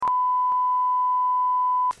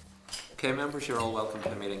Okay, members, you're all welcome to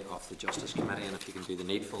the meeting of the Justice Committee, and if you can do the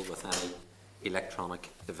needful with any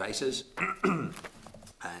electronic devices,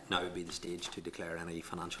 now would be the stage to declare any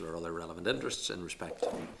financial or other relevant interests in respect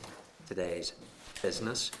to today's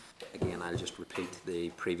business. Again, I'll just repeat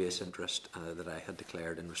the previous interest that I had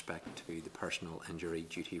declared in respect to the personal injury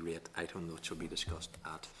duty rate item, which will be discussed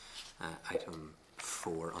at item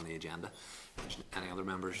 4 on the agenda. Any other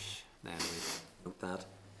members then note that?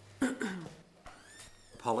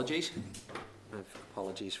 Apologies.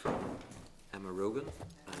 Apologies from Emma Rogan.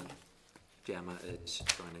 Gemma is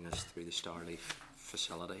joining us through the Starleaf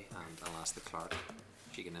facility, and I'll ask the clerk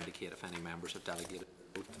if she can indicate if any members have delegated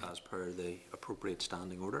the vote as per the appropriate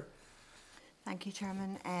standing order. Thank you,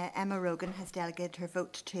 Chairman. Emma Rogan has delegated her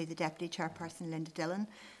vote to the Deputy Chairperson Linda Dillon,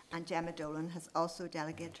 and Gemma Dolan has also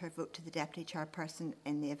delegated her vote to the Deputy Chairperson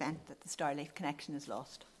in the event that the Starleaf connection is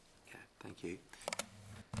lost. Okay, thank you.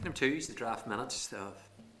 Item 2 is the draft minutes of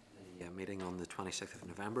the meeting on the 26th of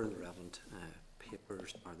November. The relevant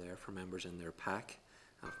papers are there for members in their pack.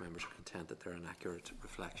 And if members are content that they're an accurate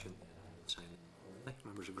reflection, sign it.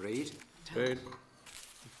 Members agreed? Agreed.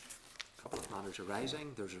 A couple of matters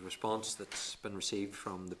arising. There's a response that's been received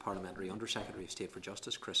from the Parliamentary Under Secretary of State for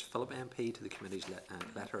Justice, Chris Philip MP, to the committee's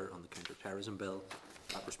letter on the counter-terrorism bill.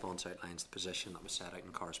 That response outlines the position that was set out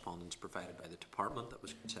in correspondence provided by the Department that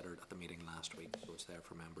was considered at the meeting last week, so it's there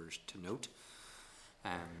for members to note.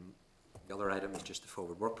 The other item is just the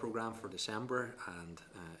forward work programme for December, and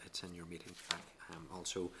it's in your meeting pack.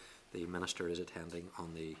 Also, the Minister is attending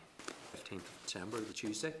on the 15th of December, the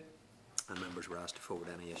Tuesday, and members were asked to forward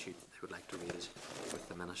any issue they would like to raise with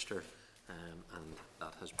the Minister, and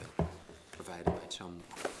that has been provided by some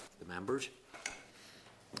of the members.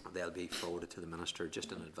 They'll be forwarded to the Minister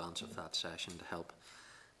just in advance of that session to help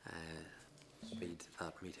speed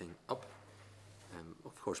that meeting up.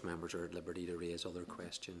 Of course, members are at liberty to raise other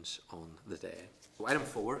questions on the day. So item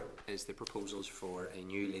 4 is the proposals for a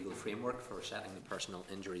new legal framework for setting the personal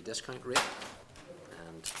injury discount rate.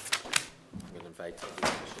 And I'm going to invite the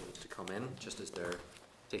officials to come in just as they're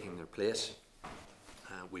taking their place.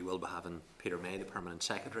 We will be having Peter May, the Permanent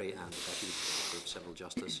Secretary, and the Deputy Secretary of Civil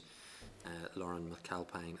Justice, Lauren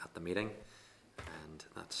McAlpine, at the meeting. And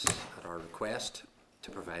that's at our request to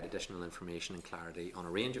provide additional information and clarity on a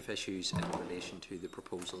range of issues in relation to the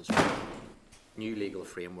proposals for a new legal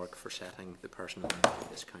framework for setting the personal injury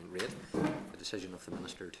discount rate, the decision of the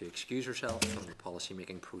Minister to excuse herself from the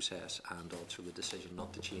policy-making process, and also the decision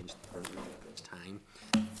not to change the current law at this time.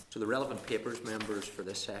 So the relevant papers, members, for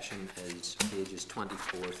this session is pages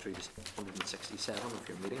 24 through to 167 of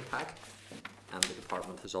your meeting pack, and the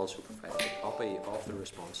Department has also provided a copy of the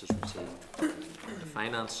responses received from the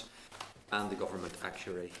Finance and the Government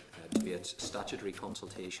Actuary to its statutory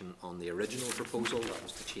consultation on the original proposal, that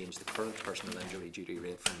was to change the current personal injury duty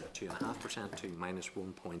rate from 2.5% to minus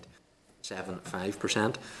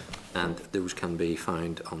 1.75%, and those can be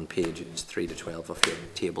found on pages 3 to 12 of your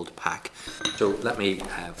tabled pack. So let me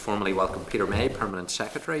formally welcome Peter May, Permanent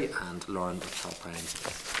Secretary, and Lorraine McAlpine,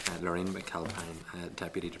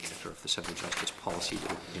 Deputy Director of the Civil Justice Policy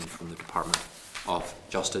Division from the Department of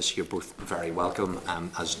Justice. You're both very welcome.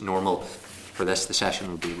 As normal, for this, the session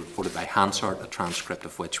will be reported by Hansard, a transcript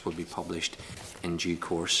of which will be published in due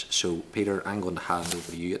course. So, Peter, I'm going to hand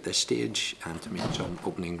over to you at this stage and to make some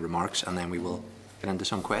opening remarks, and then we will get into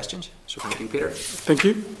some questions. So, thank you, Peter. Thank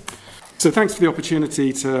you. So, thanks for the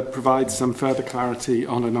opportunity to provide some further clarity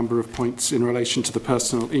on a number of points in relation to the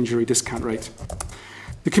personal injury discount rate.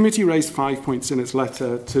 The committee raised 5 points in its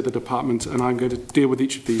letter to the Department, and I'm going to deal with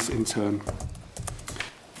each of these in turn.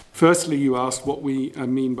 Firstly, you asked what we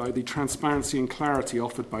mean by the transparency and clarity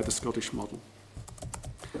offered by the Scottish model.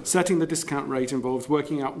 Setting the discount rate involves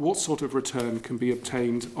working out what sort of return can be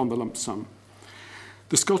obtained on the lump sum.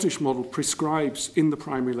 The Scottish model prescribes in the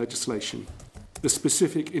primary legislation the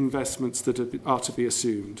specific investments that are to be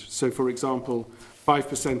assumed. So, for example,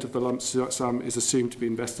 5% of the lump sum is assumed to be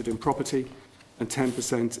invested in property and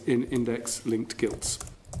 10% in index-linked gilts.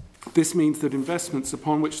 This means that investments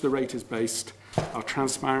upon which the rate is based are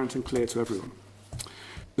transparent and clear to everyone.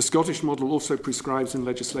 The Scottish model also prescribes in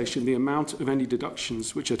legislation the amount of any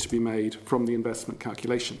deductions which are to be made from the investment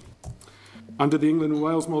calculation. Under the England and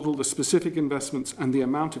Wales model, the specific investments and the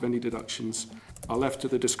amount of any deductions are left to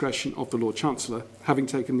the discretion of the Lord Chancellor, having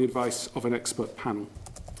taken the advice of an expert panel.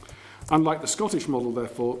 Unlike the Scottish model,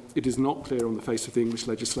 therefore, it is not clear on the face of the English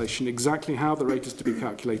legislation exactly how the rate is to be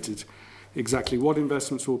calculated, exactly what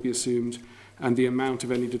investments will be assumed, and the amount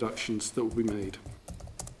of any deductions that will be made.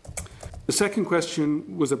 The second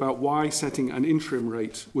question was about why setting an interim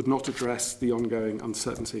rate would not address the ongoing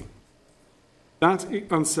uncertainty. That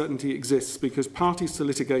uncertainty exists because parties to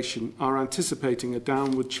litigation are anticipating a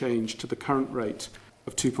downward change to the current rate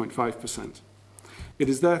of 2.5%. It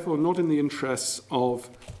is therefore not in the interests of,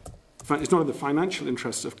 it's not in the financial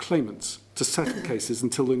interests of claimants to settle cases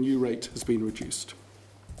until the new rate has been reduced.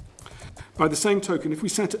 By the same token, if we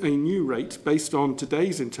set a new rate based on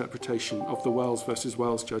today's interpretation of the Wells versus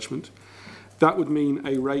Wells judgment, that would mean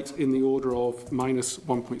a rate in the order of minus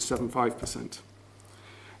 1.75%.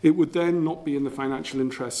 It would then not be in the financial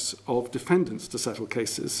interests of defendants to settle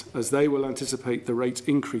cases, as they will anticipate the rate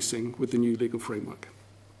increasing with the new legal framework.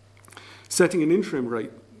 Setting an interim rate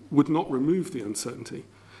would not remove the uncertainty,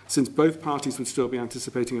 since both parties would still be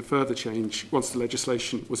anticipating a further change once the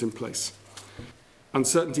legislation was in place.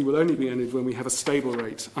 Uncertainty will only be ended when we have a stable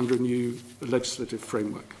rate under a new legislative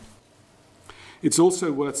framework. It's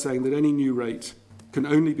also worth saying that any new rate can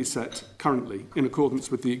only be set currently in accordance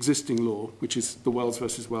with the existing law, which is the Wells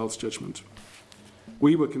versus Wells judgment.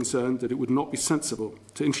 We were concerned that it would not be sensible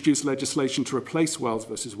to introduce legislation to replace Wells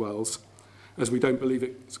versus Wells, as we don't believe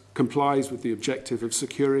it complies with the objective of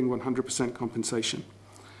securing 100% compensation,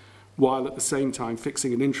 while at the same time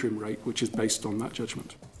fixing an interim rate which is based on that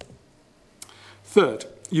judgment. Third,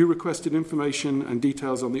 you requested information and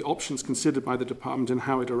details on the options considered by the Department and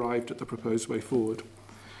how it arrived at the proposed way forward.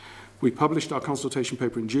 We published our consultation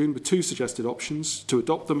paper in June with two suggested options: to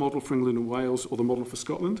adopt the model for England and Wales or the model for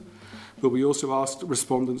Scotland, but we also asked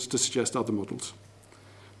respondents to suggest other models.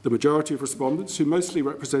 The majority of respondents, who mostly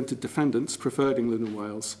represented defendants, preferred England and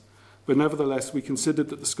Wales, but nevertheless we considered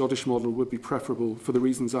that the Scottish model would be preferable for the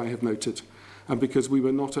reasons I have noted, and because we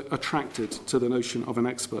were not attracted to the notion of an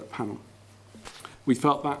expert panel. We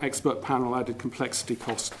felt that expert panel added complexity,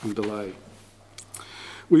 cost and delay.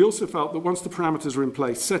 We also felt that once the parameters are in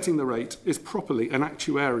place, setting the rate is properly an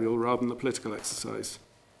actuarial rather than a political exercise,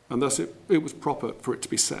 and thus it was proper for it to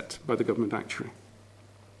be set by the government actuary.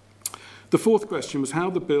 The fourth question was how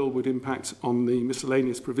the bill would impact on the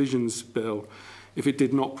miscellaneous provisions bill if it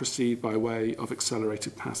did not proceed by way of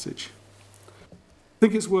accelerated passage. I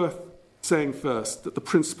think it's worth saying first that the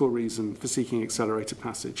principal reason for seeking accelerated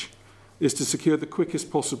passage is to secure the quickest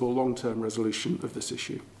possible long-term resolution of this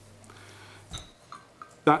issue.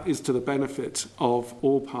 That is to the benefit of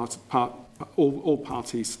all parties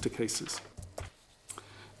to cases.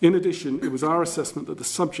 In addition, it was our assessment that the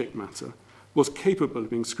subject matter was capable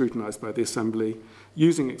of being scrutinised by the Assembly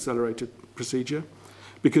using accelerated procedure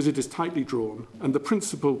because it is tightly drawn, and the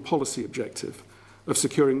principal policy objective of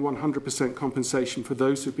securing 100% compensation for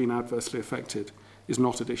those who have been adversely affected is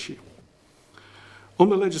not at issue. On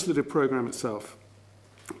the legislative programme itself,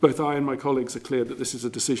 both I and my colleagues are clear that this is a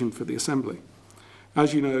decision for the Assembly.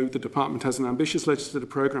 As you know, the Department has an ambitious legislative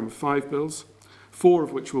programme of 5 bills, 4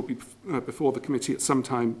 of which will be before the committee at some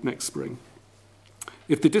time next spring.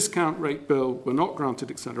 If the discount rate bill were not granted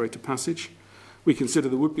accelerated passage, we consider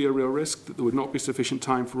there would be a real risk that there would not be sufficient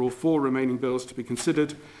time for all 4 remaining bills to be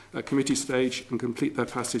considered at committee stage and complete their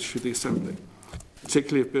passage through the Assembly,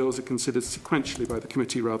 particularly if bills are considered sequentially by the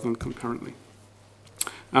committee rather than concurrently.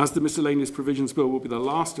 As the miscellaneous provisions bill will be the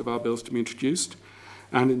last of our bills to be introduced,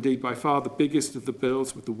 and indeed by far the biggest of the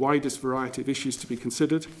bills with the widest variety of issues to be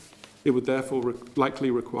considered, it would therefore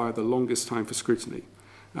likely require the longest time for scrutiny,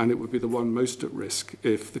 and it would be the one most at risk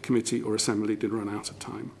if the committee or Assembly did run out of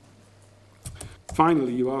time.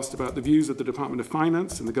 Finally, you asked about the views of the Department of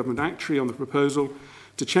Finance and the Government Actuary on the proposal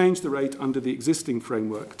to change the rate under the existing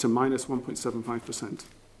framework to minus 1.75%.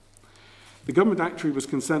 The Government Actuary was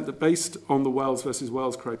concerned that based on the Wells versus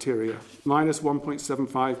Wells criteria, minus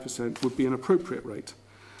 1.75% would be an appropriate rate,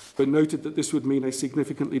 but noted that this would mean a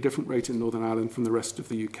significantly different rate in Northern Ireland from the rest of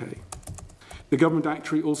the UK. The Government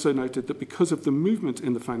Actuary also noted that because of the movement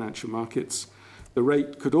in the financial markets, the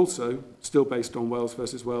rate could also, still based on Wells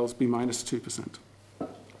versus Wells, be minus 2%.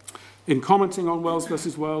 In commenting on Wells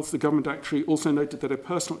versus Wells, the Government Actuary also noted that a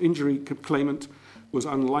personal injury claimant was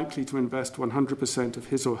unlikely to invest 100% of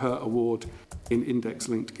his or her award in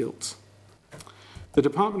index-linked gilts. The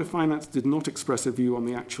Department of Finance did not express a view on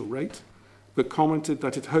the actual rate, but commented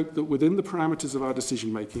that it hoped that within the parameters of our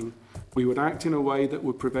decision-making, we would act in a way that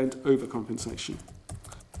would prevent overcompensation.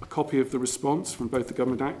 A copy of the response from both the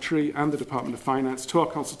Government Actuary and the Department of Finance to our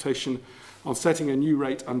consultation on setting a new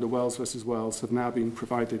rate under Wells versus Wells have now been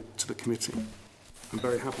provided to the committee. I'm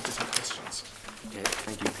very happy to take questions.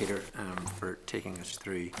 Thank you, Peter, for taking us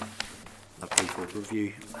through a brief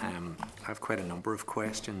overview. I have quite a number of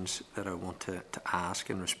questions that I want to ask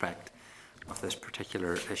in respect of this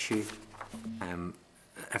particular issue.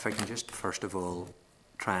 If I can just first of all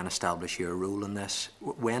try and establish your role in this.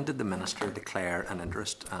 When did the Minister declare an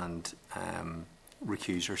interest and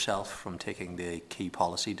recuse herself from taking the key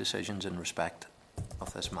policy decisions in respect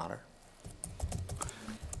of this matter?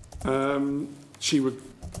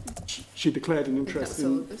 She declared an interest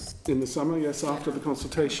in the summer, yes, after the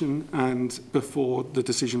consultation and before the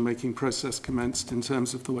decision-making process commenced in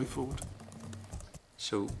terms of the way forward.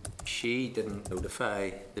 So she didn't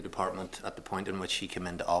notify the department at the point in which she came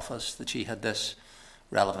into office that she had this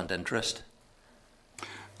relevant interest?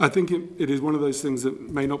 I think it is one of those things that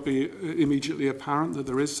may not be immediately apparent that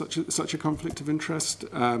there is such a conflict of interest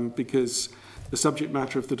because the subject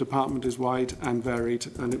matter of the department is wide and varied,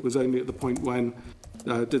 and it was only at the point when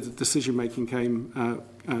the decision-making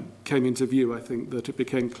came into view, I think, that it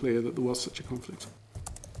became clear that there was such a conflict.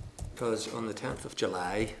 Because on the 10th of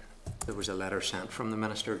July, there was a letter sent from the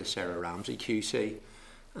Minister to Sarah Ramsey QC,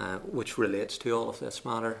 which relates to all of this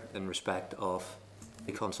matter in respect of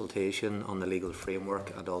the consultation on the legal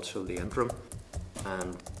framework and also the interim.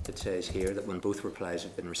 And it says here that when both replies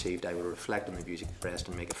have been received, I will reflect on the views expressed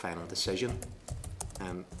and make a final decision.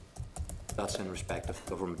 That's in respect of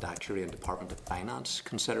Government Actuary and Department of Finance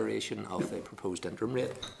consideration of the proposed interim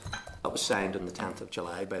rate. That was signed on the 10th of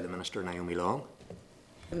July by the Minister, Naomi Long.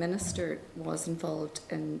 The Minister was involved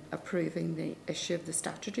in approving the issue of the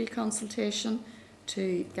statutory consultation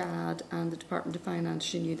to GAD and the Department of Finance.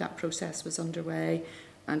 She knew that process was underway,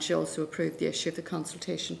 and she also approved the issue of the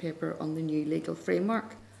consultation paper on the new legal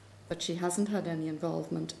framework. But she hasn't had any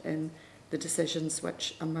involvement in the decisions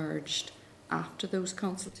which emerged after those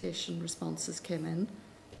consultation responses came in.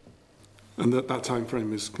 And that time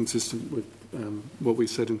frame is consistent with what we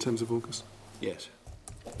said in terms of August? Yes.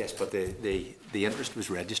 Yes, but the interest was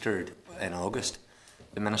registered in August.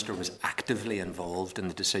 The Minister was actively involved in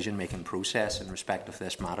the decision-making process in respect of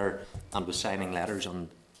this matter and was signing letters on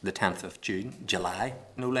the 10th of July,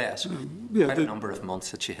 no less. Quite a number of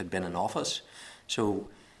months that she had been in office. So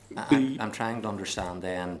I'm trying to understand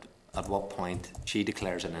then at what point she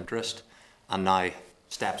declares an interest and now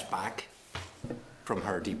steps back from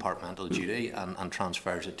her departmental duty and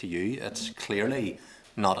transfers it to you. It's clearly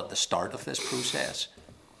not at the start of this process.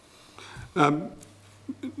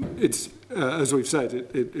 It's as we've said,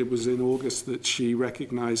 it was in August that she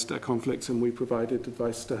recognised a conflict, and we provided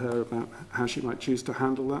advice to her about how she might choose to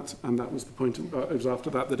handle that. And that was the point. It was after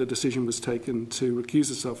that that a decision was taken to recuse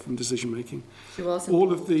herself from decision making.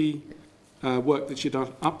 All of the work that she'd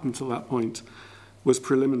done up until that point was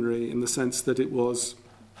preliminary in the sense that it was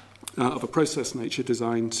of a process nature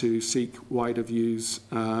designed to seek wider views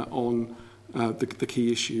on the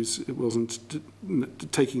key issues. It wasn't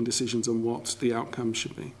taking decisions on what the outcome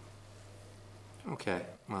should be. Okay,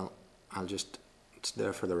 well, it's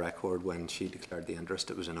there for the record when she declared the interest,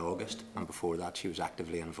 it was in August, and before that she was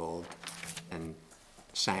actively involved in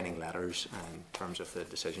signing letters in terms of the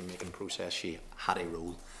decision-making process. She had a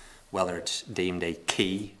role, whether it's deemed a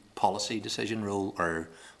key policy decision role or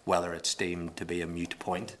whether it's deemed to be a moot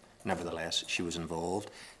point. Nevertheless, she was involved.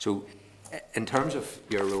 So in terms of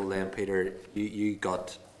your role then, Peter, you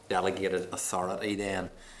got delegated authority then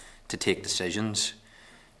to take decisions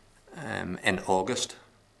in August.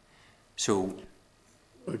 So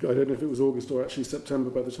I don't know if it was August or actually September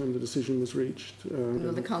by the time the decision was reached.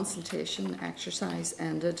 No, the consultation exercise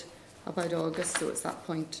ended about August, so at that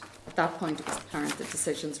point it was apparent that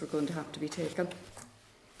decisions were going to have to be taken.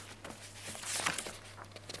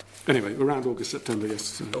 Anyway, around August, September,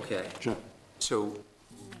 yes. Okay. Sure. So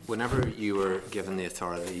whenever you were given the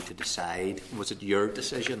authority to decide, was it your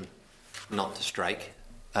decision not to strike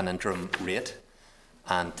an interim rate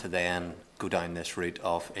and to then go down this route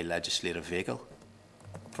of a legislative vehicle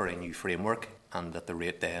for a new framework, and that the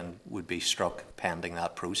rate then would be struck pending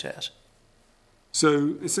that process?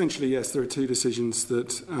 So essentially, yes, there are two decisions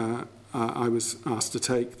that I was asked to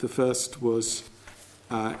take. The first was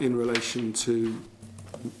in relation to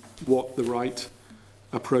what the right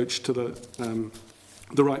approach to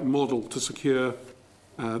the right model to secure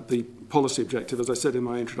the policy objective. As I said in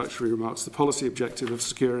my introductory remarks, the policy objective of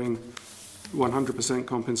securing 100%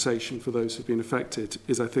 compensation for those who've been affected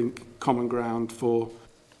is, I think, common ground for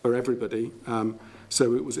everybody.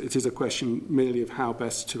 So it is a question merely of how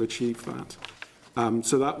best to achieve that.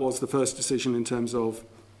 So that was the first decision in terms of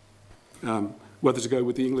whether to go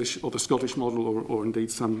with the English or the Scottish model or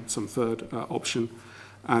indeed some third option.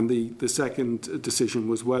 And the second decision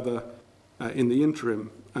was whether in the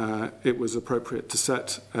interim it was appropriate to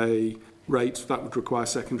set a rate that would require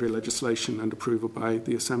secondary legislation and approval by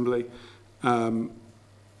the Assembly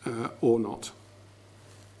or not.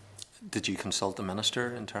 Did you consult the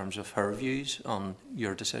Minister in terms of her views on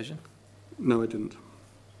your decision? No, I didn't.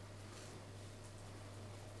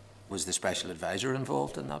 Was the special advisor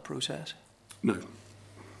involved in that process? No.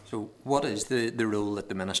 So what is the role that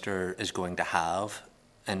the Minister is going to have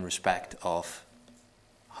in respect of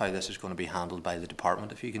how this is going to be handled by the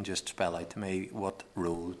department. If you can just spell out to me what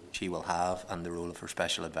role she will have and the role of her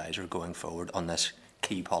special advisor going forward on this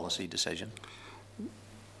key policy decision.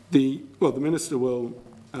 The Minister will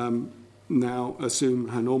now assume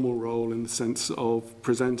her normal role in the sense of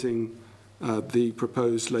presenting the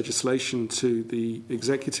proposed legislation to the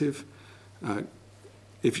Executive.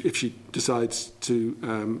 If she decides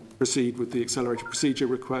to proceed with the accelerated procedure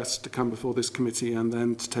request, to come before this committee and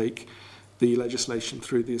then to take the legislation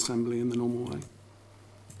through the Assembly in the normal way.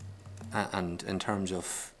 And in terms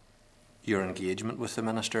of your engagement with the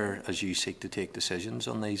Minister as you seek to take decisions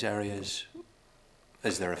on these areas,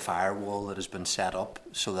 is there a firewall that has been set up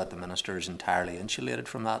so that the Minister is entirely insulated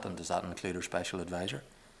from that, and does that include her special advisor?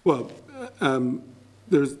 Well,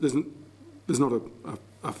 there's not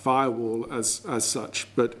a firewall as such,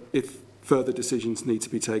 but if further decisions need to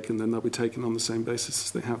be taken, then they'll be taken on the same basis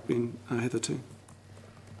as they have been hitherto.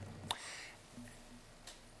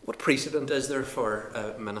 What precedent is there for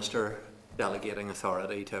a Minister delegating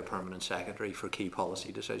authority to a permanent secretary for key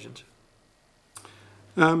policy decisions?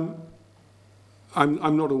 I'm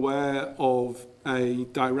not aware of a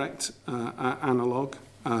direct analogue.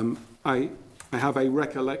 I have a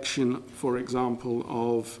recollection, for example,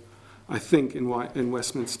 of, I think in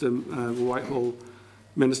Westminster, Whitehall,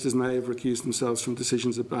 ministers may have recused themselves from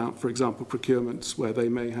decisions about, for example, procurements where they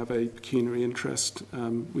may have a pecuniary interest,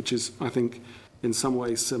 which is, I think, in some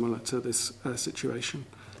ways similar to this situation.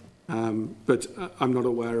 But I'm not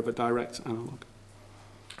aware of a direct analogue.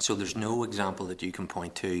 So there's no example that you can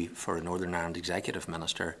point to for a Northern Ireland Executive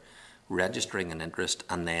Minister registering an interest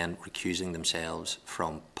and then recusing themselves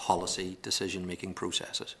from policy decision-making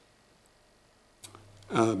processes?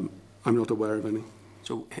 I'm not aware of any.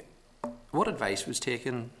 So what advice was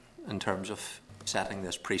taken in terms of setting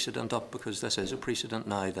this precedent up? Because this is a precedent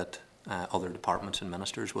now that other departments and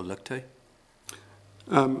ministers will look to.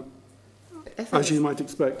 As you might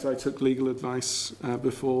expect, I took legal advice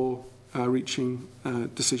before reaching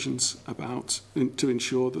decisions to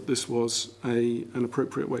ensure that this was an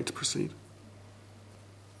appropriate way to proceed.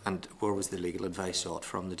 And where was the legal advice sought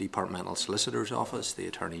from? The Departmental Solicitor's Office, the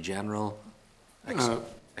Attorney General,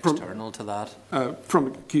 external to that?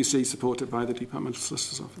 From QC, supported by the Departmental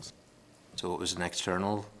Solicitor's Office. So it was an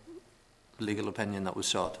external legal opinion that was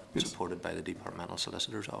sought, yes, supported by the Departmental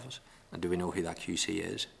Solicitor's Office. And do we know who that QC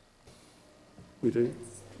is? We do.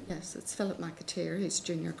 Yes, it's Philip McAteer, who's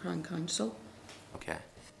Junior Crown Counsel. Okay.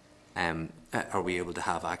 Are we able to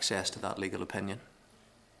have access to that legal opinion?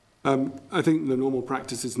 I think the normal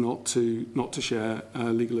practice is not to share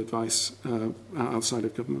legal advice outside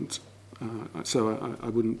of government. So I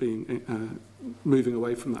wouldn't be moving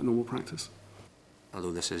away from that normal practice.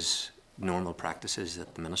 Although this is normal practices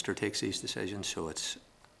that the Minister takes these decisions, so it's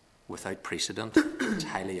without precedent, it's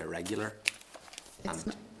highly irregular.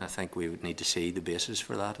 And I think we would need to see the basis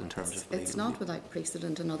for that in terms of legal. It's not without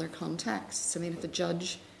precedent in other contexts. I mean, if a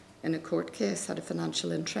judge in a court case had a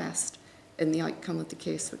financial interest in the outcome of the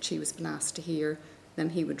case which he was been asked to hear,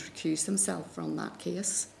 then he would recuse himself from that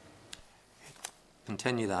case.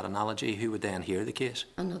 Continue that analogy, who would then hear the case?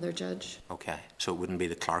 Another judge. Okay, so it wouldn't be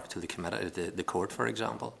the clerk to the committee, the court, for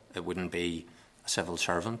example? It wouldn't be a civil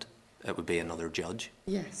servant? It would be another judge?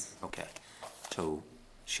 Yes. Okay, so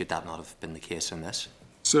should that not have been the case in this?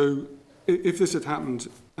 So if this had happened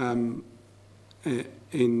in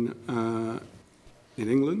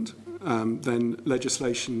England, then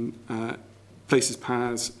legislation places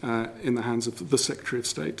powers in the hands of the Secretary of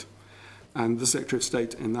State. And the Secretary of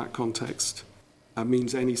State in that context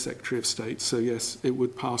means any Secretary of State. So yes, it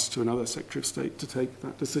would pass to another Secretary of State to take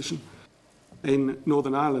that decision. In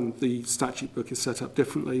Northern Ireland, the statute book is set up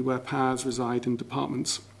differently, where powers reside in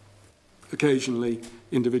departments. Occasionally,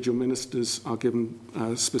 individual ministers are given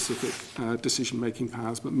specific decision-making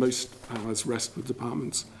powers, but most powers rest with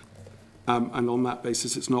departments. And on that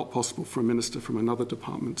basis, it's not possible for a minister from another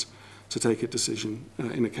department to take a decision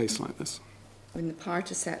in a case like this. I mean, the power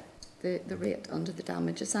to set the rate under the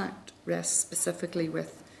Damages Act rests specifically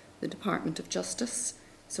with the Department of Justice.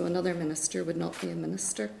 So another minister would not be a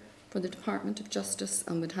minister for the Department of Justice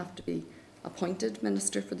and would have to be appointed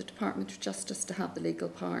minister for the Department of Justice to have the legal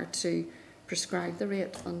power to prescribe the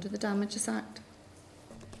rate under the Damages Act.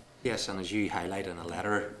 Yes, and as you highlight in a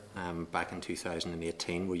letter back in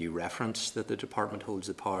 2018 where you referenced that the department holds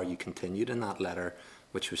the power, you continued in that letter,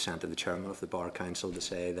 which was sent to the Chairman of the Bar Council, to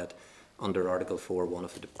say that under Article 4.1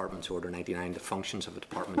 of the Department's Order 99, the functions of a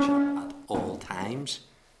department shall at all times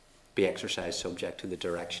be exercised subject to the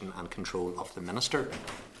direction and control of the Minister.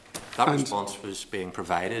 That response was being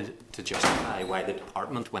provided to justify why the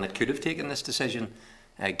department, when it could have taken this decision,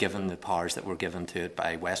 given the powers that were given to it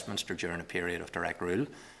by Westminster during a period of direct rule,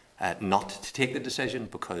 not to take the decision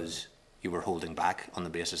because you were holding back on the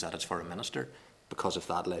basis that it's for a minister because of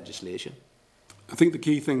that legislation? I think the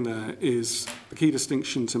key thing there is, the key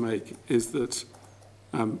distinction to make is that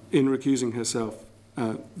in recusing herself,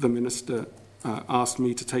 the minister asked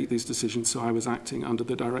me to take these decisions, so I was acting under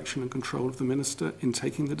the direction and control of the minister in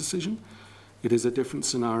taking the decision. It is a different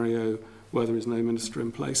scenario where there is no minister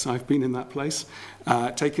in place. I've been in that place,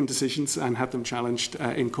 taken decisions and had them challenged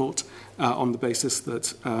in court on the basis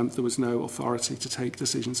that there was no authority to take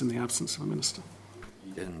decisions in the absence of a minister.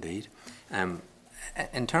 You did indeed.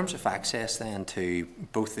 In terms of access then to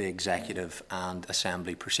both the executive and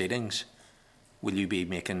assembly proceedings, will you be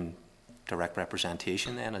making direct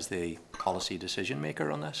representation then as the policy decision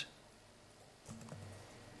maker on this?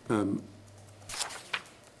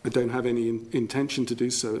 I don't have any intention to do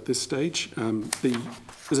so at this stage.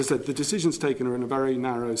 As I said, the decisions taken are in a very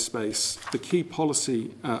narrow space. The key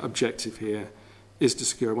policy objective here is to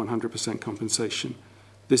secure 100% compensation.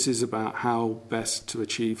 This is about how best to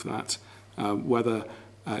achieve that, whether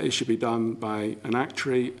it should be done by an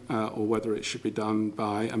actuary or whether it should be done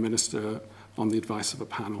by a minister on the advice of a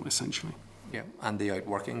panel, essentially. Yeah, and the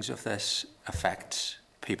outworkings of this affects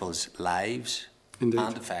people's lives. Indeed.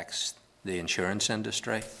 And affects the insurance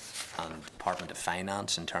industry and Department of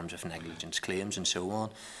Finance in terms of negligence claims and so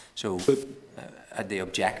on. So the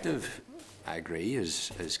objective, I agree,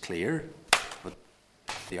 is clear, but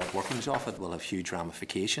the outworkings of it will have huge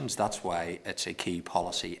ramifications. That's why it's a key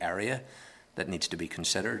policy area that needs to be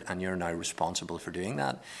considered, and you're now responsible for doing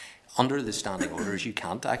that. Under the standing orders, you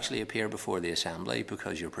can't actually appear before the Assembly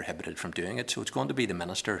because you're prohibited from doing it. So it's going to be the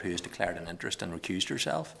Minister who has declared an interest and recused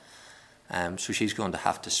herself. So she's going to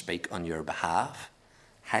have to speak on your behalf.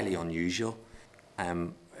 Highly unusual.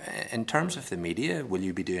 In terms of the media, will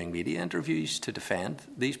you be doing media interviews to defend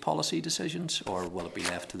these policy decisions, or will it be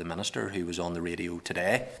left to the Minister who was on the radio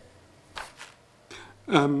today?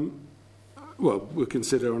 Well, we'll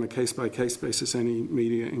consider on a case-by-case basis any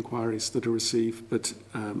media inquiries that are received, but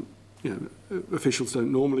officials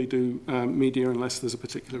don't normally do media unless there's a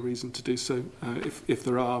particular reason to do so. If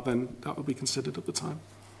there are, then that will be considered at the time.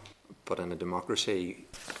 But in a democracy,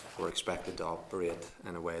 we're expected to operate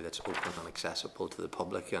in a way that's open and accessible to the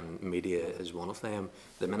public, and media is one of them.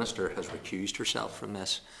 The Minister has recused herself from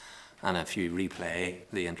this, and if you replay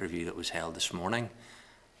the interview that was held this morning,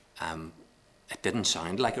 it didn't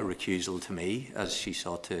sound like a recusal to me, as she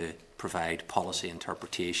sought to provide policy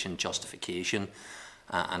interpretation, justification,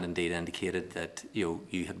 and indeed indicated that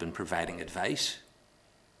you had been providing advice.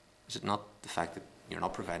 Is it not the fact that you're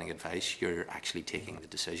not providing advice, you're actually taking the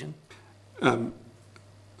decision?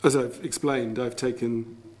 As I've explained, I've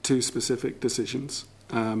taken two specific decisions,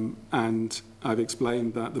 and I've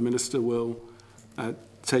explained that the Minister will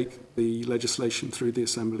take the legislation through the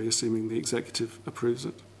Assembly, assuming the Executive approves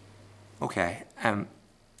it. Okay.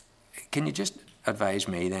 Can you just advise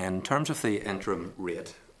me then, in terms of the interim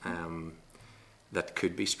rate that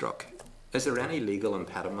could be struck, is there any legal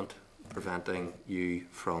impediment preventing you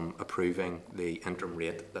from approving the interim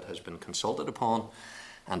rate that has been consulted upon,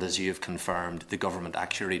 and as you have confirmed, the Government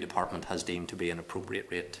Actuary Department has deemed to be an appropriate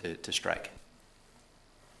rate to strike?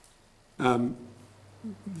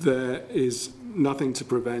 There is nothing to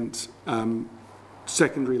prevent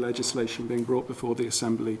secondary legislation being brought before the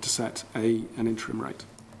Assembly to set an interim rate.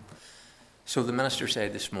 So the Minister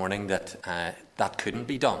said this morning that that couldn't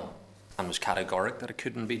be done, and was categoric that it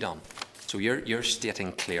couldn't be done. So you're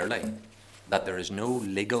stating clearly that there is no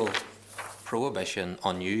legal prohibition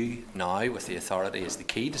on you now, with the authority as the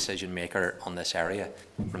key decision maker on this area,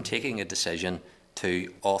 from taking a decision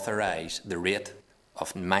to authorise the rate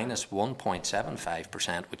of minus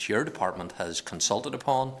 1.75%, which your department has consulted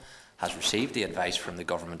upon, has received the advice from the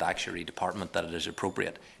Government Actuary Department that it is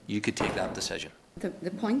appropriate. You could take that decision.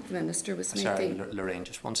 The point the Minister was making... Sorry, Lorraine,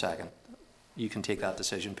 just 1 second. You can take that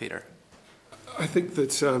decision, Peter. I think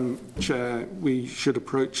that, Chair, we should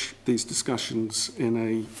approach these discussions in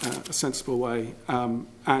a sensible way,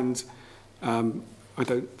 and I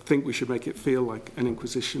don't think we should make it feel like an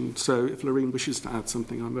inquisition. So if Lorraine wishes to add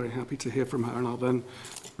something, I'm very happy to hear from her, and I'll then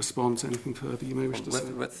respond to anything further you may wish to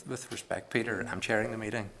say. With respect, Peter, I'm chairing the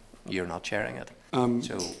meeting. You're not chairing it.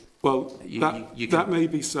 Well, that may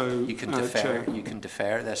be so. You can defer. You can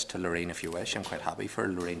defer this to Lorraine if you wish. I'm quite happy for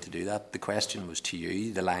Lorraine to do that. The question was to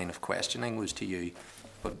you. The line of questioning was to you.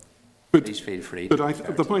 But please feel free.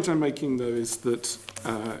 But the point I'm making, though, is that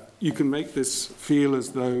you can make this feel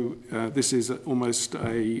as though this is almost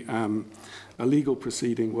a legal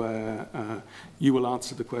proceeding where you will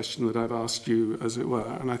answer the question that I've asked you, as it were.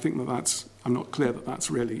 And I think that I'm not clear that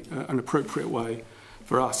that's really an appropriate way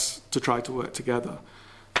for us to try to work together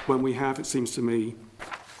when we have, it seems to me,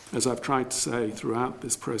 as I've tried to say throughout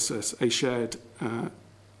this process, a shared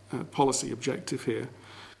policy objective here,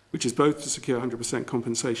 which is both to secure 100%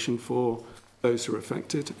 compensation for those who are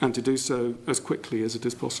affected and to do so as quickly as it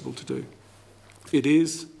is possible to do. It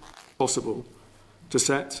is possible to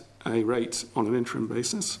set a rate on an interim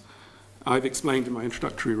basis. I've explained in my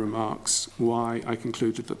introductory remarks why I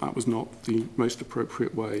concluded that that was not the most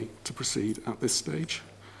appropriate way to proceed at this stage.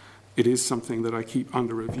 It is something that I keep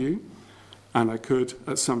under review, and I could,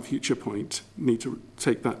 at some future point, need to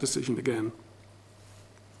take that decision again.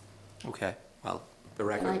 Okay, well, the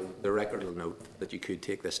record will note that you could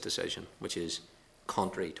take this decision, which is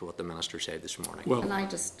contrary to what the Minister said this morning. Well, Can I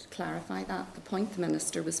just clarify that? The point the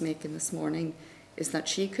Minister was making this morning is that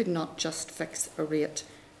she could not just fix a rate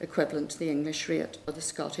equivalent to the English rate or the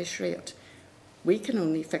Scottish rate. We can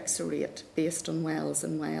only fix a rate based on Wales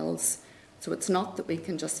and Wales. So it's not that we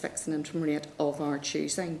can just fix an interim rate of our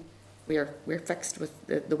choosing. We're fixed with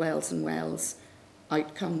the Wales and Wales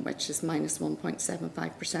outcome, which is minus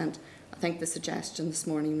 1.75%. I think the suggestion this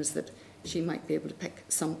morning was that she might be able to pick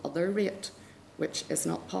some other rate, which is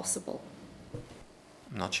not possible.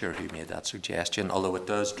 I'm not sure who made that suggestion, although it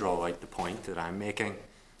does draw out the point that I'm making.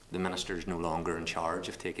 The Minister is no longer in charge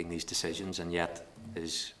of taking these decisions, and yet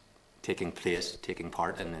is taking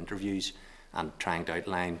part in interviews and trying to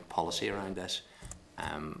outline policy around this.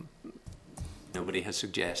 Nobody has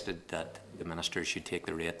suggested that the Minister should take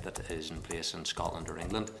the rate that is in place in Scotland or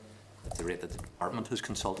England. It's the rate that the Department has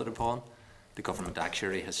consulted upon. The Government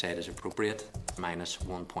Actuary has said is appropriate, minus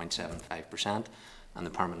 1.75%, and the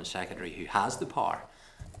Permanent Secretary, who has the power,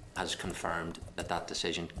 has confirmed that that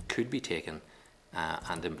decision could be taken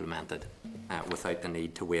and implemented without the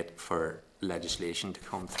need to wait for legislation to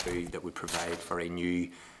come through that would provide for a new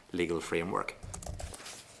legal framework.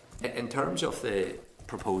 In terms of the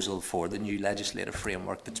proposal for the new legislative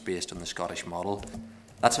framework that's based on the Scottish model,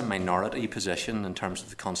 that's a minority position in terms of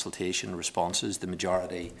the consultation responses. The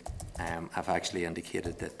majority have actually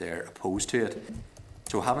indicated that they're opposed to it.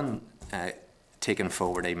 So having taken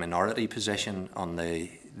forward a minority position on the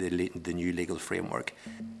new legal framework,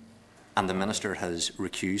 and the Minister has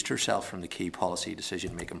recused herself from the key policy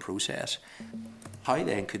decision-making process, how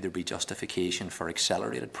then could there be justification for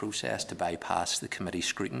accelerated process to bypass the committee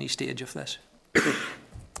scrutiny stage of this?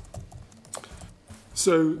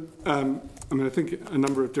 So, I think a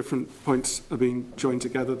number of different points are being joined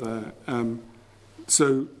together there.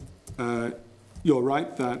 You're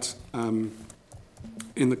right that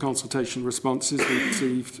in the consultation responses, we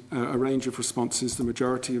received a range of responses, the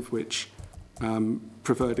majority of which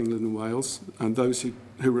preferred England and Wales, and those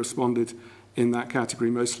who responded in that category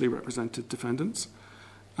mostly represented defendants.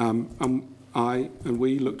 And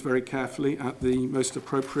we looked very carefully at the most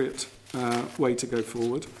appropriate way to go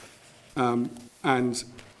forward. And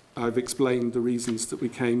I've explained the reasons that we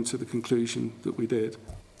came to the conclusion that we did.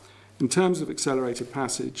 In terms of accelerated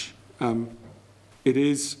passage, it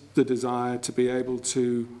is the desire to be able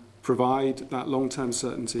to provide that long-term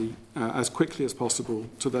certainty as quickly as possible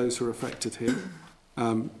to those who are affected here.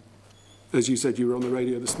 As you said, you were on the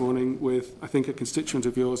radio this morning with, I think, a constituent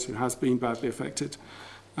of yours who has been badly affected.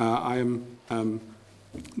 I am,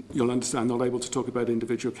 you'll understand, not able to talk about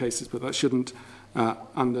individual cases, but that shouldn't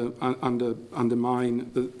undermine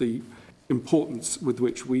the importance with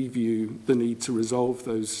which we view the need to resolve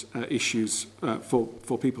those issues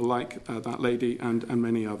for people like that lady and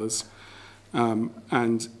many others.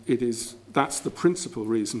 And that's the principal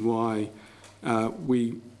reason why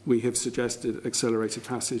we have suggested accelerated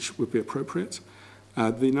passage would be appropriate.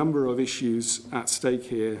 The number of issues at stake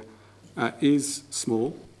here is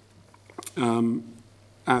small, and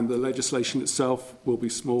the legislation itself will be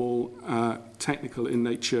small, technical in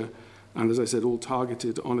nature, and as I said, all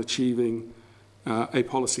targeted on achieving a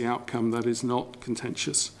policy outcome that is not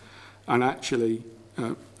contentious. And actually,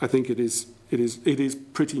 I think it is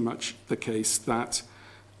pretty much the case that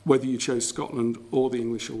whether you chose Scotland or the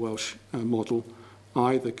English or Welsh model,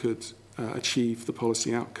 either could achieve the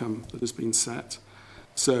policy outcome that has been set.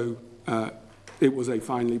 So it was a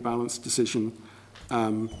finely balanced decision.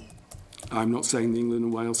 I'm not saying the England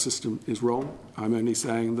and Wales system is wrong. I'm only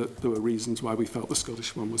saying that there were reasons why we felt the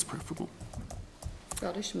Scottish one was preferable. The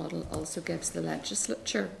Scottish model also gives the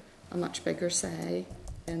legislature a much bigger say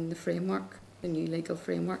in the framework, the new legal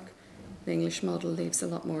framework. The English model leaves a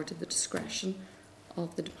lot more to the discretion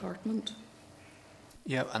of the department.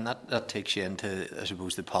 Yeah, and that takes you into, I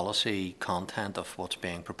suppose, the policy content of what's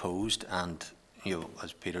being proposed. And,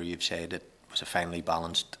 as Peter, you've said, it was a finely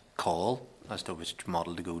balanced call as to which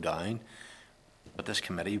model to go down. But this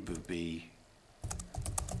committee would be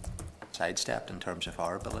sidestepped in terms of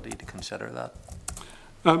our ability to consider that?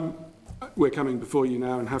 We're coming before you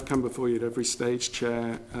now and have come before you at every stage,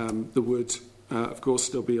 Chair. There would, of course,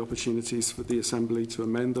 still be opportunities for the Assembly to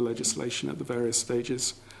amend the legislation at the various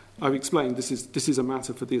stages. I've explained this is a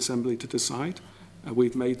matter for the Assembly to decide.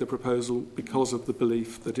 We've made the proposal because of the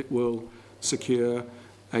belief that it will secure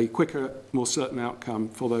a quicker, more certain outcome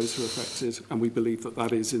for those who are affected, and we believe that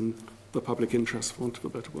that is in the public interest, for want of a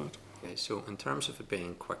better word. Okay, so in terms of it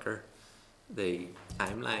being quicker, the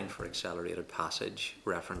timeline for accelerated passage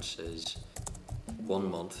references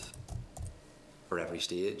 1 month for every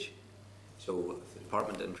stage. So if the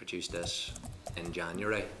Department introduced this in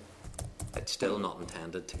January, it's still not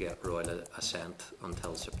intended to get royal assent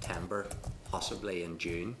until September, possibly in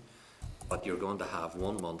June, but you're going to have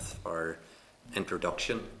 1 month for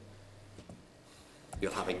introduction.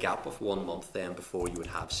 You'll have a gap of 1 month then before you would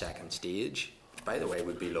have second stage, which by the way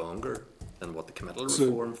would be longer than what the committal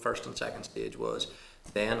reform first and second stage was.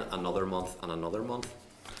 Then another month and another month.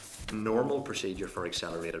 Normal procedure for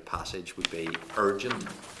accelerated passage would be urgent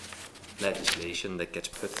legislation that gets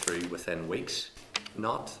put through within weeks,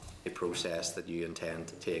 not a process that you intend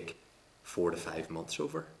to take 4 to 5 months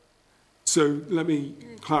over. So let me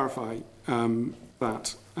clarify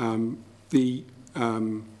that the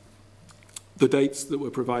dates that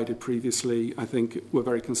were provided previously, I think, were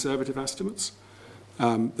very conservative estimates.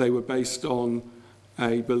 They were based on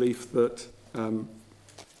a belief that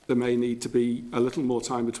there may need to be a little more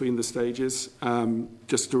time between the stages,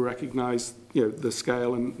 just to recognise, the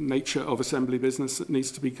scale and nature of Assembly business that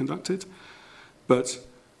needs to be conducted. But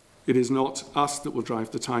it is not us that will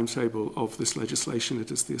drive the timetable of this legislation,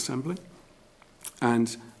 it is the Assembly.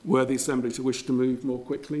 And were the Assembly to wish to move more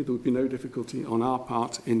quickly, there would be no difficulty on our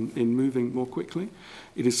part in moving more quickly.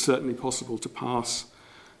 It is certainly possible to pass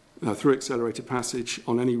through accelerated passage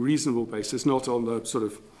on any reasonable basis, not on the sort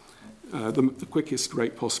of the quickest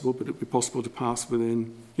rate possible, but it would be possible to pass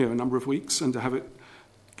within a number of weeks and to have it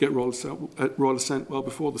get royal assent well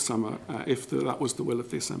before the summer, if that was the will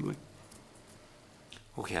of the Assembly.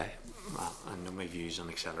 Okay, well, I know my views on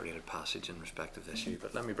accelerated passage in respect of this issue,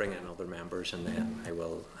 but let me bring in other members and then I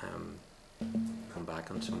will come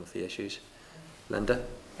back on some of the issues. Linda?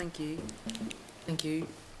 Thank you. Thank you,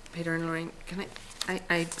 Peter and Lorraine. Can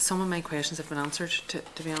I some of my questions have been answered,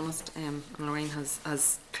 to be honest, and Lorraine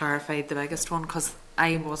has clarified the biggest one, because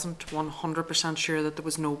I wasn't 100% sure that there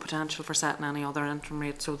was no potential for setting any other interim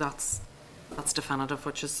rate, so that's definitive,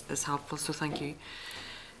 which is helpful, so thank you.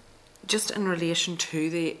 Just in relation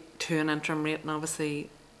to an interim rate, and obviously,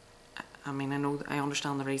 I mean, I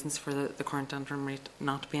understand the reasons for the current interim rate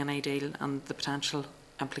not being ideal and the potential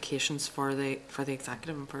implications for the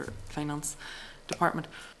executive and for finance department.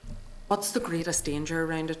 What's the greatest danger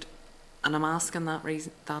around it? And I'm asking that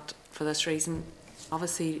for this reason.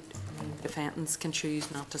 Obviously, defendants can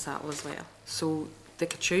choose not to settle as well, so they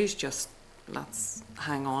could choose just let's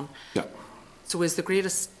hang on. Yeah. So is the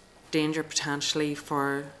greatest danger potentially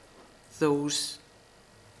for those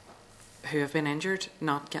who have been injured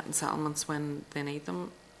not getting settlements when they need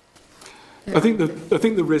them? I think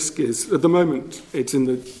the risk is, at the moment, it's in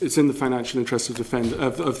the financial interest of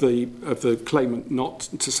the claimant not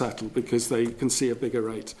to settle because they can see a bigger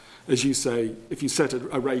rate. As you say, if you set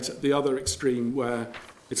a rate at the other extreme where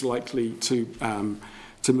it's likely to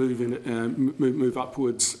move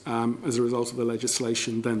upwards as a result of the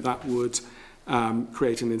legislation, then that would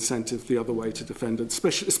create an incentive the other way to defendants,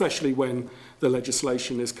 especially when the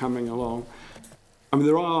legislation is coming along. I mean,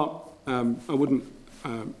 there are, I wouldn't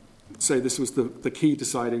say this was the key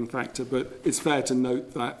deciding factor, but it's fair to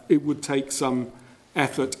note that it would take some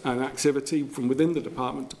effort and activity from within the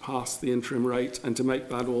department to pass the interim rate and to make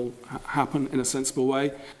that all happen in a sensible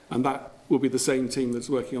way. And that will be the same team that's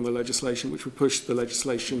working on the legislation, which would push the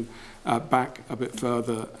legislation back a bit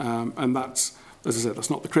further. And that's, as I said, that's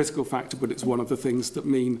not the critical factor, but it's one of the things that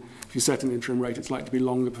mean if you set an interim rate, it's likely to be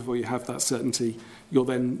longer before you have that certainty. You're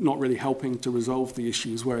then not really helping to resolve the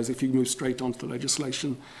issues, whereas if you move straight onto the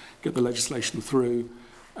legislation, get the legislation through,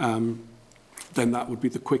 then that would be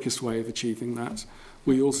the quickest way of achieving that.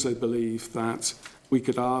 We also believe that we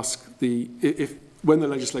could ask when the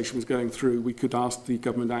legislation was going through, we could ask the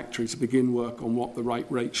government actuary to begin work on what the right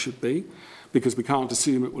rate should be, because we can't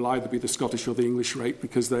assume it will either be the Scottish or the English rate,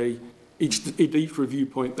 because at each review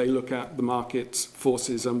point they look at the market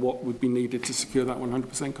forces and what would be needed to secure that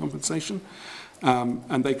 100% compensation.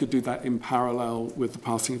 And they could do that in parallel with the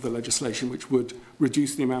passing of the legislation, which would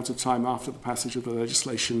reduce the amount of time after the passage of the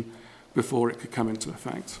legislation before it could come into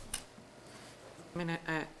effect. I mean,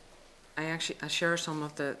 I share some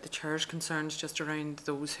of the Chair's concerns just around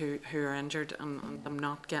those who are injured and them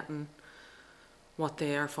not getting what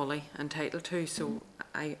they are fully entitled to. So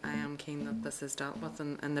I am keen that this is dealt with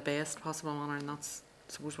in the best possible manner, and that's,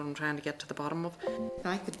 I suppose, what I'm trying to get to the bottom of. If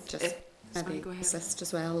I could just Sorry, maybe go ahead. assist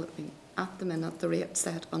as well. I mean, at the minute, the rate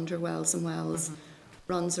set under Wells and Wells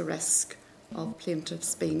runs a risk of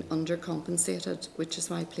plaintiffs being undercompensated, which is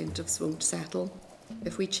why plaintiffs won't settle.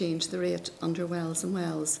 If we change the rate under Wells and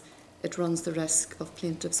Wells, it runs the risk of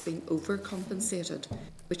plaintiffs being overcompensated,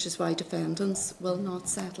 which is why defendants will not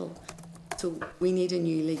settle. So we need a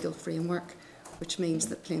new legal framework, which means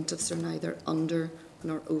that plaintiffs are neither under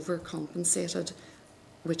nor overcompensated,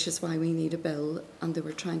 which is why we need a bill, and they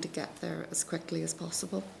were trying to get there as quickly as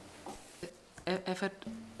possible.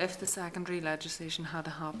 If the secondary legislation had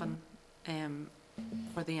to happen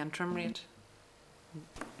for the interim rate,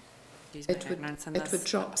 It would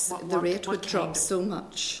drop. The rate would drop so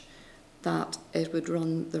much that it would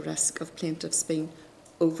run the risk of plaintiffs being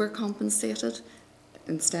overcompensated.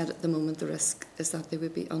 Instead, at the moment, the risk is that they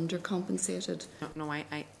would be undercompensated. No, I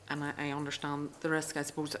understand the risk. I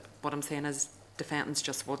suppose what I'm saying is defendants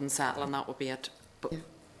just wouldn't settle, and that would be it. But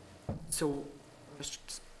so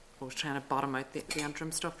I was trying to bottom out the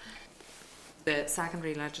interim stuff. The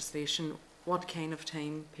secondary legislation, what kind of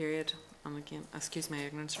time period? And again, excuse my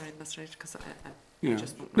ignorance around this, right? Because I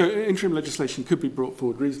just don't know. No, interim legislation could be brought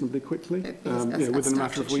forward reasonably quickly, within a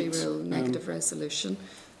matter of weeks. Rule, negative resolution,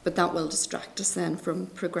 but that will distract us then from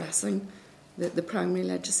progressing the primary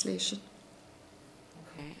legislation.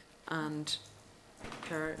 Okay, and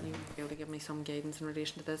Claire, you might be able to give me some guidance in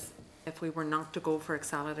relation to this. If we were not to go for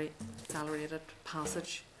accelerated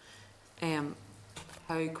passage,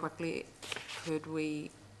 how quickly could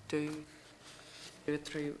we do it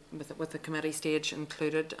through with the committee stage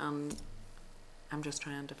included? And I'm just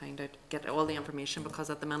trying to find out, get all the information,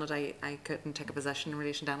 because at the minute I couldn't take a position in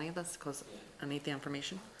relation to any of this because I need the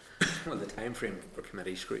information. Well, the time frame for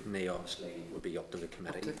committee scrutiny obviously would be up to the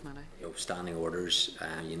committee. Up to the committee. You know, standing orders,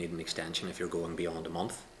 you need an extension if you're going beyond a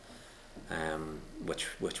month,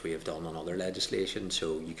 which we have done on other legislation.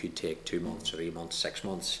 So you could take 2 months, 3 months, 6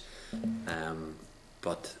 months,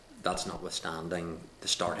 but that's notwithstanding, the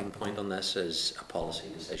starting point on this is a policy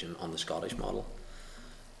decision on the Scottish model,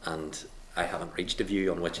 and I haven't reached a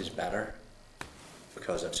view on which is better,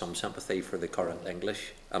 because I have some sympathy for the current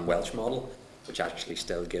English and Welsh model, which actually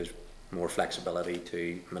still gives more flexibility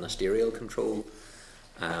to ministerial control,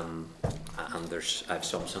 and I have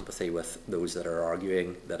some sympathy with those that are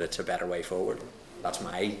arguing that it's a better way forward. That's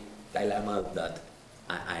my dilemma, that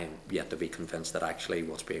I'm yet to be convinced that actually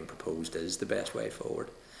what's being proposed is the best way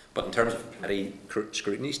forward. But in terms of committee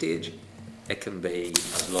scrutiny stage, it can be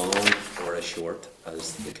as long or as short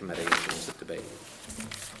as the committee wants it to be. Okay,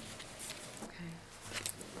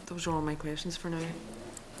 those are all my questions for now.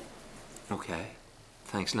 Okay,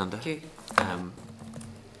 thanks, Linda. Thank you. I'm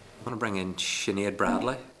going to bring in Sinead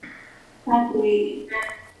Bradley. Thank you.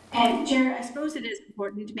 Chair, I suppose it is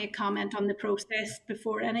important to make comment on the process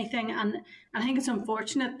before anything, and I think it's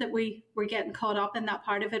unfortunate that we're getting caught up in that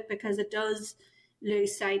part of it, because it does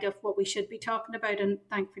lose sight of what we should be talking about, and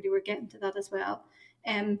thankfully we're getting to that as well.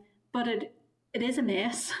 But it is a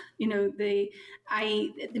mess. You know, the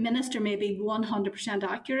Minister may be 100%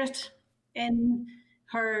 accurate in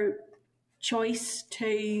her choice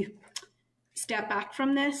to step back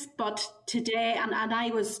from this, but today, and I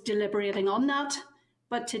was deliberating on that,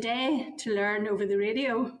 but today, to learn over the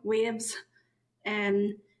radio waves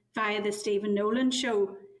via the Stephen Nolan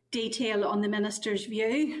show detail on the Minister's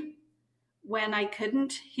view, when I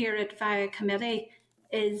couldn't hear it via committee,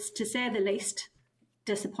 is, to say the least,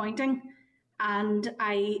 disappointing. And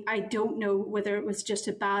I don't know whether it was just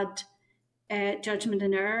a bad judgment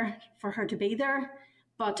and error for her to be there,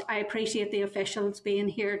 but I appreciate the officials being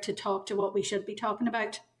here to talk to what we should be talking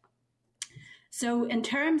about. So in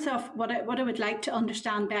terms of what I would like to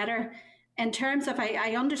understand better, in terms of,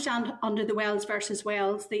 I understand under the Wells versus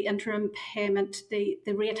Wells, the interim payment, the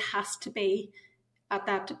rate has to be at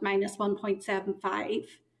that minus 1.75.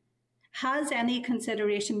 Has any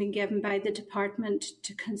consideration been given by the department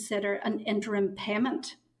to consider an interim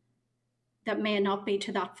payment that may not be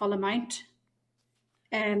to that full amount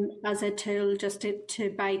as a tool just to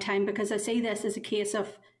buy time? Because I see this as a case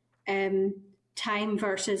of time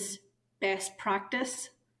versus best practice.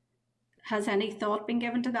 Has any thought been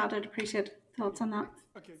given to that? I'd appreciate thoughts on that.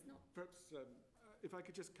 Okay, perhaps if I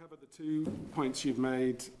could just cover the 2 points you've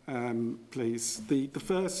made, please. The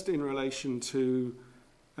first in relation to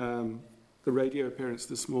the radio appearance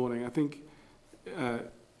this morning. I think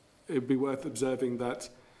it would be worth observing that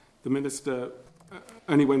the Minister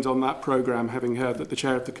only went on that programme having heard that the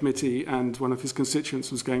chair of the committee and one of his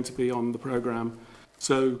constituents was going to be on the programme.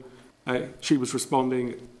 So she was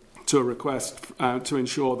responding to a request to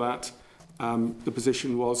ensure that the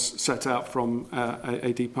position was set out from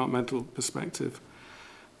a departmental perspective.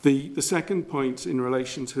 The second point in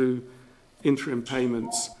relation to interim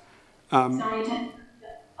payments. Sorry,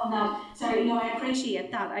 no, I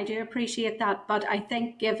appreciate that. I do appreciate that. But I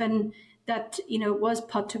think given that, it was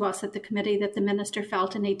put to us at the committee that the Minister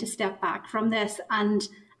felt a need to step back from this, and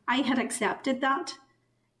I had accepted that.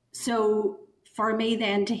 So for me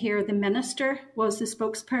then to hear the Minister was the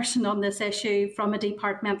spokesperson on this issue from a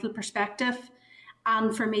departmental perspective,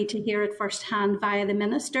 and for me to hear it firsthand via the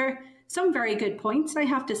Minister, some very good points, I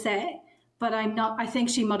have to say. But I think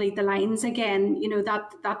she muddied the lines again.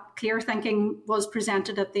 That clear thinking was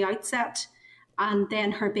presented at the outset, and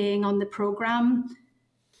then her being on the programme,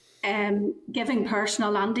 giving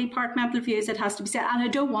personal and departmental views, it has to be said. And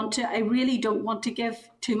I really don't want to give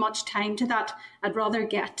too much time to that. I'd rather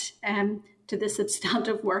get to the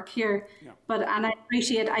substantive work here. Yeah. And I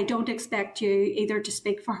appreciate, I don't expect you either to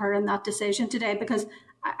speak for her in that decision today, because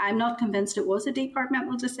I'm not convinced it was a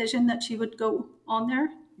departmental decision that she would go on there.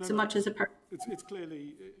 Much as a person. It's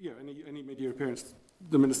clearly, any media appearance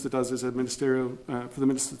the Minister does is a ministerial, for the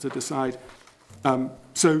Minister to decide.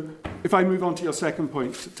 So if I move on to your second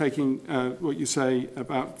point, taking what you say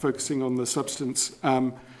about focusing on the substance,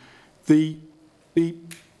 the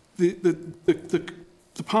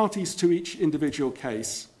parties to each individual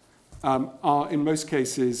case are in most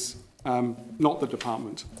cases not the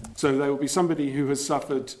department. So there will be somebody who has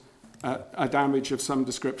suffered a damage of some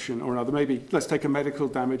description or another. Maybe let's take a medical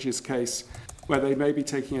damages case where they may be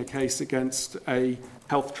taking a case against a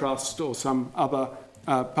health trust or some other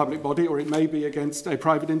public body, or it may be against a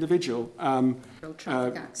private individual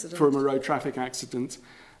from a road traffic accident.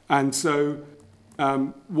 And so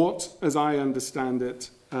what, as I understand it,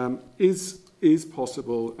 is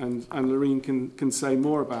possible, and Lorraine can say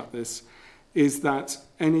more about this, is that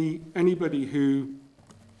anybody who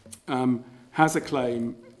has a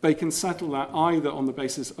claim, they can settle that either on the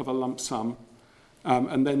basis of a lump sum,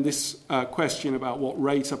 and then this question about what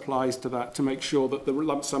rate applies to that to make sure that the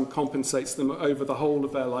lump sum compensates them over the whole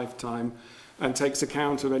of their lifetime and takes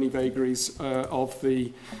account of any vagaries of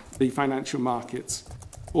the financial markets.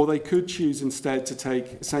 Or they could choose instead to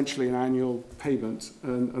take essentially an annual payment,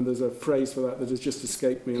 and there's a phrase for that has just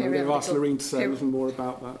escaped me. And I'm going to ask Lorraine to say a little more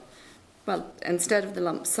about that. Well, instead of the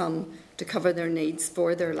lump sum to cover their needs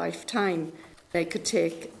for their lifetime, they could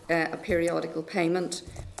take a periodical payment,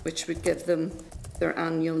 which would give them their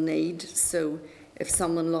annual need. So if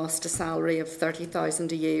someone lost a salary of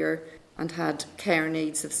 £30,000 a year and had care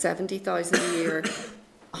needs of £70,000 a year,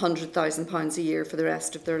 £100,000 a year for the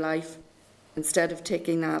rest of their life, instead of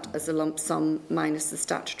taking that as a lump sum minus the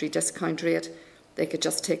statutory discount rate, they could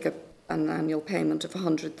just take an annual payment of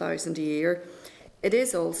 £100,000 a year. It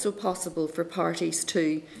is also possible for parties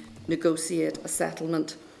to negotiate a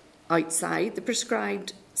settlement outside the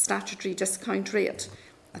prescribed statutory discount rate.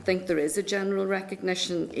 I think there is a general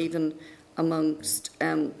recognition, even amongst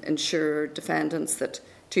insurer defendants, that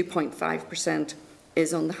 2.5%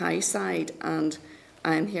 is on the high side, and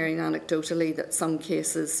I am hearing anecdotally that some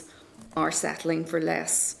cases are settling for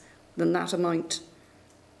less than that amount.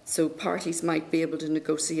 So parties might be able to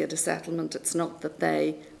negotiate a settlement. It's not that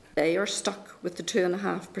they are stuck with the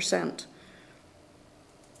 2.5%.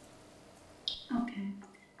 Okay.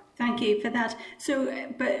 Thank you for that. So,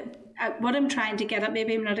 but what I'm trying to get at,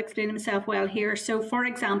 maybe I'm not explaining myself well here. So, for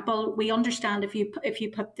example, we understand if you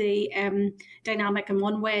put the dynamic in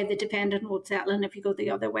one way, the defendant won't settle, and if you go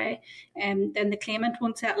the other way, then the claimant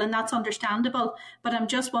won't settle, and that's understandable. But I'm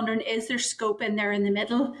just wondering, is there scope in there in the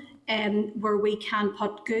middle where we can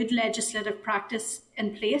put good legislative practice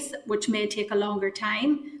in place, which may take a longer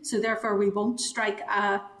time, so therefore we won't strike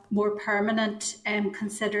a more permanent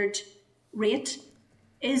considered rate?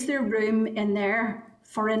 Is there room in there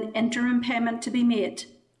for an interim payment to be made?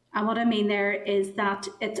 And what I mean there is that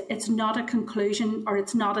it's not a conclusion or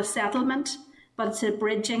it's not a settlement, but it's a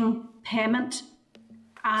bridging payment.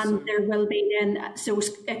 And there will be then, so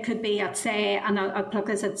it could be at, say, and I'll plug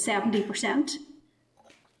this at 70%.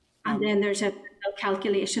 And then there's a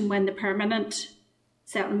calculation when the permanent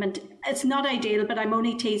settlement, it's not ideal, but I'm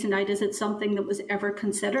only teasing out, is it something that was ever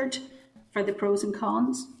considered for the pros and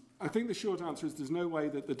cons? I think the short answer is there's no way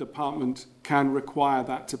that the department can require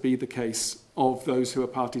that to be the case of those who are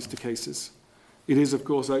parties to cases. It is, of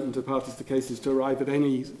course, open to parties to cases to arrive at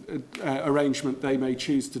any arrangement they may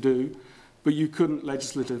choose to do, but you couldn't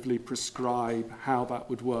legislatively prescribe how that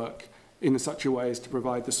would work in such a way as to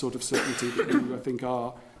provide the sort of certainty that you, I think,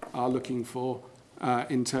 are looking for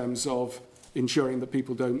in terms of ensuring that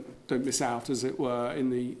people don't miss out, as it were,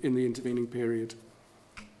 in the intervening period.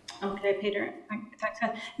 Okay, Peter, thanks.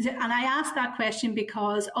 And I ask that question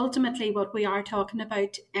because ultimately what we are talking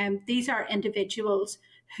about, these are individuals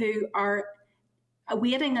who are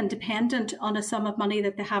waiting and dependent on a sum of money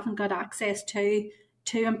that they haven't got access to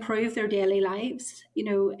improve their daily lives,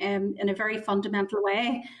 in a very fundamental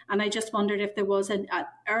way. And I just wondered if there was an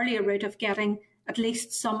earlier route of getting at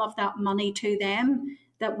least some of that money to them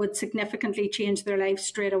that would significantly change their lives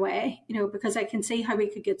straight away, because I can see how we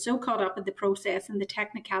could get so caught up in the process and the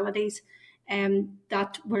technicalities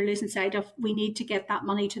that we're losing sight of. We need to get that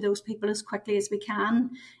money to those people as quickly as we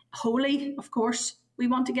can. Wholly, of course, we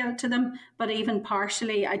want to get it to them, but even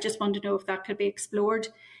partially, I just want to know if that could be explored.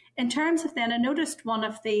 In terms of then, I noticed one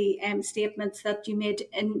of the statements that you made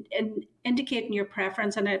in indicating your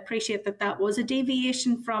preference, and I appreciate that was a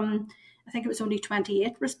deviation from, I think it was only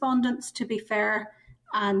 28 respondents, to be fair.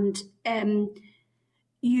 And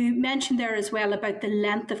you mentioned there as well about the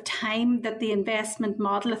length of time that the investment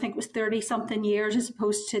model, I think it was 30-something years, as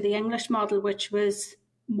opposed to the English model, which was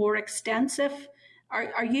more extensive.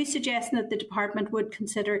 Are you suggesting that the department would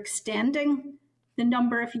consider extending the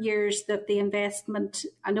number of years that the investment,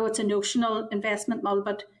 I know it's a notional investment model,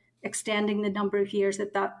 but extending the number of years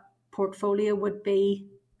that portfolio would be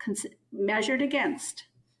measured against?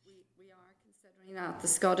 That the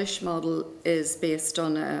Scottish model is based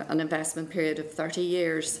on an investment period of 30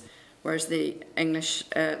 years, whereas the English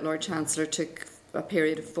Lord Chancellor took a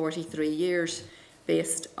period of 43 years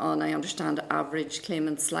based on, I understand, average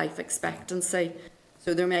claimant's life expectancy.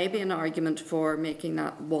 So there may be an argument for making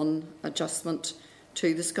that one adjustment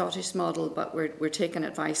to the Scottish model, but we're taking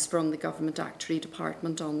advice from the Government Actuary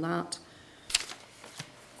Department on that.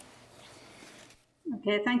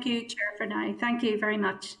 Okay, thank you, Chair, for now. Thank you very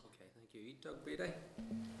much. Doug Beattie.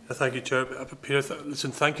 Thank you, Chair. Peter,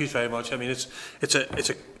 listen, thank you very much. I mean, it's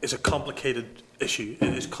a complicated issue.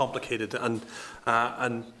 It is complicated, and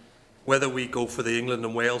whether we go for the England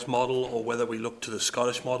and Wales model or whether we look to the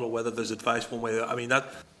Scottish model, whether there's advice one way or the other, I mean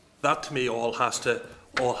that to me all has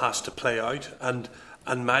to play out.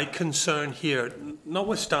 And my concern here,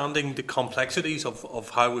 notwithstanding the complexities of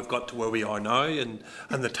how we've got to where we are now and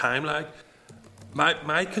the time lag,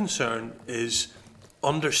 my concern is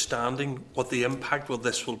understanding what the impact of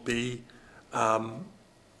this will be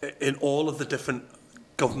in all of the different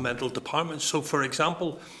governmental departments. So, for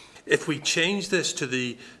example, if we change this to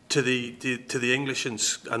the English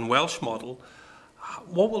and Welsh model,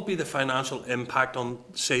 what will be the financial impact on,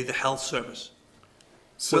 say, the health service?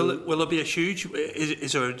 So will it be a huge?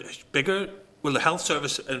 Is there a bigger? Will the health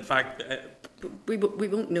service, in fact? We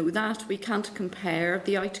won't know that. We can't compare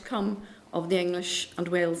the outcome of the English and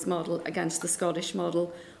Wales model against the Scottish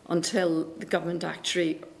model until the Government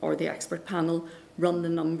Actuary or the expert panel run the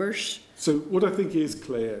numbers. So what I think is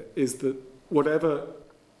clear is that whatever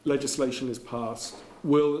legislation is passed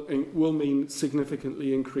will mean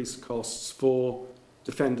significantly increased costs for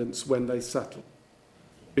defendants when they settle,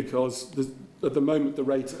 because at the moment the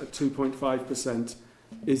rate at 2.5%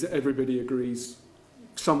 is, everybody agrees,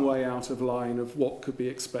 some way out of line of what could be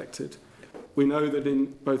expected. We know that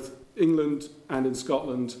in both England and in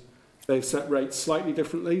Scotland, they've set rates slightly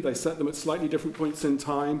differently. They set them at slightly different points in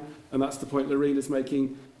time, and that's the point Lorraine is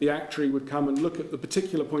making. The actuary would come and look at the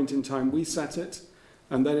particular point in time we set it,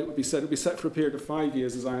 and then it would be set for a period of 5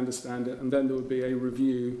 years, as I understand it, and then there would be a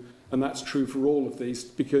review, and that's true for all of these,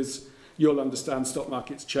 because you'll understand stock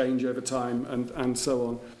markets change over time and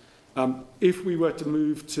so on. If we were to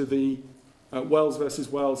move to the Wales versus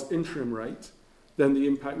Wales interim rate, then the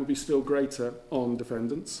impact would be still greater on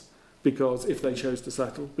defendants, because if they chose to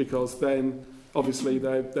settle, because then obviously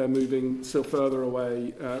they're moving still further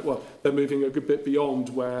away. They're moving a good bit beyond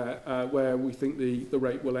where we think the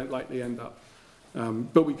rate will likely end up.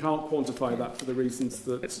 But we can't quantify that for the reasons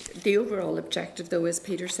that... The overall objective, though, as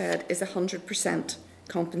Peter said, is 100%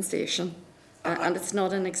 compensation. And it's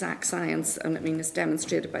not an exact science, and I mean, it's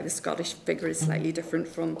demonstrated by the Scottish figure is slightly different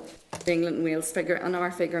from the England and Wales figure, and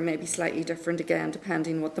our figure may be slightly different again,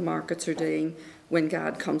 depending what the markets are doing when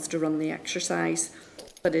GAD comes to run the exercise.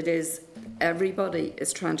 But it is, everybody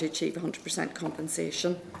is trying to achieve 100%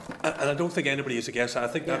 compensation. And I don't think anybody is against that. I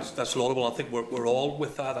think that's laudable. I think we're all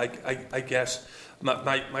with that. I guess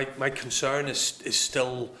my concern is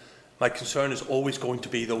still... My concern is always going to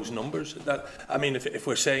be those numbers. That, I mean, if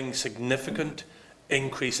we're saying significant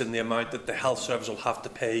increase in the amount that the health service will have to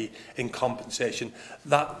pay in compensation,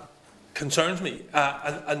 that concerns me.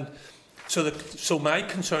 So my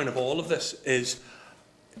concern of all of this is,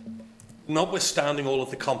 notwithstanding all of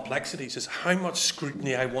the complexities, is how much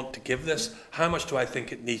scrutiny I want to give this, how much do I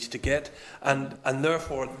think it needs to get, and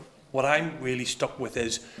therefore what I'm really stuck with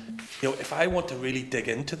is, if I want to really dig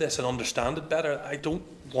into this and understand it better, I don't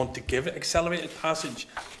want to give it accelerated passage.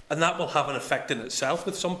 And that will have an effect in itself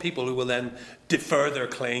with some people who will then defer their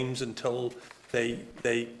claims until they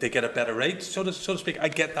get a better rate, so to speak. I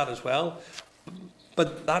get that as well.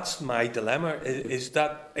 But that's my dilemma, is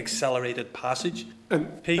that accelerated passage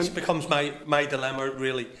piece becomes my dilemma,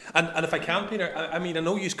 really. And if I can, Peter, I mean, I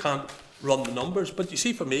know you can't run the numbers, but you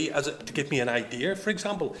see, for me, to give me an idea, for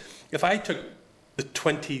example, if I took the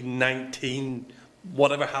 2019,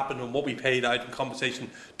 whatever happened and what we paid out in compensation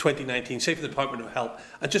 2019, say for the Department of Health,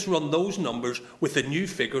 and just run those numbers with the new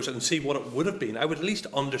figures and see what it would have been, I would at least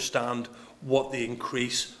understand what the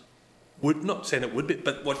increase would, not saying it would be,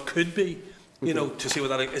 but what could be. To see what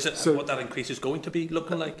that increase is going to be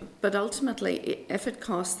looking like. But ultimately, if it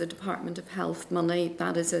costs the Department of Health money,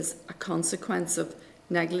 that is as a consequence of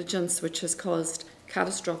negligence, which has caused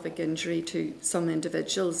catastrophic injury to some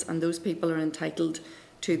individuals, and those people are entitled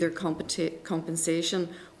to their compensation.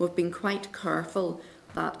 We've been quite careful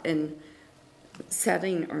that in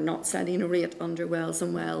setting or not setting a rate under Wells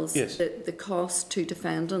and Wells, yes, the cost to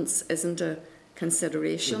defendants isn't a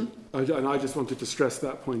consideration. And I just wanted to stress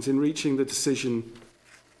that point. In reaching the decision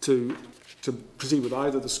to proceed with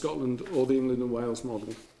either the Scotland or the England and Wales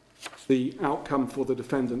model, the outcome for the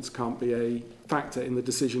defendants can't be a factor in the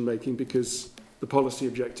decision making, because the policy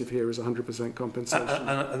objective here is 100% compensation.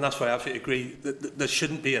 And that's why I absolutely agree that there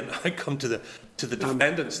shouldn't be an outcome to the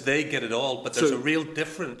defendants. They get it all, but there's a real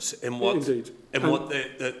difference in what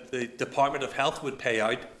the Department of Health would pay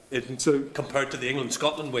out compared to the England,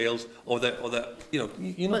 Scotland, Wales, or the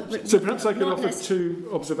So perhaps I can offer two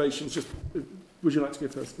observations. Just would you like to go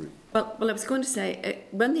first? Well, I was going to say,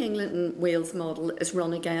 when the England and Wales model is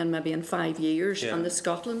run again, maybe in 5 years, and the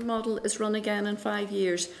Scotland model is run again in 5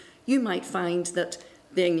 years, you might find that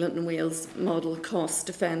the England and Wales model costs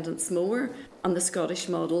defendants more, and the Scottish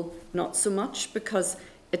model not so much, because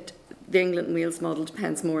the England and Wales model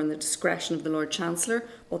depends more on the discretion of the Lord Chancellor,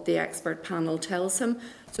 what the expert panel tells him.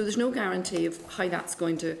 So there's no guarantee of how that's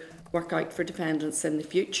going to work out for defendants in the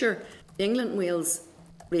future. The England and Wales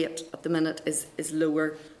rate at the minute is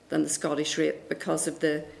lower than the Scottish rate because of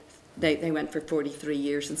they went for 43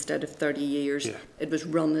 years instead of 30 years. Yeah. It was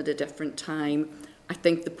run at a different time. I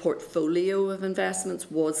think the portfolio of investments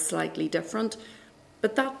was slightly different,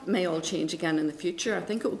 but that may all change again in the future. I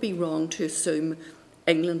think it would be wrong to assume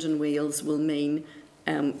England and Wales will mean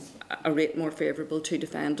a rate more favourable to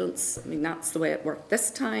defendants. I mean, that's the way it worked this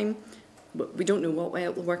time, but we don't know what way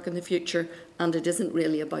it will work in the future, and it isn't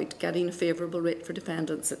really about getting a favourable rate for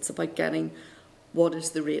defendants. It's about getting what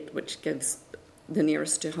is the rate which gives the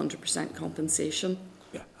nearest to 100% compensation.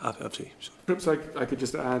 Yeah, absolutely. Perhaps I could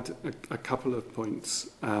just add a couple of points.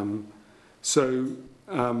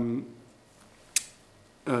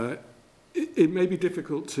 It may be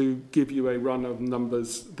difficult to give you a run of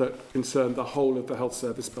numbers that concern the whole of the health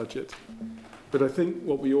service budget. But I think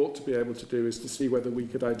what we ought to be able to do is to see whether we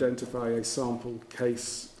could identify a sample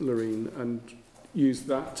case, Lorraine, and use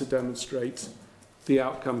that to demonstrate the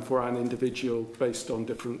outcome for an individual based on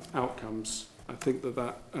different outcomes. I think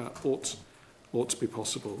that ought to be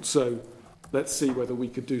possible. So let's see whether we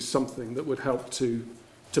could do something that would help to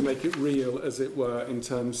make it real, as it were, in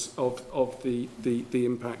terms of the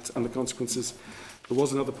impact and the consequences. There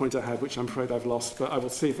was another point I had, which I'm afraid I've lost, but I will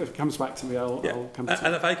see if it comes back to me. I'll come to it.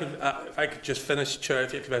 And if I could just finish, Chair,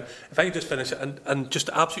 if I could just finish and just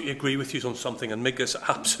absolutely agree with you on something and make this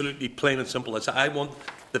absolutely plain and simple. As I want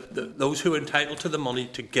those who are entitled to the money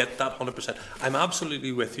to get that 100%. I'm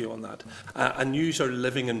absolutely with you on that. And you are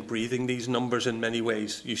living and breathing these numbers in many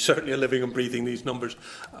ways. You certainly are living and breathing these numbers.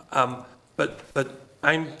 But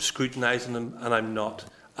I'm scrutinising them and I'm not.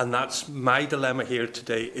 And that's my dilemma here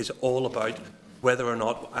today, is all about whether or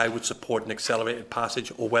not I would support an accelerated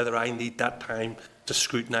passage, or whether I need that time to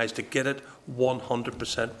scrutinise to get it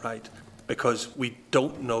 100% right. Because we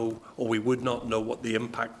don't know, or we would not know, what the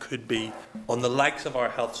impact could be on the likes of our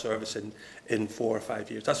health service in 4 or 5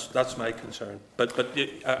 years. That's my concern. But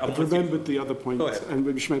remembered the other point, and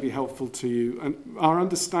which may be helpful to you. And our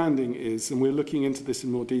understanding is, and we're looking into this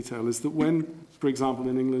in more detail, is that when, for example,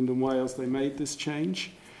 in England and Wales, they made this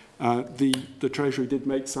change, the Treasury did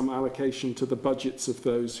make some allocation to the budgets of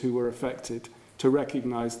those who were affected to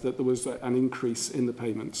recognise that there was an increase in the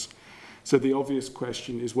payments. So the obvious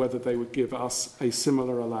question is whether they would give us a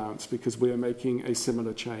similar allowance, because we are making a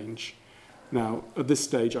similar change. Now, at this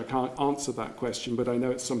stage, I can't answer that question, but I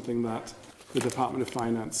know it's something that the Department of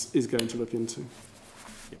Finance is going to look into.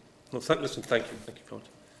 Yeah. Well, thank you. Thank you, Claude.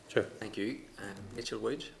 Sure. Thank you. Mitchell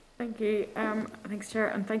Wood. Thank you. Thanks, Chair,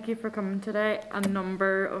 and thank you for coming today. A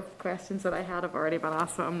number of questions that I had have already been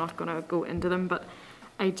asked, so I'm not going to go into them, but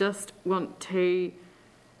I just want to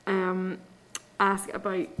ask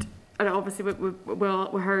about, and obviously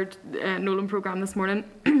we heard Nolan programme this morning,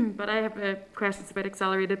 but I have questions about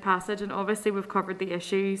accelerated passage, and obviously we've covered the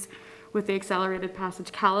issues with the accelerated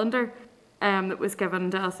passage calendar that was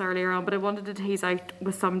given to us earlier on, but I wanted to tease out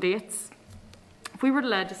with some dates. If we were to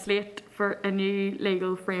legislate for a new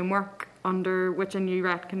legal framework under which a new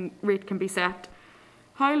rate can be set,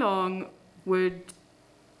 how long would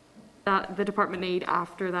the department need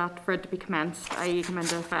after that for it to be commenced, i.e. come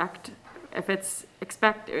into effect? If it's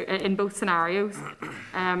in both scenarios,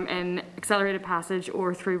 in accelerated passage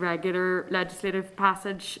or through regular legislative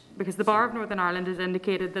passage, because the Bar of Northern Ireland has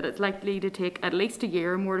indicated that it's likely to take at least a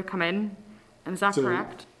year or more to come in, and is that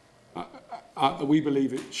correct? We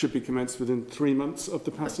believe it should be commenced within 3 months of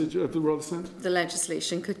the passage of the Royal Assent. The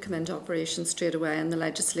legislation could come into operation straight away, and the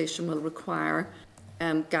legislation will require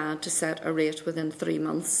GAD to set a rate within 3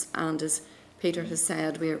 months. And as Peter has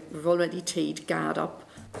said, we've already teed GAD up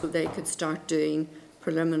so they could start doing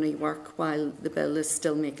preliminary work while the bill is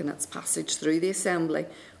still making its passage through the Assembly,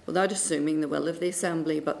 without assuming the will of the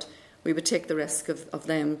Assembly. But we would take the risk of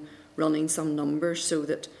them running some numbers so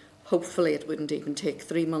that hopefully it wouldn't even take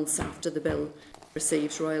 3 months after the bill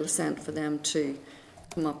receives Royal Assent for them to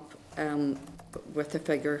come up with a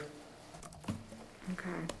figure.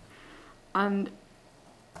 Okay. And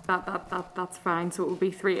that's fine. So it would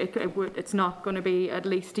be three. It's not going to be at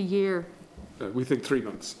least a year. We think 3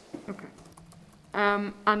 months. Okay.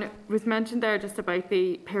 And it was mentioned there just about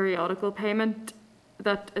the periodical payment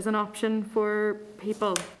that is an option for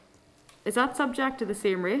people. Is that subject to the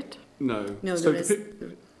same rate? No. No, so there is.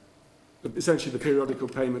 Essentially, the periodical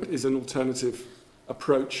payment is an alternative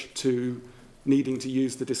approach to needing to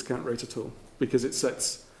use the discount rate at all, because it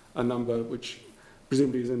sets a number which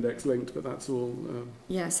presumably is index linked, but that's all.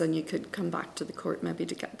 Yes, and you could come back to the court maybe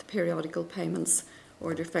to get the periodical payments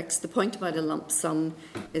order fixed. The point about a lump sum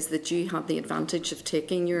is that you have the advantage of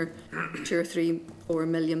taking your £2 or £3, £4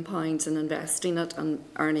 million and investing it and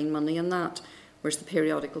earning money in that, whereas the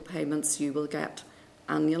periodical payments you will get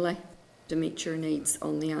annually to meet your needs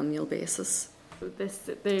on the annual basis. So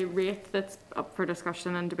the rate that's up for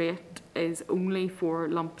discussion and debate is only for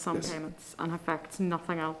lump sum Yes. payments and affects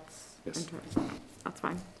nothing else. Yes. That's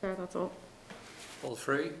fine. Chair, that's all. All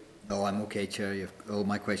three? No, I'm okay, Chair. All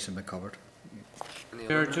my questions have been covered.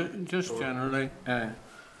 Chair, just generally,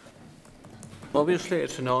 obviously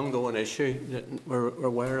it's an ongoing issue. That we're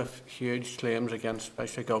aware of huge claims against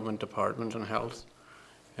especially government departments and health.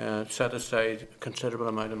 Set aside a considerable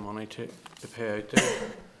amount of money to pay out there.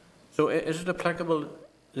 So is it applicable,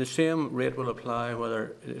 the same rate will apply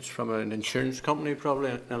whether it's from an insurance company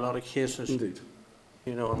probably in a lot of cases? Indeed.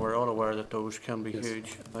 You know, and we're all aware that those can be Yes.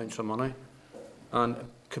 huge amounts of money. And it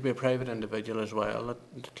could be a private individual as well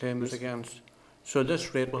that the claim is Yes. against. So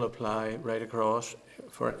this rate will apply right across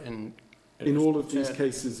for In all of these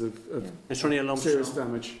cases of it's only a lump serious sum.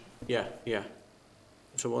 damage. Yeah.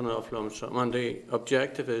 It's a one-off lump sum, and the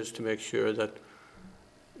objective is to make sure that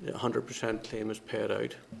the 100% claim is paid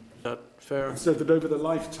out. Is that fair? So that over the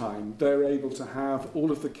lifetime, they're able to have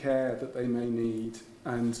all of the care that they may need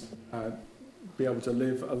and be able to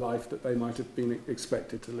live a life that they might have been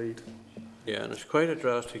expected to lead. Yeah, and it's quite a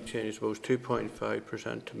drastic change, I suppose,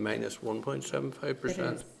 2.5% to minus 1.75%. It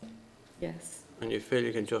is. Yes. And you feel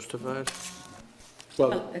you can justify it?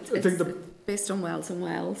 Well, it's I think based on Wells and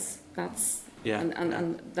Wells. That's Yeah.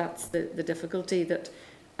 and that's the difficulty, that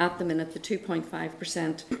at the minute the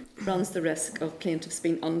 2.5% runs the risk of plaintiffs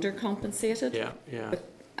being undercompensated. Yeah.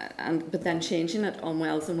 But then changing it on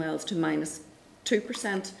Wells and Wells to minus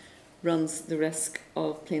 2% runs the risk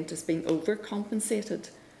of plaintiffs being overcompensated.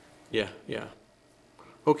 Yeah.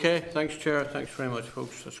 Okay, thanks, Chair. Thanks very much,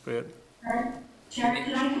 folks. That's great. Chair,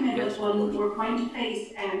 could I come in with one more point,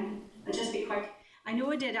 please? I'll just be quick. I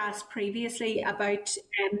know I did ask previously about,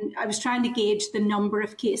 I was trying to gauge the number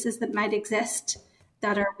of cases that might exist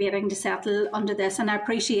that are waiting to settle under this, and I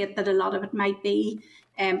appreciate that a lot of it might be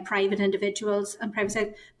private individuals and private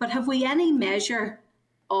sector, but have we any measure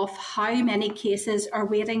of how many cases are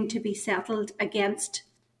waiting to be settled against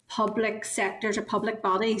public sectors or public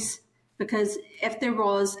bodies? Because if there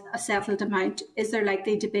was a settled amount, is there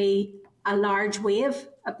likely to be a large wave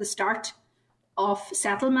at the start of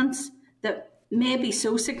settlements that may be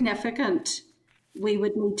so significant we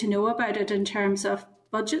would need to know about it in terms of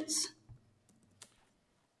budgets?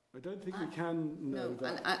 I don't think we can know No,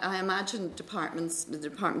 that. and I imagine departments, the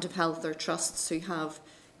Department of Health or trusts who have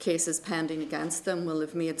cases pending against them will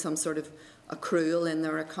have made some sort of accrual in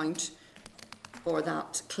their account for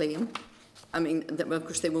that claim. I mean, of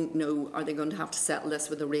course, they won't know, are they going to have to settle this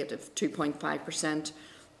with a rate of 2.5%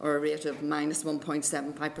 or a rate of minus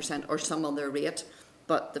 1.75% or some other rate.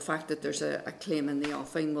 But the fact that there's a claim in the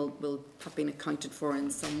offing will have been accounted for in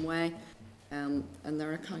some way in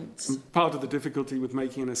their accounts. Part of the difficulty with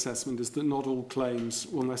making an assessment is that not all claims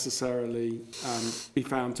will necessarily be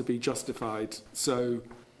found to be justified. So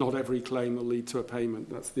not every claim will lead to a payment.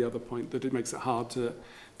 That's the other point, that it makes it hard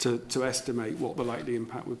to estimate what the likely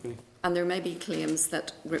impact would be. And there may be claims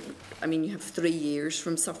that, I mean, you have 3 years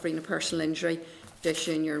from suffering a personal injury to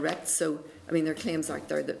issuing your writ. So, I mean, there are claims out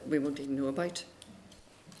there that we won't even know about.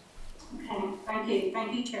 Okay, thank you.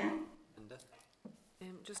 Thank you, Chair.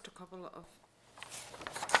 Just a couple of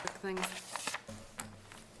quick things.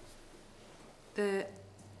 The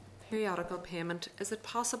periodical payment, is it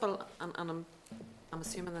possible, and I'm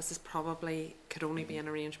assuming this is probably could only be an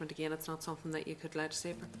arrangement again, it's not something that you could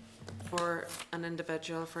legislate for an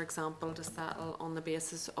individual, for example, to settle on the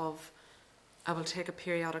basis of, I will take a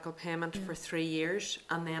periodical payment for 3 years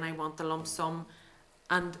and then I want the lump sum,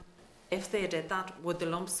 and if they did that, would the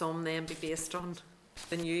lump sum then be based on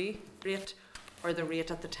the new rate or the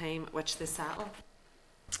rate at the time at which they settle?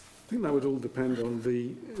 I think that would all depend on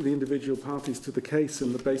the individual parties to the case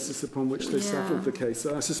and the basis upon which they settled the case.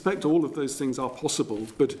 I suspect all of those things are possible,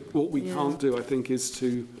 but what we can't do, I think, is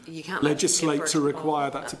to legislate to require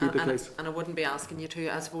that to be the case. And I wouldn't be asking you to.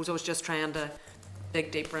 I suppose I was just trying to dig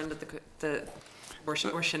deeper into the where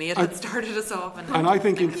Sinead had started us off. And I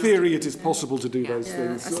think in theory it is possible to do those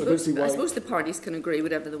things. I suppose the parties can agree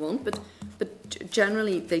whatever they want, but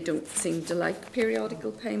generally they don't seem to like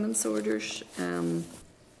periodical payments orders.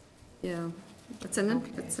 Yeah, it's an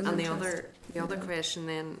and the other question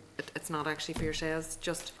then, it's not actually for yourselves,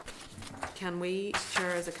 just can we,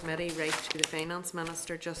 Chair, as a committee, write to the Finance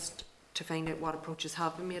Minister just to find out what approaches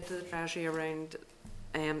have been made to the Treasury around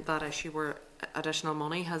that issue where additional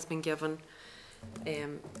money has been given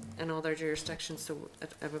in other jurisdictions? So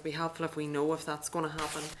it would be helpful if we know if that's going to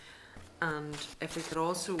happen. And if we could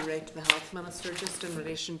also write to the Health Minister just in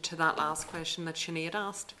relation to that last question that Sinead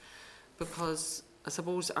asked, because I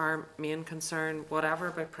suppose our main concern, whatever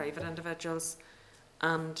about private individuals,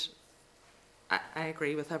 and I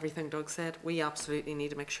agree with everything Doug said, we absolutely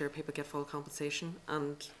need to make sure people get full compensation,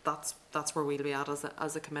 and that's where we'll be at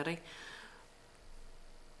as a committee.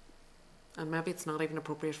 And maybe it's not even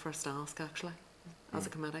appropriate for us to ask, actually, as a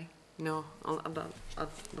committee. No, I'll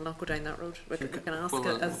not go down that road. We can ask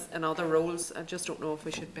it as in other roles. I just don't know if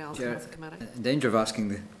we should be asking as a committee. In danger of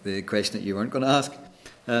asking the question that you weren't going to ask,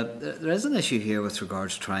 there is an issue here with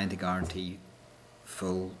regards to trying to guarantee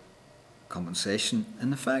full compensation,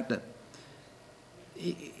 and the fact that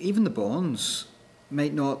even the bonds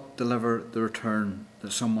might not deliver the return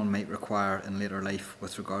that someone might require in later life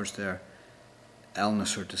with regards to their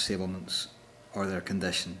illness or disablements or their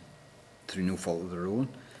condition through no fault of their own.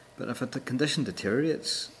 But if the condition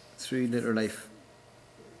deteriorates through later life,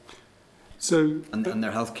 and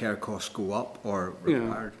their healthcare costs go up or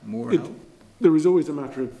require more help, there is always a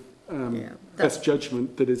matter of best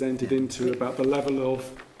judgment that is entered into about the level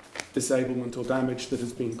of disablement or damage that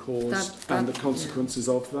has been caused and the consequences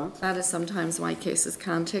of that. That is sometimes why cases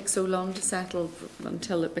can take so long to settle,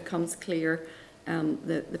 until it becomes clear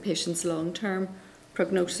the patient's long-term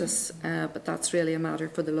prognosis. But that's really a matter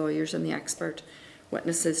for the lawyers and the expert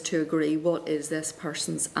witnesses to agree what is this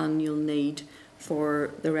person's annual need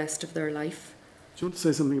for the rest of their life. Do you want to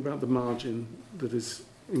say something about the margin that is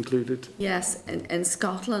included? Yes, in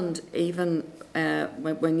Scotland, even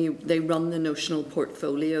when they run the notional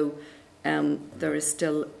portfolio, there is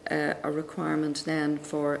still a requirement then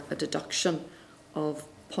for a deduction of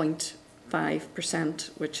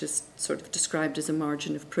 0.5%, which is sort of described as a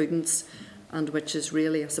margin of prudence, and which is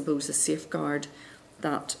really, I suppose, a safeguard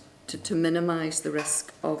that to minimise the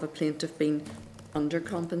risk of a plaintiff being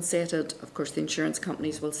undercompensated. Of course, the insurance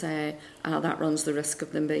companies will say that runs the risk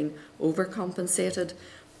of them being overcompensated.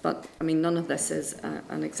 But, I mean, none of this is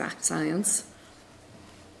an exact science.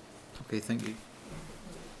 Okay, thank you.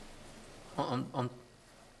 On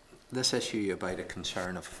this issue about a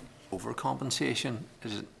concern of overcompensation,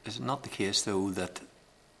 is it not the case, though, that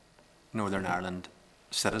Northern Ireland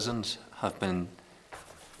citizens have been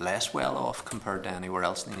less well off compared to anywhere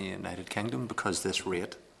else in the United Kingdom because this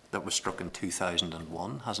rate that was struck in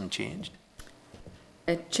 2001 hasn't changed?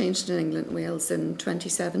 It changed in England and Wales in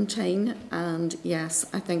 2017, and yes,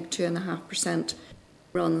 I think 2.5%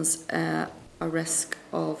 runs a risk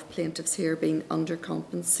of plaintiffs here being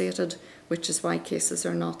undercompensated, which is why cases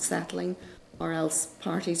are not settling, or else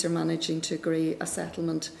parties are managing to agree a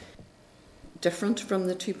settlement different from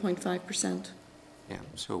the 2.5%. Yeah,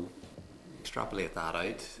 so extrapolate that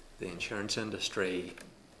out, the insurance industry,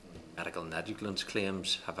 medical negligence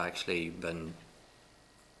claims have actually been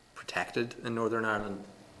protected in Northern Ireland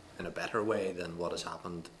in a better way than what has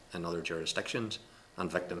happened in other jurisdictions,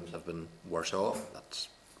 and victims have been worse off. That's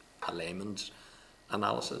a layman's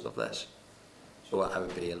analysis of this. So I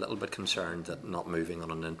would be a little bit concerned that not moving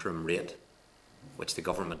on an interim rate, which the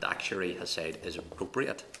government actuary has said is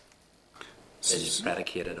appropriate, is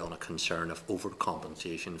predicated on a concern of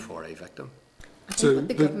overcompensation for a victim. I think what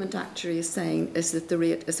the government actuary is saying is that the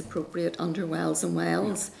rate is appropriate under Wells and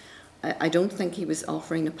Wales. I don't think he was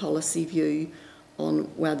offering a policy view on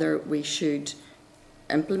whether we should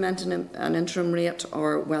implement an interim rate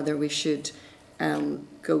or whether we should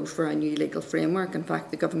go for a new legal framework. In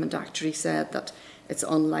fact, the government actuary said that it's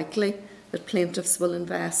unlikely that plaintiffs will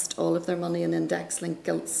invest all of their money in index-linked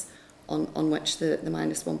gilts on which the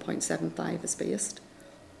minus 1.75 is based.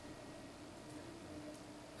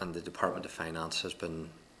 And the Department of Finance has been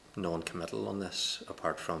non-committal on this,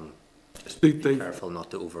 apart from just being careful not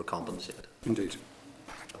to overcompensate. Indeed.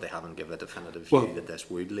 But they haven't given a definitive view that this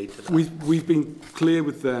would lead to that. We've been clear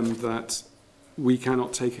with them that we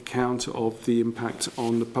cannot take account of the impact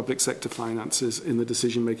on the public sector finances in the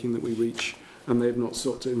decision making that we reach, and they have not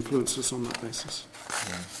sought to influence us on that basis.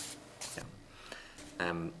 Yeah.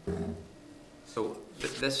 So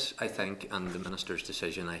this, I think, and the Minister's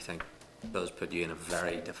decision, I think, does put you in a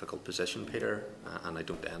very difficult position, Peter, and I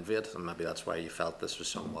don't envy it, and maybe that's why you felt this was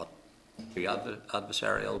somewhat too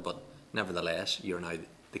adversarial, but nevertheless, you're now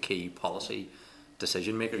the key policy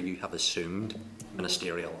decision maker. You have assumed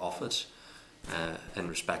ministerial office in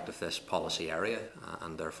respect of this policy area,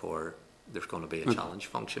 and therefore there's going to be a challenge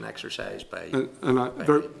function exercise by... And I'm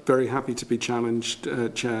very, very happy to be challenged,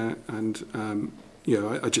 Chair, and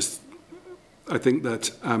I think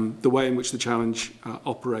that the way in which the challenge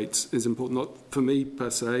operates is important, not for me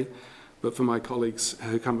per se, but for my colleagues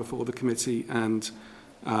who come before the committee. And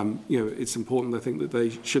it's important, I think, that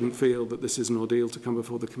they shouldn't feel that this is an ordeal to come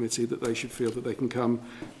before the committee, that they should feel that they can come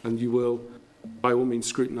and you will, by all means,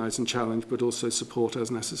 scrutinise and challenge, but also support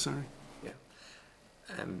as necessary. Yeah.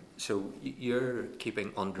 So you're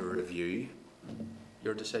keeping under review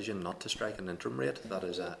your decision not to strike an interim rate. That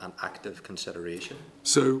is an active consideration.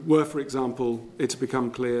 So were, for example, it to become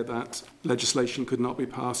clear that legislation could not be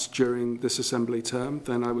passed during this Assembly term,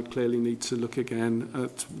 then I would clearly need to look again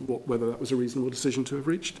at whether that was a reasonable decision to have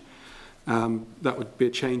reached. That would be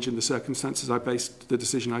a change in the circumstances. I based the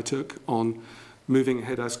decision I took on moving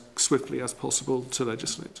ahead as swiftly as possible to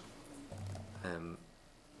legislate.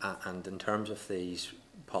 And in terms of these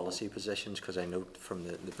policy positions, because I note from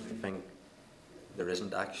the briefing, there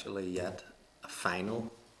isn't actually yet a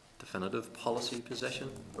final definitive policy position,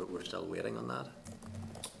 but we're still waiting on that.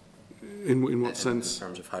 In what sense? In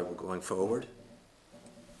terms of how we're going forward.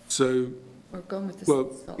 So we're going with the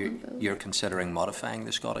Scotland bill. You're considering modifying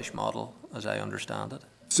the Scottish model, as I understand it.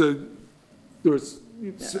 So there is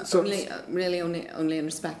only in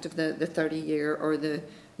respect of the 30-year or the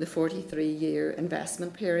 43-year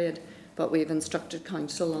investment period, but we've instructed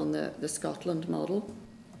Council on the Scotland model.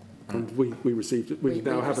 And we received it. We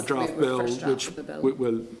now have a draft bill, which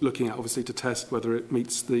we're looking at, obviously, to test whether it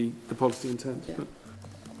meets the policy intent. Yeah.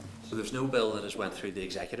 So there's no bill that has went through the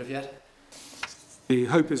executive yet? The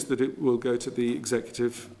hope is that it will go to the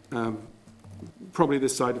executive probably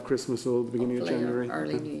this side of Christmas or the beginning of January.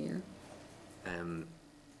 Early New Year.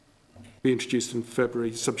 Be introduced in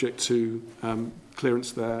February, subject to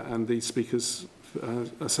clearance there and the Speaker's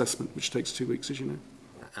assessment, which takes 2 weeks, as you know.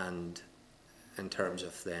 And in terms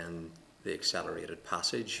of then the accelerated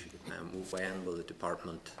passage, when will the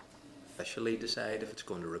department officially decide if it's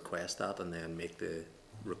going to request that and then make the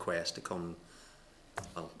request to come?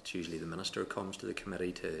 Well, it's usually the Minister comes to the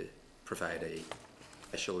committee to provide a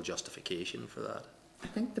official justification for that. I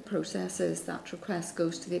think the process is that request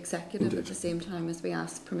goes to the executive. Indeed. At the same time as we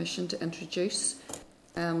ask permission to introduce.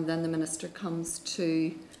 Then the Minister comes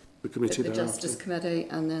to the committee, the Justice Committee,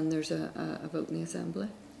 and then there's a vote in the Assembly.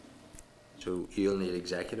 So you'll need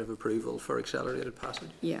executive approval for accelerated passage?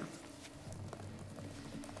 Yeah.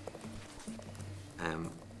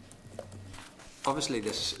 Obviously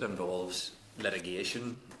this involves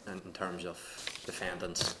litigation in terms of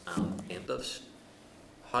defendants and plaintiffs.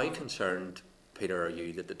 How concerned, Peter, are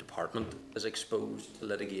you that the department is exposed to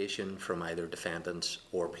litigation from either defendants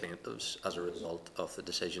or plaintiffs as a result of the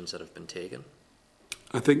decisions that have been taken?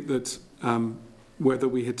 I think that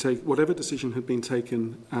whatever decision had been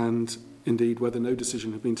taken, and indeed whether no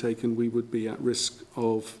decision had been taken, we would be at risk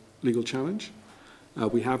of legal challenge.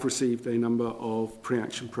 We have received a number of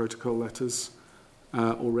pre-action protocol letters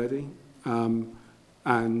already,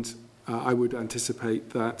 and I would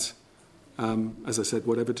anticipate that As I said,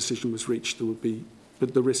 whatever decision was reached, there would be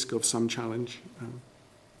the risk of some challenge.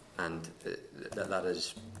 And that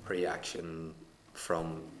is pre-action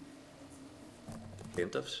from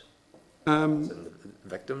plaintiffs and the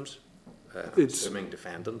victims? Assuming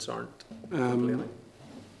defendants aren't complaining?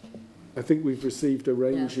 I think we've received a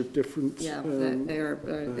range of different...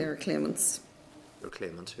 they're claimants. They're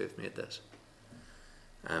claimants who have made this.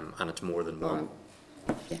 And it's more than one?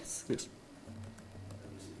 Yes. Yes.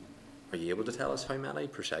 Are you able to tell us how many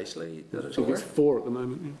precisely? I think it's 4 at the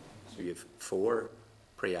moment. Yeah. So you have 4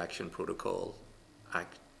 pre-action protocol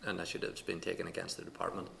initiatives being taken against the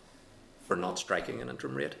department for not striking an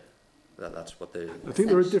interim rate? That's what the... I think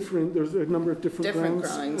there's a number of different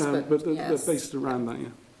grounds, but they're based around that, yeah.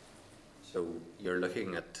 So you're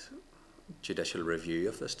looking at judicial review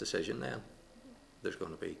of this decision then? There's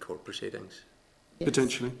going to be court proceedings? Yes.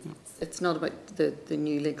 Potentially. Yeah. It's not about the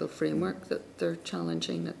new legal framework that they're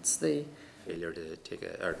challenging, it's the failure to take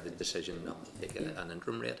or the decision not to take an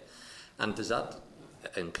interim rate. And does that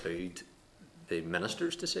include the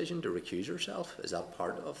minister's decision to recuse herself? Is that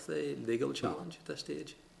part of the legal challenge at this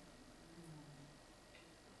stage?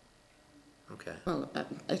 Okay. Well,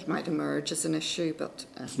 it might emerge as an issue, but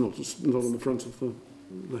it's not on the front of the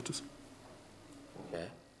letters. Okay.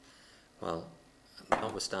 Well,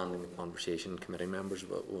 notwithstanding the conversation committee members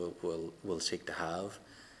will seek to have,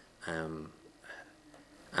 I'm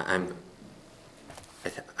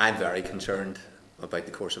very concerned about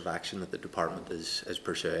the course of action that the department is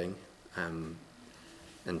pursuing in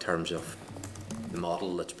terms of the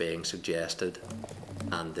model that's being suggested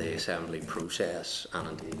and the assembly process and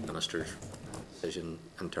indeed the minister's decision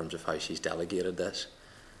in terms of how she's delegated this.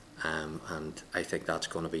 And I think that's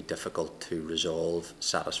going to be difficult to resolve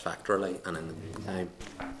satisfactorily, and in the meantime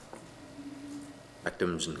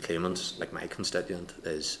victims and claimants like my constituent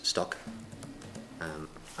is stuck,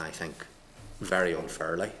 I think very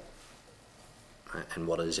unfairly, in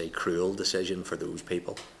what is a cruel decision for those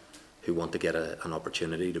people who want to get an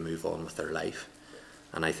opportunity to move on with their life.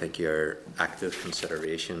 And I think your active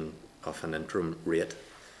consideration of an interim rate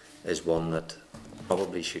is one that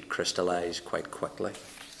probably should crystallise quite quickly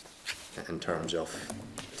in terms of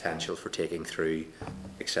potential for taking through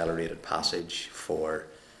accelerated passage for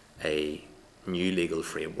a new legal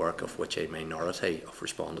framework of which a minority of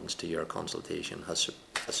respondents to your consultation has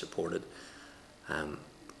supported.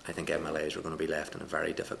 I think MLAs are going to be left in a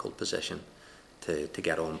very difficult position to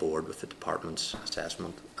get on board with the department's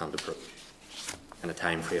assessment and approach in a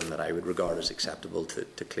time frame that I would regard as acceptable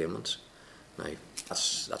to claimants. Now,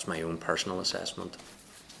 that's my own personal assessment.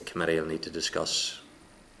 The committee will need to discuss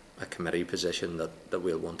a committee position that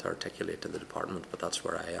we'll want to articulate to the department, but that's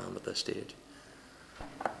where I am at this stage.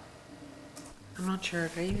 I'm not sure I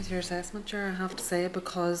agree with your assessment, Chair, I have to say,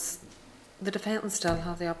 because the defendants still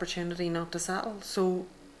have the opportunity not to settle. So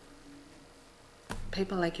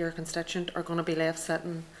people like your constituent are going to be left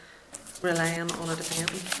sitting, relying on a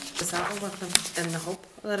defendant to settle with them in the hope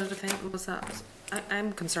that a defendant will settle.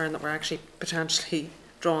 I'm concerned that we're actually potentially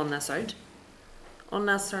drawing this out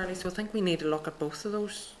unnecessarily. So I think we need to look at both of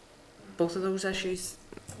those issues,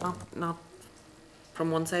 not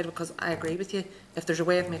from one side, because I agree with you. If there's a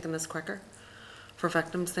way of making this quicker for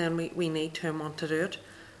victims, then we need to and want to do it.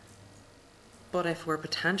 But if we're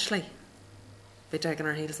potentially be taking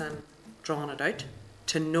our heels and drawing it out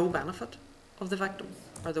to no benefit of the victim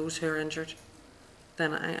or those who are injured,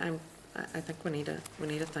 then I think we need to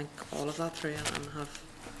think all of that through and have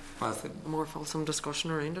a more fulsome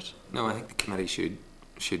discussion around it. No, I think the committee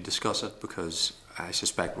should discuss it, because I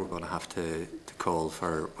suspect we're going to have to call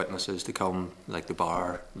for witnesses to come, like the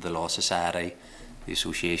Bar, the Law Society, the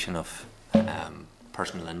Association of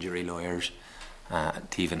Personal Injury Lawyers,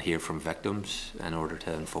 to even hear from victims in order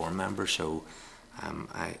to inform members. So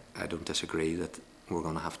I don't disagree that we're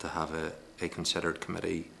going to have a considered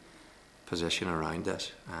committee position around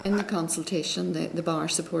this. In the consultation, the Bar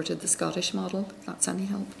supported the Scottish model, if that's any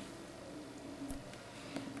help.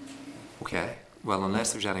 Okay. Well,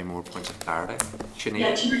 unless there's any more points of clarity. Can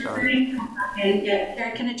I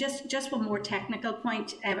just one more technical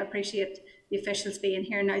point? I appreciate the officials being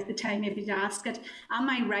here. Now's the time maybe to ask it. Am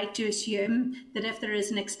I right to assume that if there is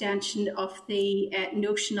an extension of the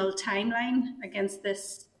notional timeline against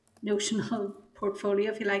this notional portfolio,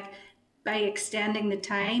 if you like, by extending the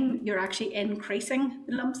time, you're actually increasing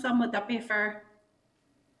the lump sum? Would that be a fair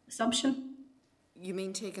assumption? You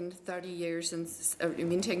mean taking 30 years, you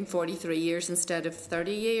mean taking 43 years instead of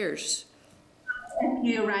 30 years? If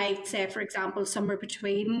you arrived, say, for example, somewhere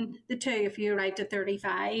between the two, if you arrived at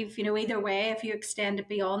 35, either way, if you extend it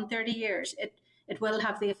beyond 30 years, it will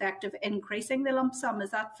have the effect of increasing the lump sum.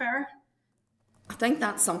 Is that fair? I think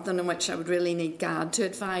that's something in which I would really need GAD to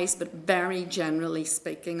advise, but very generally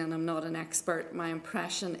speaking, and I'm not an expert, my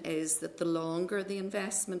impression is that the longer the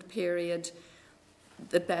investment period,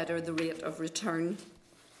 the better the rate of return.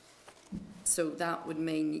 So that would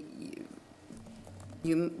mean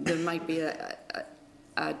there might be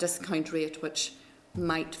a discount rate which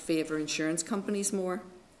might favour insurance companies more.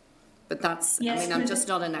 But that's, yes, I mean, I'm just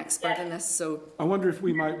not an expert in this, so... I wonder if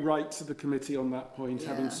we might write to the committee on that point,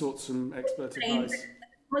 having sought some expert advice.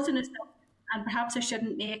 Wasn't a, and perhaps I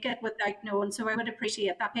shouldn't make it without knowing, so I would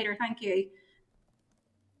appreciate that, Peter. Thank you.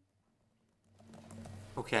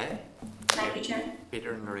 Okay. Thank you, Chair.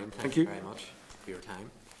 Peter and Noreen, thank you very much for your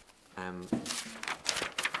time.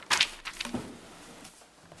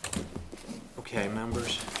 Okay,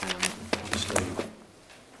 members, obviously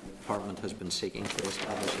the Department has been seeking to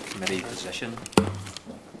establish a committee position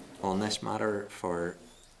on this matter for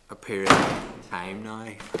a period of time now,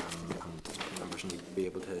 and members need to be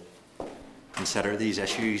able to consider these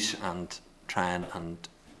issues and try and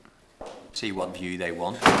see what view they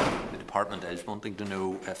want. The Department is wanting to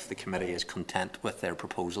know if the committee is content with their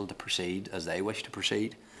proposal to proceed as they wish to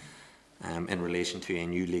proceed in relation to a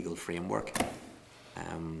new legal framework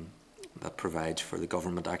that provides for the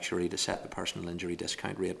government actuary to set the personal injury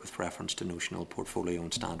discount rate with reference to notional, portfolio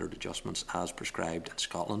and standard adjustments as prescribed in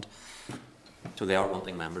Scotland. So they are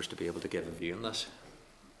wanting members to be able to give a view on this.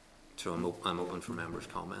 So I'm open for members'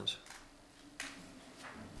 comments.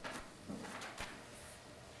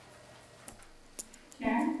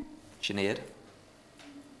 Chair? Sinead?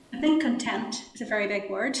 I think content is a very big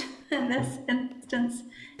word in this instance,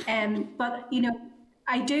 but you know,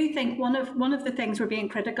 I do think one of the things we're being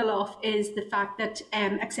critical of is the fact that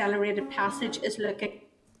accelerated passage is looking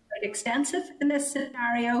quite extensive in this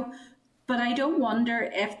scenario. But I don't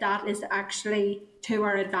wonder if that is actually to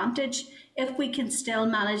our advantage if we can still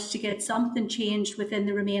manage to get something changed within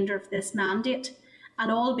the remainder of this mandate.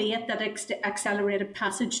 And albeit that accelerated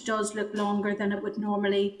passage does look longer than it would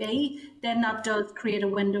normally be, then that does create a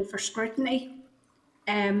window for scrutiny.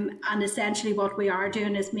 And essentially what we are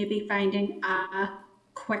doing is maybe finding a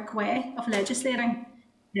quick way of legislating,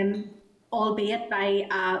 albeit by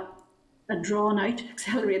a drawn-out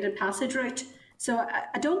accelerated passage route. So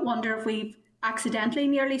I don't wonder if we've accidentally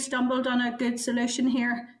nearly stumbled on a good solution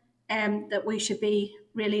here that we should be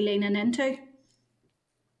really leaning into.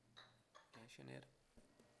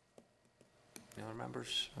 Any other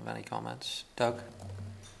members have any comments? Doug?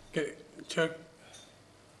 Okay, Chair,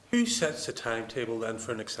 who sets the timetable then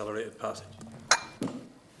for an accelerated passage?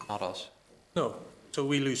 Not us. No, so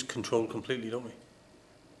we lose control completely, don't we?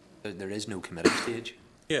 There is no committee stage.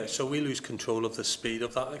 Yeah, so we lose control of the speed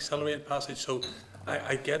of that accelerated passage. So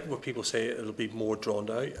I get what people say, it'll be more drawn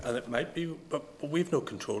out, and it might be, but we've no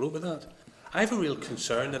control over that. I have a real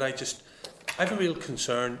concern that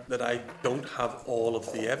I don't have all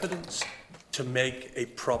of the evidence to make a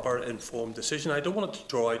proper informed decision. I don't want it to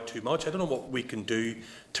draw out too much. I don't know what we can do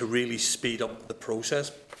to really speed up the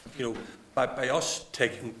process. You know, by us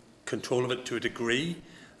taking control of it to a degree,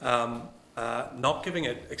 not giving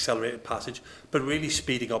it accelerated passage, but really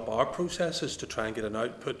speeding up our processes to try and get an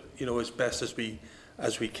output, you know, as best as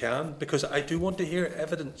we can. Because I do want to hear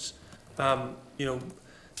evidence. You know,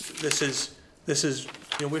 this is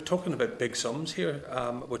you know, we're talking about big sums here.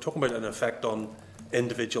 We're talking about an effect on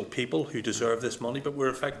individual people who deserve this money, but we're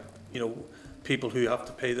affect, you know, people who have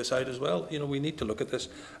to pay this out as well. You know, we need to look at this.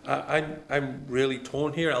 I'm really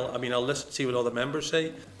torn here. I'll listen, see what other members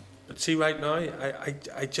say. But see, right now,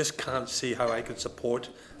 I just can't see how I can support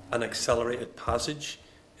an accelerated passage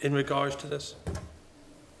in regards to this.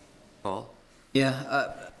 Paul?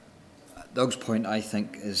 Yeah, Doug's point, I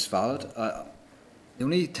think, is valid. The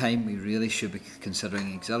only time we really should be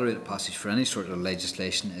considering accelerated passage for any sort of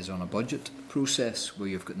legislation is on a budget process where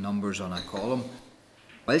you've got numbers on a column.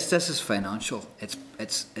 Whilst this is financial, it's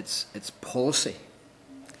policy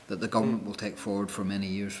that the government will take forward for many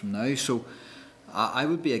years from now. So I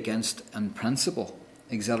would be against, in principle,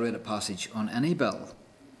 accelerated passage on any bill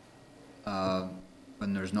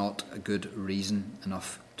when there's not a good reason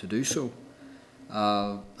enough to do so.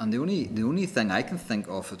 And the only thing I can think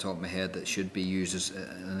off the top of my head that should be used as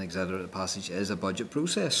an accelerated passage is a budget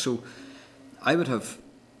process. So I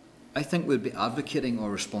think we'd be advocating our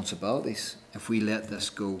responsibilities if we let this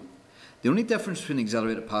go. The only difference between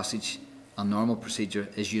accelerated passage and normal procedure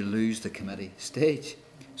is you lose the committee stage.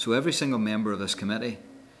 So every single member of this committee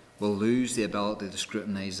will lose the ability to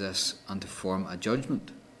scrutinise this and to form a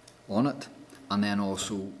judgment on it, and then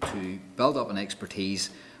also to build up an expertise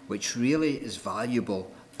which really is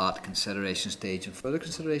valuable at consideration stage and further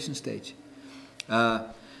consideration stage.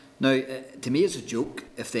 Now, to me it's a joke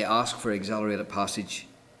if they ask for accelerated passage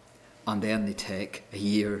and then they take a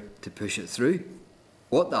year to push it through.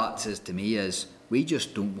 What that says to me is we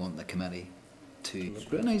just don't want the committee to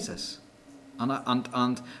scrutinise this.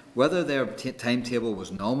 And whether their timetable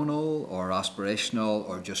was nominal or aspirational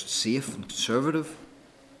or just safe and conservative,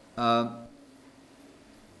 there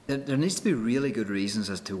needs to be really good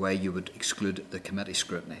reasons as to why you would exclude the committee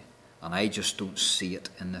scrutiny. And I just don't see it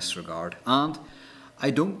in this regard. And I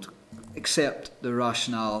don't accept the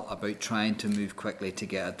rationale about trying to move quickly to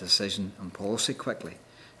get a decision on policy quickly.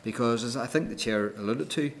 Because, as I think the Chair alluded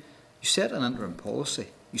to, you set an interim policy,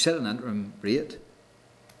 you set an interim rate,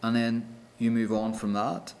 and then you move on from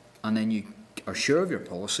that, and then you are sure of your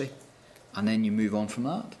policy, and then you move on from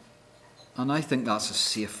that. And I think that's a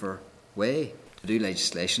safer way to do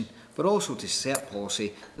legislation, but also to set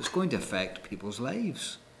policy that's going to affect people's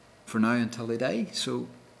lives from now until they die. So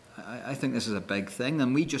I think this is a big thing,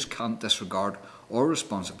 and we just can't disregard our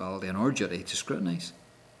responsibility and our duty to scrutinise.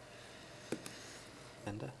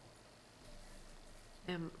 Linda?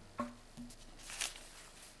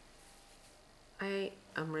 I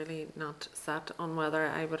am really not set on whether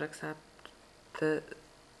I would accept the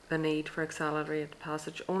need for accelerated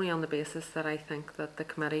passage, only on the basis that I think that the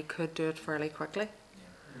committee could do it fairly quickly.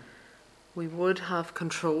 We would have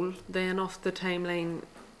control then of the timeline.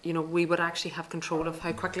 You know, we would actually have control of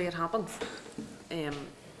how quickly it happens. And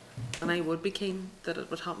I would be keen that it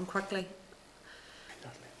would happen quickly.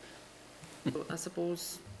 So I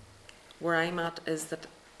suppose where I'm at is that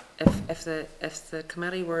if the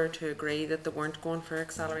committee were to agree that they weren't going for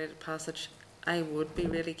accelerated passage, I would be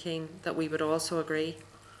really keen that we would also agree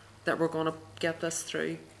that we're going to get this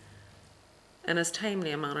through in as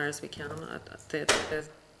timely a manner as we can. The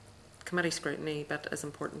committee scrutiny bit is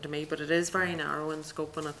important to me, but it is very narrow in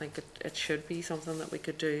scope, and I think it should be something that we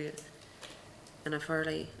could do in a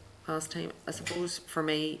fairly fast time. I suppose for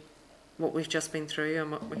me, what we've just been through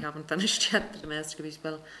and what we haven't finished yet, the domestic abuse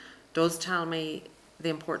bill, does tell me the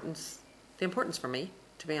importance for me,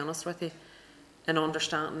 to be honest with you, in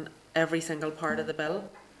understanding every single part of the bill.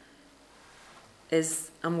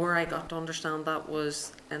 And where I got to understand that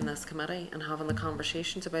was in this committee and having the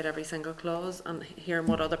conversations about every single clause and hearing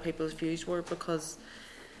what other people's views were, because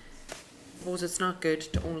I suppose it's not good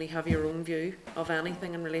to only have your own view of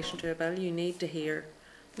anything in relation to a bill. You need to hear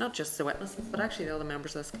not just the witnesses, but actually the other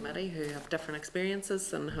members of this committee who have different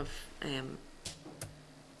experiences and have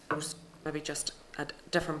maybe just a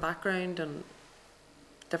different background and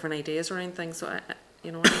different ideas around things. So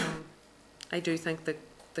I do think that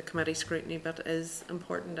the committee scrutiny bit is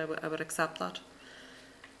important. I would accept that.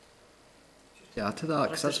 Yeah, to that,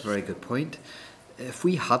 because that's a very good point. If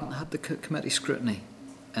we hadn't had the committee scrutiny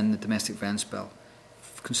in the domestic violence bill,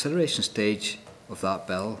 consideration stage of that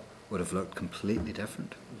bill would have looked completely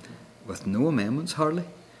different, with no amendments hardly,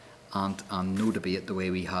 and no debate the way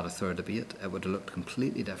we had a third debate. It would have looked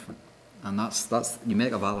completely different, and that's you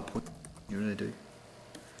make a valid point. You really do.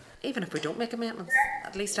 Even if we don't make amendments,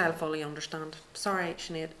 at least I'll fully understand. Sorry,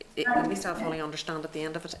 Sinead, at least I'll fully understand at the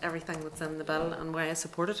end of it everything that's in the bill and why I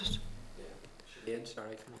supported it. Sinead,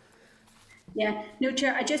 sorry. Yeah, no,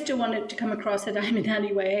 Chair, I just don't want it to come across that I'm in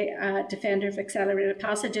any way a defender of accelerated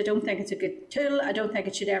passage. I don't think it's a good tool. I don't think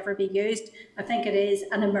it should ever be used. I think it is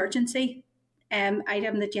an emergency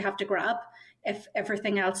item that you have to grab if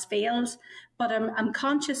everything else fails. But I'm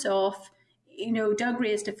conscious of, Doug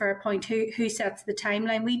raised a fair point, who sets the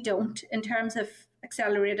timeline. We don't, in terms of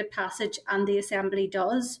accelerated passage, and the Assembly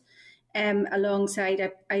does,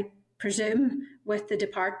 alongside, I presume, with the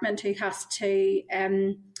department who has to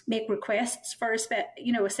make requests for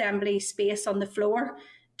Assembly space on the floor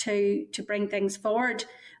to bring things forward.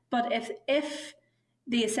 But if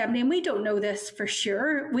the Assembly, and we don't know this for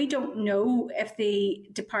sure, we don't know if the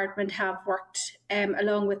department have worked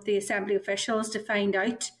along with the Assembly officials to find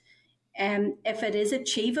out if it is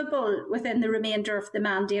achievable within the remainder of the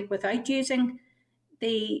mandate without using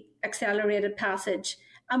the accelerated passage.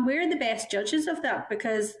 And we're the best judges of that,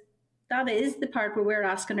 because that is the part where we're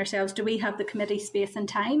asking ourselves, do we have the committee space and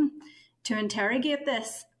time to interrogate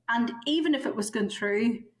this? And even if it was going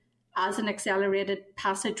through as an accelerated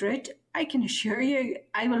passage route, I can assure you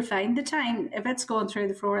I will find the time. If it's going through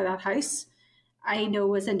the floor of that House, I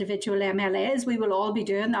know as individual MLAs, we will all be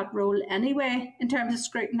doing that role anyway in terms of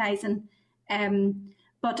scrutinising.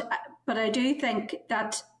 But I do think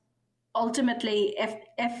that ultimately,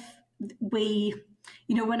 if we,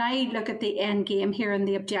 when I look at the end game here and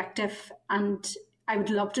the objective, and I would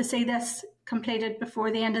love to see this completed before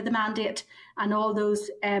the end of the mandate and all those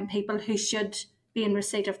people who should be in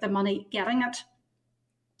receipt of the money getting it.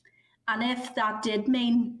 And if that did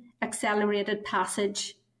mean accelerated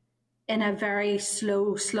passage in a very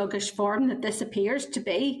slow, sluggish form that this appears to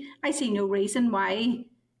be. I see no reason why,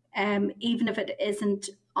 even if it isn't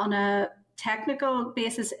on a technical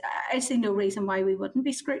basis, I see no reason why we wouldn't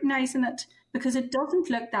be scrutinising it, because it doesn't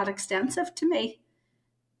look that extensive to me.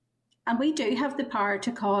 And we do have the power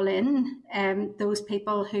to call in those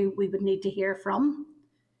people who we would need to hear from.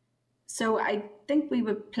 So I think we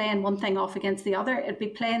would playing one thing off against the other. It'd be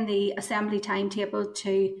playing the assembly timetable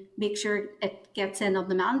to make sure it gets in on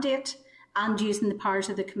the mandate, and using the powers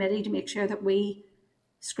of the committee to make sure that we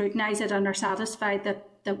scrutinise it and are satisfied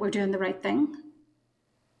that we're doing the right thing.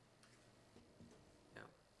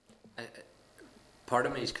 Yeah. Part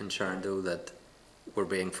of me is concerned, though, that we're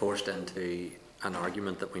being forced into an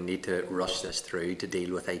argument that we need to rush this through to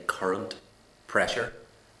deal with a current pressure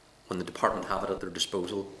when the department have it at their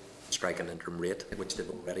disposal, strike an interim rate, which they've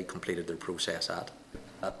already completed their process at.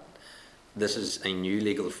 This is a new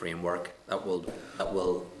legal framework that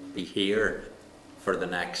will be here for the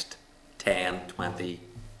next 10, 20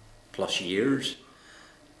 plus years,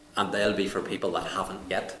 and they'll be for people that haven't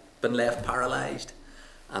yet been left paralysed.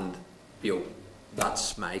 And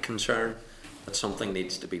that's my concern, that something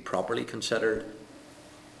needs to be properly considered.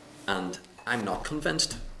 And I'm not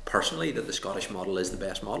convinced personally that the Scottish model is the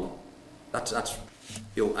best model. That's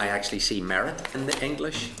I actually see merit in the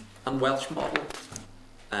English and Welsh model,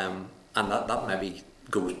 and that maybe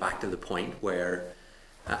goes back to the point where,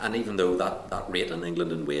 and even though that rate in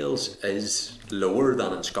England and Wales is lower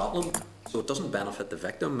than in Scotland, so it doesn't benefit the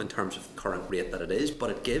victim in terms of the current rate that it is, but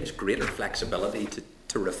it gives greater flexibility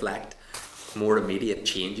to reflect more immediate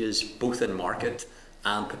changes, both in market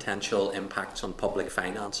and potential impacts on public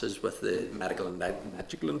finances with the medical and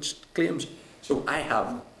negligence claims. So I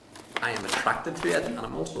am attracted to it, and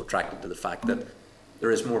I'm also attracted to the fact that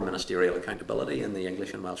there is more ministerial accountability in the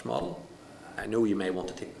English and Welsh model. I know you may want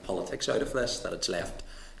to take the politics out of this, that it's left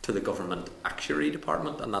to the government actuary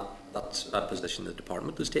department, and that's a position the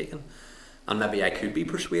department has taken. And maybe I could be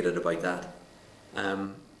persuaded about that.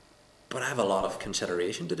 But I have a lot of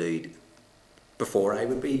consideration to do before I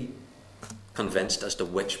would be convinced as to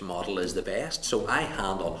which model is the best. So I,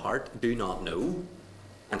 hand on heart, do not know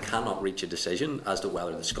and cannot reach a decision as to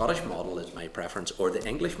whether the Scottish model is my preference or the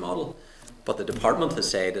English model. But the department has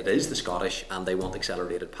said it is the Scottish, and they want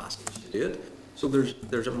accelerated passage to do it. So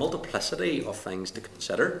there's a multiplicity of things to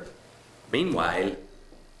consider. Meanwhile,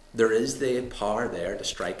 there is the power there to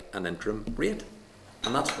strike an interim rate.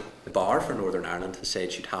 And that's what the Bar for Northern Ireland has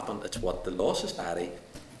said should happen. It's what the Law Society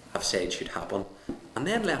have said should happen. And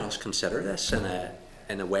then let us consider this in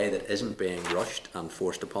a way that isn't being rushed and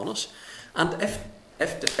forced upon us. And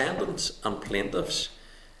if defendants and plaintiffs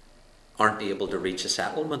aren't able to reach a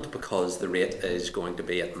settlement because the rate is going to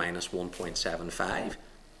be at minus 1.75, well,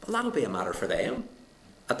 that'll be a matter for them.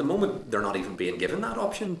 At the moment, they're not even being given that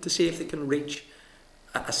option to see if they can reach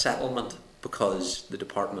a settlement because the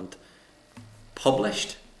department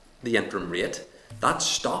published the interim rate. That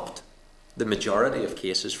stopped the majority of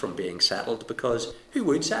cases from being settled, because who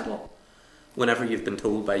would settle whenever you've been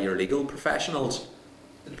told by your legal professionals,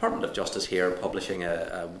 the Department of Justice here publishing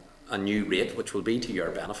a new rate which will be to your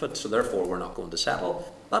benefit, so therefore we're not going to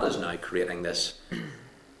settle. That is now creating this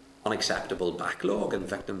unacceptable backlog, and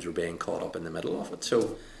victims are being caught up in the middle of it.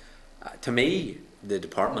 So to me, the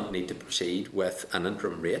department need to proceed with an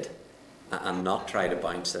interim rate and not try to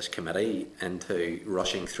bounce this committee into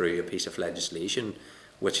rushing through a piece of legislation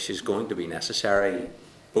which is going to be necessary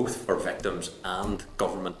both for victims and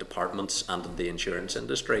government departments and the insurance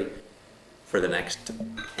industry for the next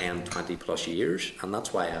 10, 20 plus years. And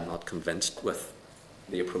that's why I'm not convinced with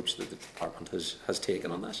the approach that the department has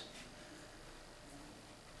taken on this.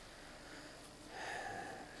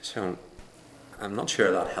 So I'm not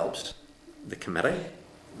sure that helps the committee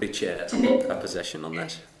reach a position on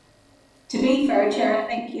this. To be fair, Chair, I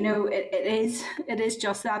think it is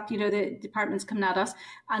just that the department's coming at us,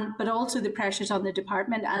 but also the pressures on the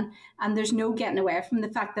department, and there's no getting away from the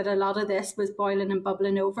fact that a lot of this was boiling and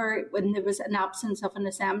bubbling over when there was an absence of an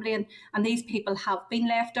assembly, and these people have been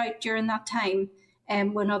left out during that time,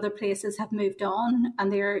 when other places have moved on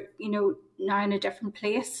and they're now in a different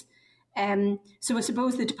place. So I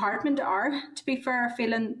suppose the department are, to be fair,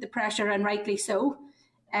 feeling the pressure, and rightly so.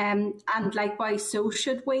 And likewise, so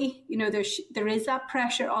should we. There is that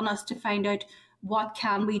pressure on us to find out what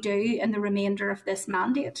can we do in the remainder of this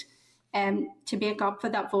mandate to make up for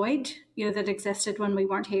that void that existed when we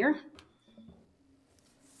weren't here.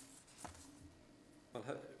 Well,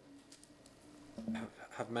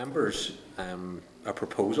 have members a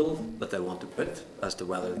proposal that they want to put as to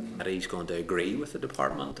whether the committee is going to agree with the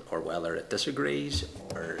department or whether it disagrees,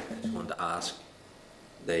 or is going to ask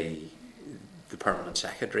the the Permanent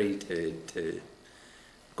Secretary to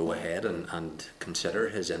go ahead and consider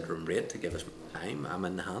his interim rate to give us time. I'm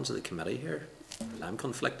in the hands of the committee here. I'm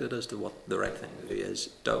conflicted as to what the right thing to do is.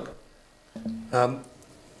 Doug?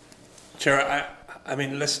 Chair, I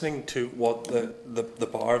mean, listening to what the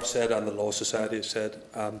Bar have said and the Law Society have said,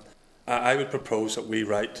 I would propose that we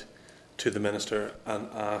write to the Minister and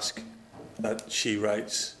ask that she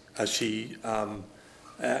writes, as she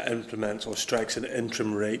implements or strikes an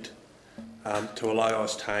interim rate, to allow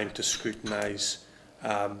us time to scrutinise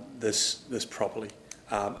this properly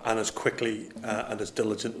and as quickly and as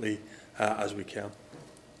diligently as we can.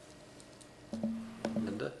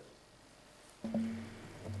 Linda?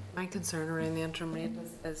 My concern around the interim rate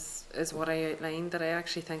is what I outlined, that I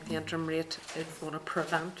actually think the interim rate is going to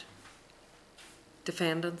prevent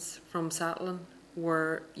defendants from settling,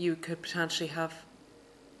 where you could potentially have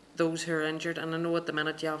those who are injured, and I know at the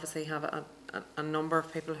minute you obviously have a number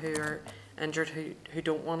of people who are injured who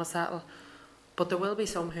don't want to settle, but there will be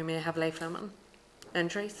some who may have life-limiting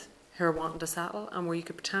injuries who are wanting to settle, and where you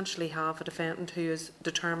could potentially have a defendant who is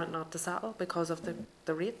determined not to settle because of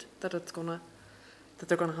the rate that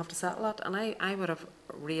they're going to have to settle at. And I would have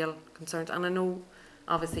real concerns, and I know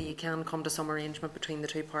obviously you can come to some arrangement between the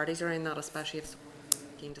two parties around that, especially if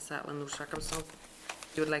someone's keen to settle in those circumstances.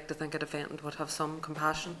 You would like to think a defendant would have some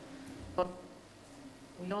compassion, but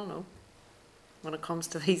we all know when it comes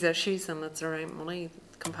to these issues and it's around money,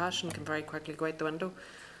 compassion can very quickly go out the window.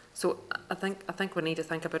 So I think we need to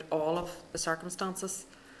think about all of the circumstances,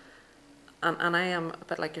 and I am a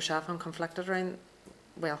bit like yourself. I'm conflicted around.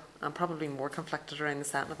 Well, I'm probably more conflicted around the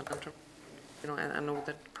setting of an interim. You know, I know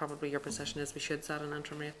that probably your position is we should set an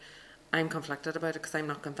interim rate. I'm conflicted about it because I'm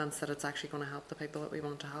not convinced that it's actually going to help the people that we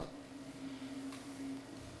want to help.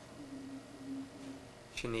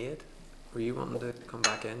 Sinead, were you wanting to come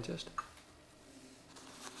back in just?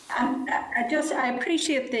 I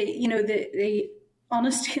appreciate the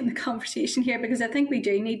honesty in the conversation here, because I think we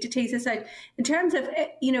do need to tease this out in terms of,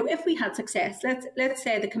 if we had success. Let's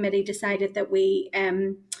say the committee decided that we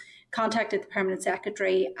contacted the Permanent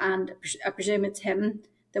Secretary, and I presume it's him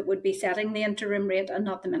that would be setting the interim rate and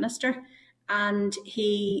not the Minister, and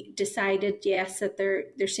he decided, yes, that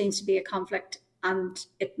there seems to be a conflict and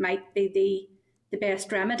it might be the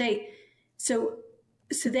best remedy. So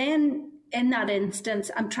then in that instance,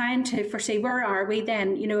 I'm trying to foresee, where are we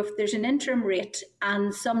then? If there's an interim rate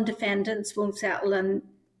and some defendants won't settle and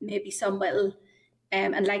maybe some will,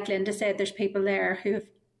 and like Linda said, there's people there who have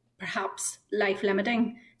perhaps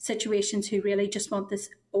life-limiting situations who really just want this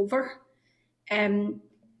over.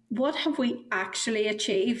 What have we actually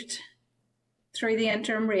achieved through the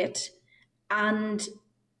interim rate? And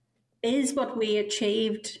is what we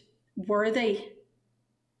achieved worthy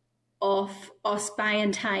of us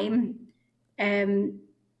buying time? And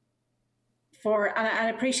I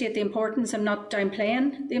appreciate the importance. I'm not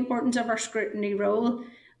downplaying the importance of our scrutiny role,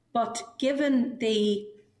 but given the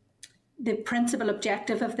principal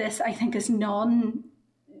objective of this, I think is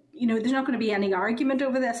there's not going to be any argument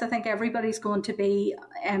over this. I think everybody's going to be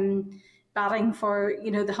batting for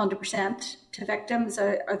the 100% to victims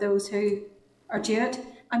or those who are due it.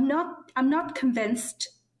 I'm not convinced.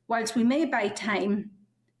 Whilst we may buy time,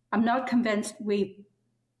 I'm not convinced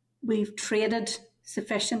we've traded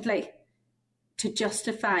sufficiently to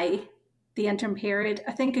justify the interim period.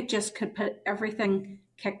 I think it just could put everything,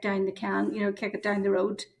 kick it down the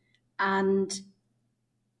road, and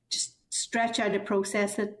just stretch out a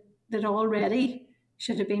process that already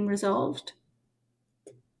should have been resolved.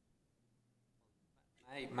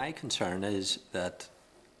 My concern is that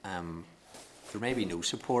there may be no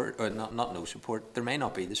support, or not no support, there may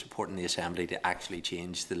not be the support in the Assembly to actually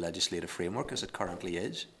change the legislative framework as it currently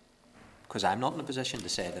is, because I'm not in a position to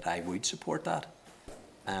say that I would support that.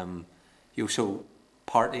 So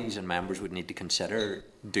parties and members would need to consider,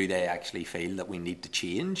 do they actually feel that we need to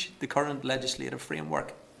change the current legislative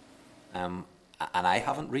framework? And I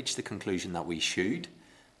haven't reached the conclusion that we should.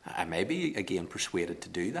 I may be, again, persuaded to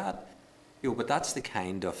do that. But that's the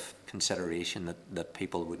kind of consideration that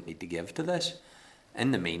people would need to give to this.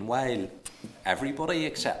 In the meanwhile, everybody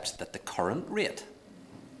accepts that the current rate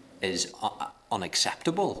is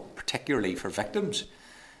unacceptable, particularly for victims.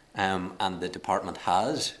 And the department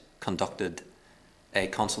has conducted a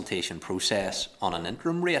consultation process on an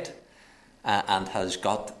interim rate and has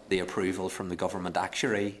got the approval from the government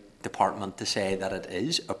actuary department to say that it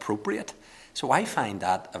is appropriate. So I find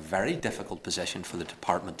that a very difficult position for the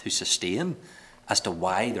department to sustain as to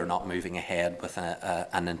why they're not moving ahead with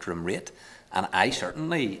an interim rate. And I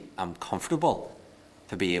certainly am comfortable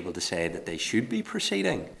to be able to say that they should be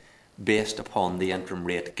proceeding based upon the interim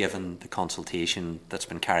rate, given the consultation that's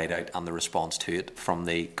been carried out and the response to it from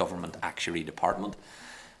the Government Actuary Department.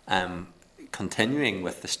 Continuing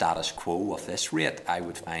with the status quo of this rate, I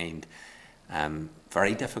would find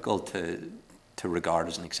very difficult to regard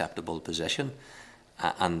as an acceptable position,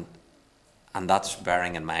 and that's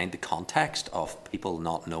bearing in mind the context of people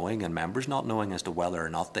not knowing and members not knowing as to whether or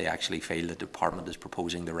not they actually feel the department is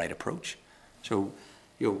proposing the right approach. So,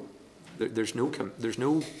 there's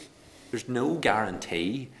no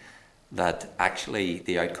guarantee that actually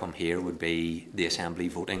the outcome here would be the Assembly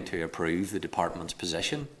voting to approve the department's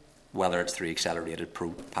position, whether it's through accelerated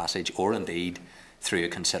passage or indeed through a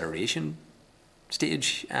consideration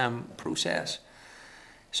stage process.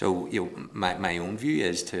 So, my own view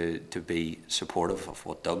is to be supportive of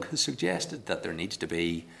what Doug has suggested, that there needs to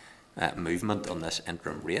be movement on this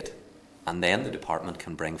interim rate, and then the department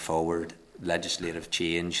can bring forward legislative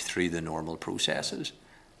change through the normal processes.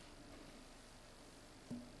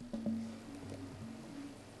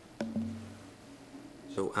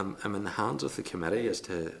 So I'm in the hands of the committee as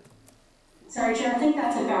to... Sorry, Chair, I think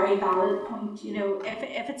that's a very valid point.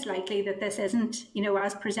 If it's likely that this isn't,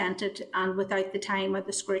 as presented and without the time or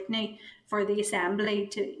the scrutiny for the Assembly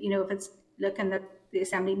to, if it's looking that the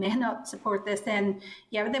Assembly may not support this, then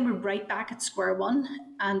we're right back at square one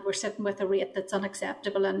and we're sitting with a rate that's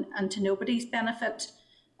unacceptable and to nobody's benefit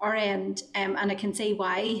or end. And I can see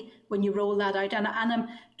why when you roll that out.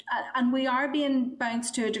 And we are being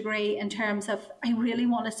bounced to a degree in terms of, I really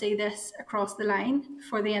want to see this across the line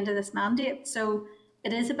for the end of this mandate. So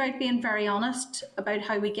it is about being very honest about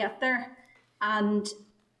how we get there. And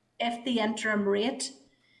if the interim rate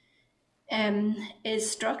is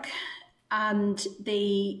struck and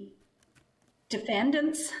the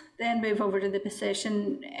defendants then move over to the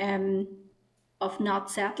position of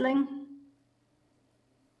not settling.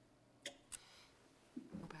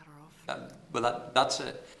 No better off. Well, that's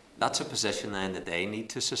a position then that they need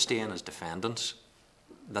to sustain as defendants,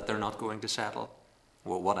 that they're not going to settle.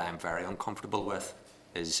 Well, what I'm very uncomfortable with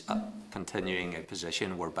is continuing a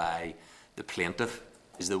position whereby the plaintiff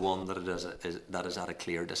is the one that is at a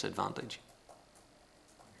clear disadvantage.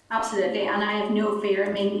 Absolutely, and I have no fear.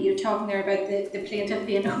 I mean, you're talking there about the plaintiff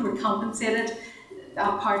being overcompensated.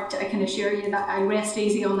 That part, I can assure you that I rest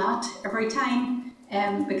easy on that every time,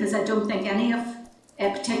 because I don't think any of,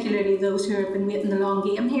 particularly those who have been waiting the long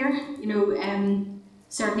game here,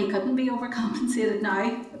 certainly couldn't be overcompensated now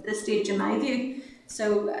at this stage in my view.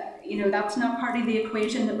 So, that's not part of the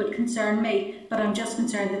equation that would concern me, but I'm just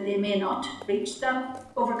concerned that they may not reach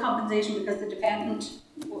that overcompensation because the defendant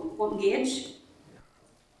won't engage.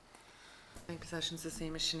 My position's the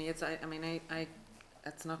same as Sinead's. I mean,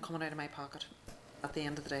 it's not coming out of my pocket at the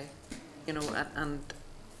end of the day, and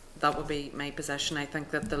that would be my position. I think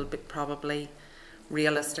that there'll be probably,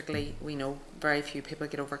 realistically, we know very few people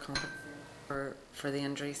get overcompensated for the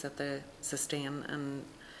injuries that they sustain, and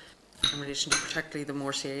in relation to particularly the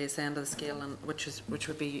more serious end of the scale, and which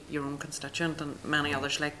would be your own constituent and many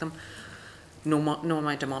others like them. No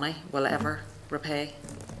amount of money will ever repay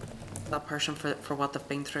that person for what they've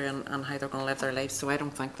been through and how they're going to live their lives. So I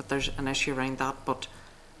don't think that there's an issue around that, but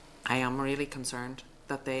I am really concerned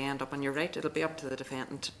that they end up, and you're right, it'll be up to the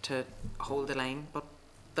defendant to hold the line, but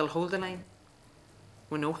they'll hold the line.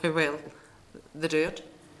 We know how well they do it,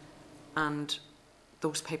 and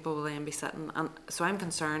those people will then be sitting. And so I'm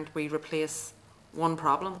concerned we replace one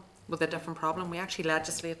problem with a different problem. We actually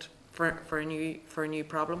legislate for a new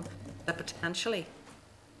problem that potentially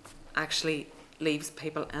actually leaves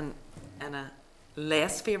people in a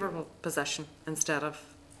less favourable position instead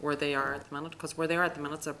of where they are at the minute, because where they are at the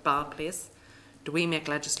minute is a bad place. Do we make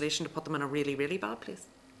legislation to put them in a really, really bad place?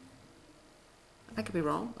 I could be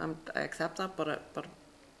wrong, I accept that, but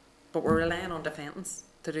we're relying on defendants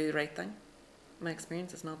to do the right thing. My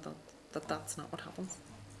experience is not that's not what happens.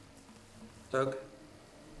 Doug?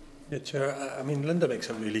 Yeah, Chair. I mean, Linda makes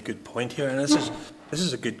a really good point here, and this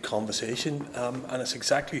is a good conversation, and it's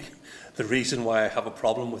exactly the reason why I have a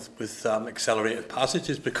problem with accelerated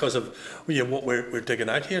passages, because of what we're digging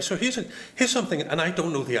out here. So here's something, and I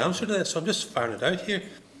don't know the answer to this, so I'm just firing it out here.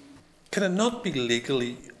 Can it not be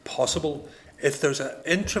legally possible if there's an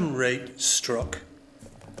interim rate struck,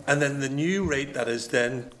 and then the new rate that is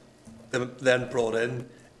then brought in,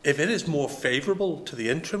 if it is more favourable to the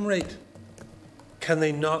interim rate, can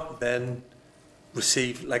they not then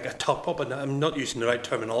receive like a top-up? And I'm not using the right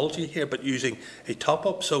terminology here, but using a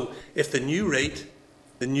top-up. So if the new rate,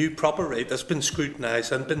 the new proper rate that's been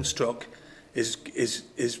scrutinised and been struck is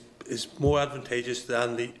more advantageous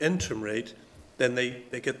than the interim rate, then they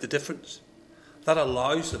get the difference. That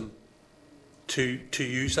allows them to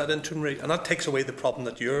use that interim rate, and that takes away the problem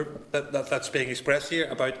that's being expressed here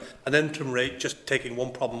about an interim rate just taking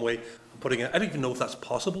one problem away and putting it. I don't even know if that's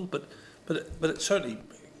possible, but it certainly.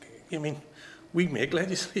 I mean, we make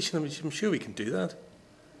legislation. I mean, I'm sure we can do that.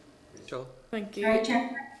 Rachel? Thank you. Right, Chair.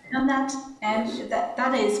 On that,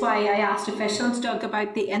 that is why I asked officials, Doug,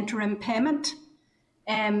 about the interim payment.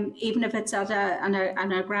 Even if it's at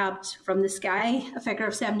a grabbed from the sky, a figure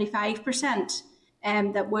of 75%,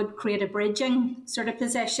 that would create a bridging sort of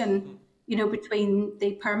position, you know, between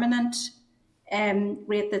the permanent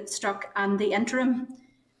rate that's struck and the interim.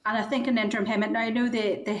 And I think an interim payment, now I know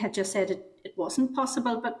they had just said it wasn't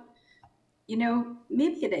possible, but, you know,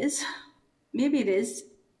 maybe it is. Maybe it is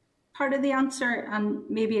part of the answer, and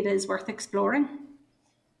maybe it is worth exploring.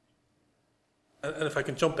 And if I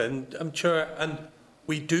can jump in, I'm sure, and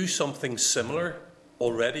we do something similar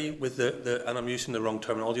already with the and I'm using the wrong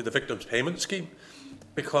terminology, the victims payment scheme,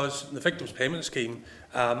 because the victims payment scheme,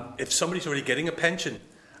 if somebody's already getting a pension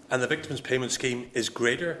and the victims payment scheme is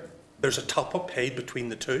greater, there's a top-up paid between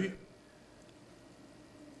the two.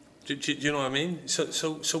 Do you know what I mean?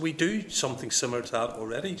 So we do something similar to that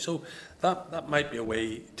already. So that might be a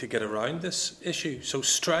way to get around this issue. So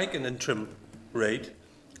strike an interim rate,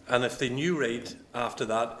 and if the new rate after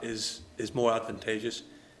that is more advantageous,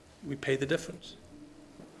 we pay the difference.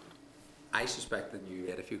 I suspect the new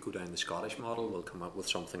rate, if you go down the Scottish model, will come up with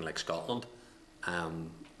something like Scotland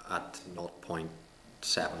at 0.75,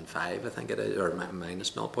 I think it is, or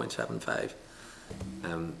minus 0.75.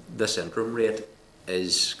 This interim rate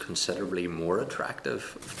is considerably more attractive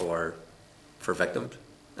for victims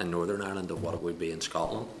in Northern Ireland than what it would be in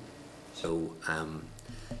Scotland. So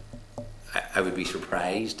I would be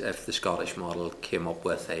surprised if the Scottish model came up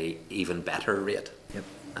with a even better rate. Yep.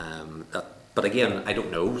 But again, I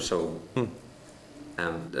don't know. So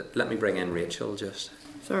let me bring in Rachel just.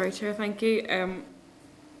 Sorry, Chair, thank you.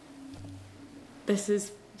 This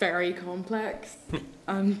is very complex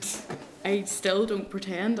and I still don't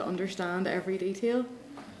pretend to understand every detail.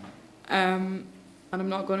 And I'm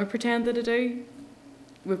not going to pretend that I do.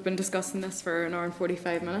 We've been discussing this for an hour and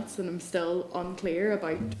 45 minutes and I'm still unclear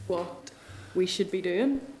about what we should be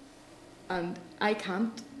doing. And I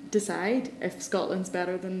can't decide if Scotland's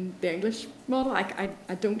better than the English model. I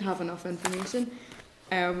don't have enough information.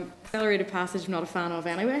 Accelerated passage I'm not a fan of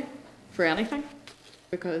anyway, for anything,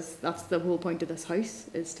 because that's the whole point of this House,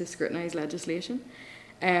 is to scrutinise legislation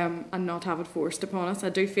and not have it forced upon us. I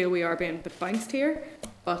do feel we are being a bit bounced here,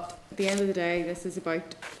 but at the end of the day, this is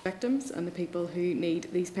about victims and the people who need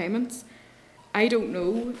these payments. I don't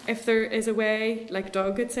know if there is a way, like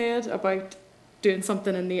Doug had said, about doing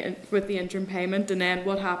something with the interim payment, and then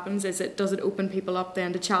what happens is does it open people up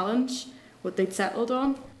then to challenge what they'd settled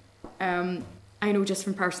on? I know just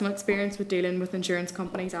from personal experience with dealing with insurance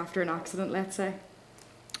companies after an accident, let's say,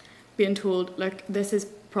 being told, look, this is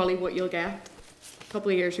probably what you'll get. A couple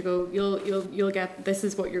of years ago, you'll get, this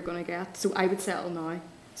is what you're going to get. So I would settle now.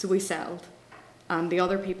 So we settled, and the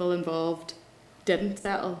other people involved didn't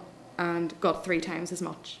settle and got 3 times as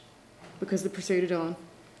much because they pursued it on.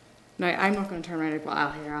 Now I'm not going to turn around and go,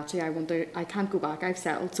 well, here actually I can't go back. I've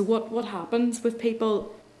settled. So what happens with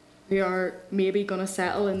people who are maybe going to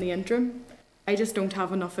settle in the interim? I just don't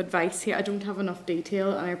have enough advice here. I don't have enough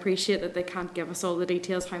detail, and I appreciate that they can't give us all the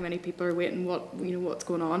details, how many people are waiting, what's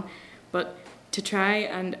going on. But to try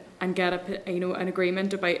and get an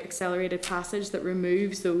agreement about accelerated passage that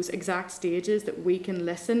removes those exact stages that we can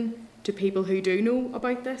listen to people who do know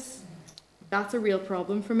about this, that's a real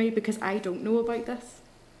problem for me, because I don't know about this.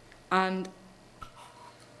 And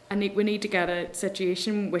we need to get a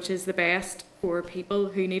situation which is the best for people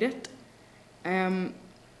who need it.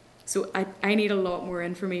 So I need a lot more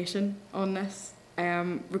information on this,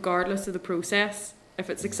 regardless of the process, if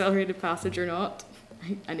it's accelerated passage or not.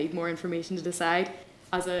 I need more information to decide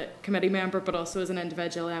as a committee member, but also as an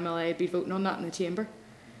individual MLA, I'd be voting on that in the chamber.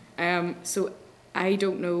 So I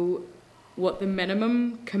don't know what the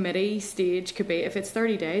minimum committee stage could be. If it's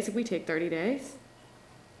 30 days, if we take 30 days,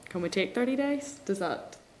 can we take 30 days?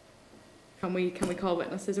 Can we call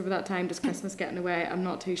witnesses over that time? Does Christmas get in the way? I'm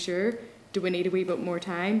not too sure. Do we need a wee bit more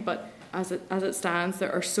time? But as it stands,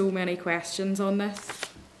 there are so many questions on this,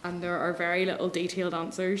 and there are very little detailed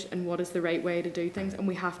answers in what is the right way to do things, and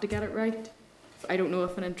we have to get it right. I don't know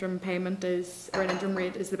if an interim payment or an interim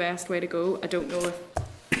rate is the best way to go. I don't know if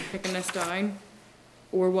picking this down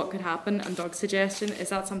or what could happen. And Doug's suggestion, is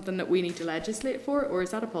that something that we need to legislate for, or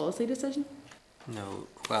is that a policy decision? No,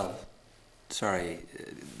 well, sorry,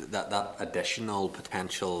 that additional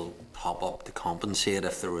potential top-up to compensate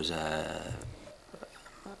if there was an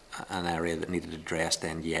area that needed addressed,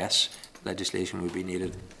 then yes, legislation would be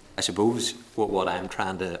needed. I suppose what I'm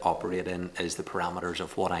trying to operate in is the parameters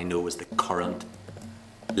of what I know is the current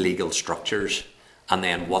legal structures, and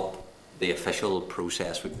then what the official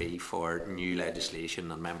process would be for new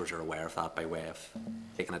legislation, and members are aware of that by way of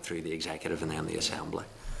taking it through the executive and then the assembly.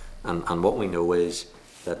 And what we know is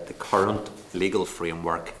that the current legal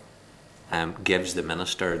framework gives the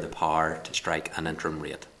minister the power to strike an interim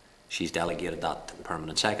rate. She's delegated that to the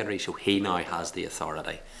permanent secretary, so he now has the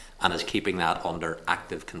authority and is keeping that under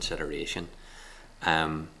active consideration.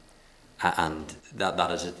 And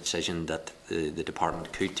that is a decision that the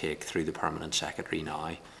department could take through the permanent secretary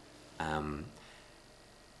now. And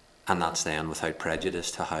that's then without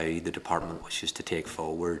prejudice to how the department wishes to take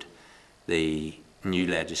forward the new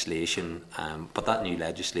legislation. But that new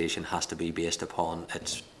legislation has to be based upon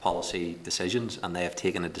its policy decisions, and they have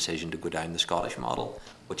taken a decision to go down the Scottish model,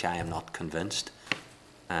 which I am not convinced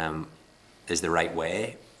is the right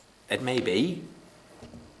way. It may be,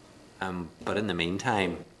 but in the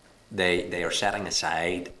meantime, they are setting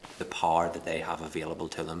aside the power that they have available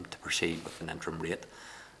to them to proceed with an interim rate.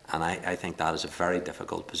 And I think that is a very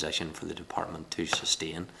difficult position for the department to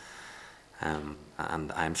sustain.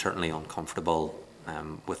 And I'm certainly uncomfortable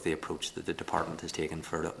with the approach that the department has taken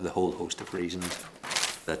for the whole host of reasons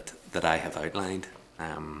that I have outlined.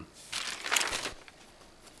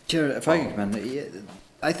 Chair, if I can come in,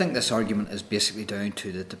 I think this argument is basically down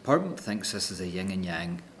to the department thinks this is a yin and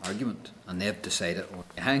yang argument, and they've decided on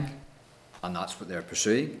yang, and that's what they're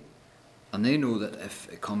pursuing. And they know that if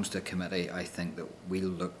it comes to a committee, I think that we'll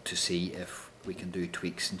look to see if we can do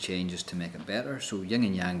tweaks and changes to make it better. So yin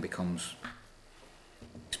and yang becomes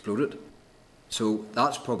exploded. So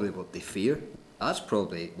that's probably what they fear. That's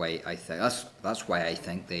probably why I think that's why I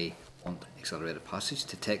think they want accelerated passage,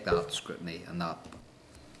 to take that scrutiny and that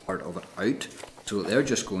part of it out. So they're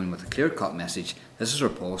just going with a clear-cut message. This is our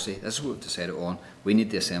policy. This is what we've decided on. We need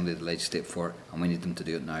the Assembly to legislate for it, and we need them to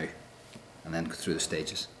do it now, and then go through the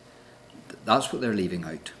stages. That's what they're leaving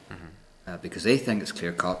out, because they think it's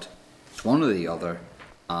clear-cut. It's one or the other,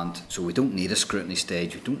 and so we don't need a scrutiny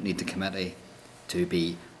stage. We don't need the committee to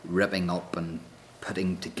be ripping up and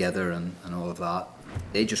putting together and all of that.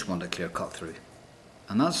 They just want a clear-cut through,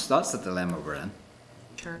 and that's the dilemma we're in.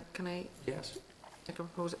 Sure, can I? Yes.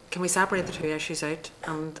 Can we separate the two issues out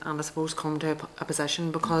and I suppose come to a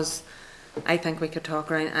position, because I think we could talk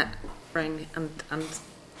around and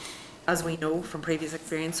as we know from previous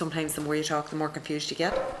experience, sometimes the more you talk, the more confused you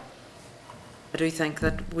get. I do think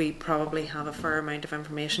that we probably have a fair amount of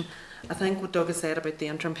information. I think what Doug has said about the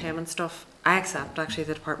interim payment stuff, I accept actually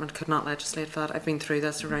the department could not legislate for that. I've been through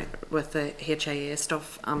this around with the HIA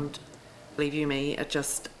stuff, and believe you me,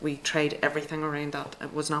 we tried everything around that.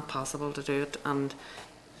 It was not possible to do it, and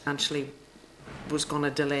essentially was going to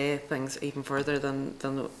delay things even further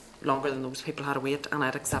than longer than those people had to wait, and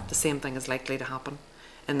I'd accept the same thing is likely to happen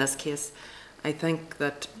in this case. I think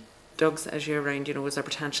that Doug's issue around, is there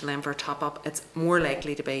potential then for a top up? It's more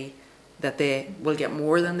likely to be that they will get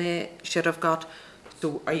more than they should have got.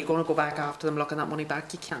 So are you going to go back after them looking that money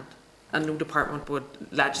back? You can't. And no department would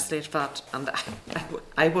legislate for that, and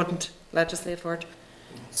I wouldn't legislate for it.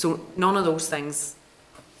 So none of those things.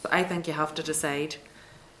 I think you have to decide: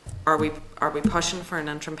 are we pushing for an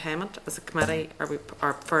interim payment as a committee?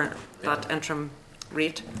 Or for that interim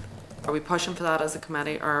rate? Are we pushing for that as a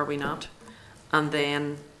committee, or are we not? And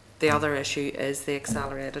then the other issue is the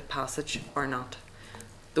accelerated passage or not.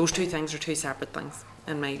 Those two things are two separate things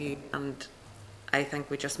in my view, and I think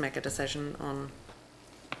we just make a decision on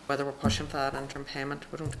whether we're pushing for that interim payment.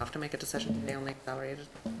 We don't have to make a decision today on the accelerated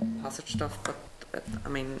passage stuff, but I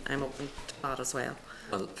mean, I'm open to that as well.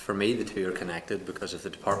 Well, for me, the two are connected, because if the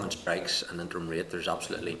department strikes an interim rate, there's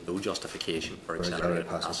absolutely no justification for accelerated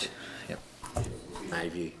passage. Yep. In my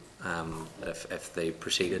view, if they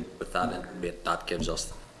proceeded with that interim rate, that gives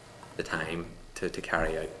us the time to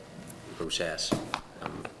carry out the process.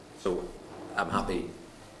 So I'm happy.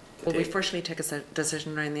 Will we firstly take a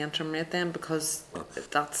decision around the interim rate then, because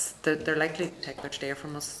they're likely to take their stay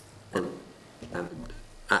from us.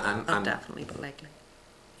 Not definitely, but likely.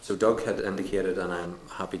 So Doug had indicated, and I'm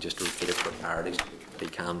happy just to repeat it for clarity, so they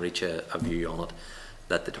can reach a view on it,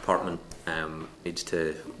 that the department needs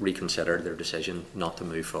to reconsider their decision not to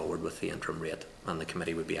move forward with the interim rate, and the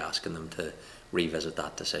committee would be asking them to revisit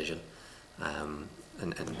that decision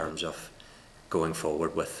in terms of going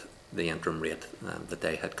forward with the interim rate that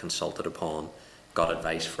they had consulted upon, got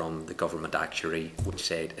advice from the government actuary, which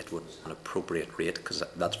said it was an appropriate rate, because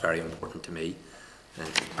that's very important to me in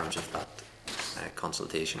terms of that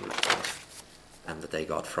consultation and that they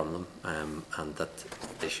got from them, and that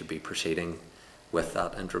they should be proceeding with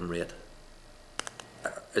that interim rate.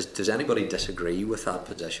 does anybody disagree with that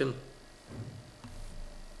position?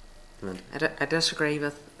 I disagree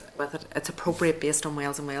with it. It's appropriate based on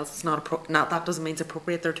Wales and Wales. It's not that doesn't mean it's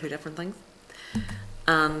appropriate. They're two different things.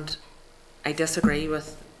 And I disagree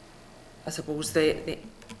with, I suppose, I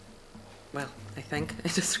think I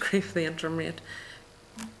disagree with the interim rate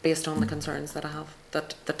based on the concerns that I have,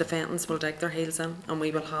 that the defendants will dig their heels in, and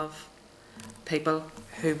we will have people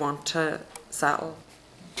who want to settle,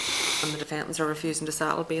 and the defendants are refusing to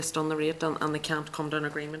settle based on the rate, and they can't come to an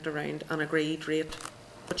agreement around an agreed rate,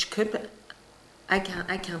 which could be. I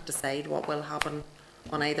can't decide what will happen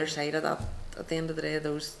on either side of that. At the end of the day,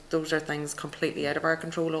 those are things completely out of our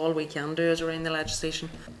control. All we can do is around the legislation.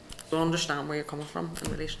 I understand where you're coming from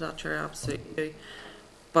in relation to that, Chair, absolutely do.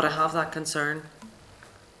 But I have that concern,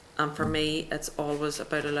 and for me, it's always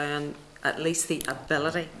about allowing at least the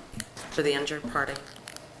ability for the injured party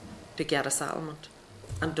to get a settlement.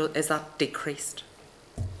 And is that decreased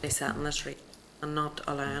by setting this rate and not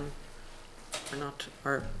allowing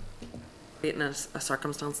or creating a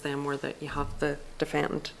circumstance then where you have the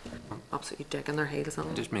defendant absolutely digging their heels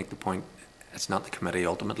in? Just make the point, it's not the committee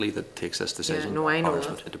ultimately that takes this decision. Yeah, no, I know Ours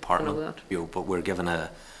that. with the department. I know that. You know, but we're given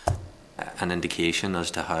an indication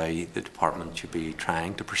as to how the department should be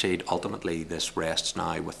trying to proceed. Ultimately, this rests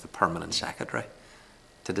now with the permanent secretary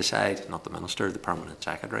to decide, not the minister, the permanent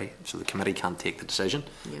secretary. So the committee can't take the decision,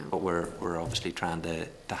 but we're obviously trying to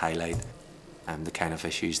highlight the kind of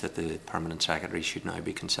issues that the permanent secretary should now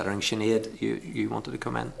be considering. Sinead, you wanted to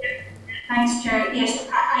come in? Thanks, Chair. Yes,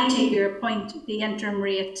 I take your point. The interim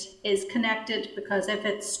rate is connected, because if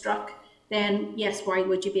it's struck, then yes, why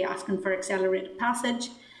would you be asking for accelerated passage?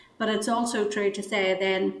 But it's also true to say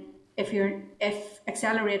then if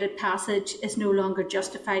accelerated passage is no longer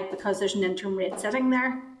justified because there's an interim rate sitting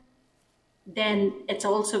there, then it's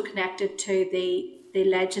also connected to the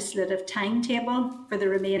legislative timetable for the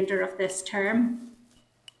remainder of this term.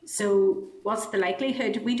 So what's the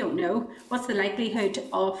likelihood? We don't know. What's the likelihood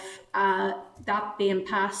of that being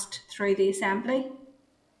passed through the Assembly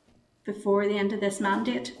before the end of this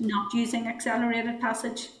mandate, not using accelerated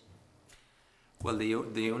passage? Well,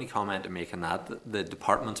 the only comment to make on that, the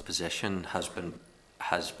department's position has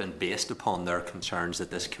been based upon their concerns that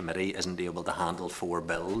this committee isn't able to handle 4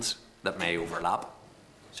 bills that may overlap.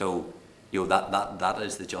 So, that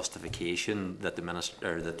is the justification that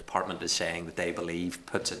the department is saying that they believe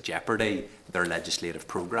puts at jeopardy their legislative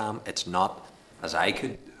programme. It's not, as I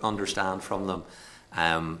could understand from them,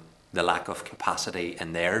 the lack of capacity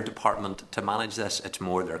in their department to manage this. It's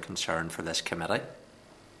more their concern for this committee.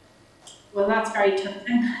 Well, that's very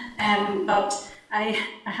tempting, but I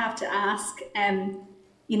have to ask,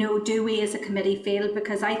 do we as a committee fail?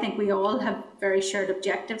 Because I think we all have very shared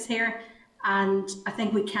objectives here, and I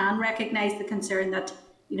think we can recognise the concern that,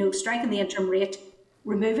 striking the interim rate,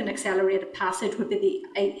 removing accelerated passage would be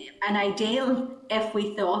an ideal if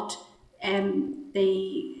we thought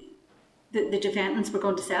the defendants were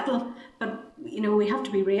going to settle. But, we have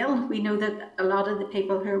to be real. We know that a lot of the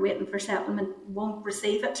people who are waiting for settlement won't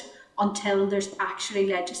receive it until there's actually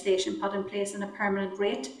legislation put in place and a permanent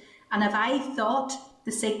rate. And if I thought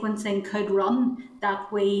the sequencing could run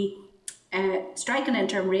that we strike an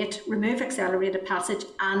interim rate, remove accelerated passage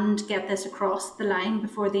and get this across the line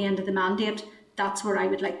before the end of the mandate, that's where I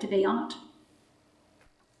would like to be on it.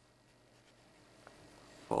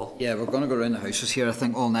 Paul? Yeah, we're going to go around the houses here, I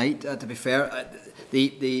think, all night. To be fair,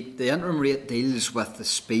 the interim rate deals with the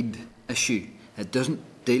speed issue. It doesn't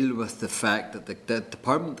deal with the fact that the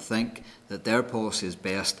department think that their policy is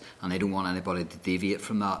best and they don't want anybody to deviate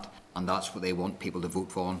from that, and that's what they want people to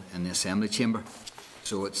vote for in the Assembly chamber.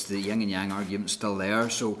 So it's the yin and yang argument still there.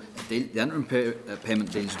 So the interim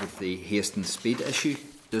payment deals with the haste and speed issue,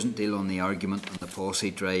 doesn't deal on the argument and the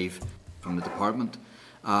policy drive from the department.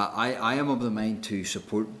 I am of the mind to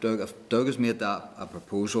support Doug. If Doug has made that a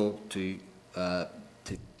proposal to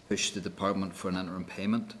push the department for an interim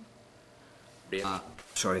payment, rate,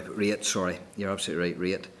 you're absolutely right,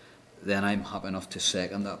 rate, then I'm happy enough to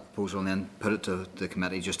second that proposal and then put it to the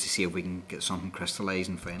committee just to see if we can get something crystallised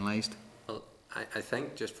and finalised. Well, I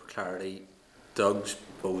think, just for clarity, Doug's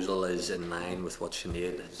proposal is in line with what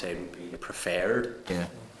Sinead said would be the preferred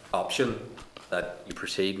option, that you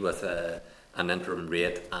proceed with an interim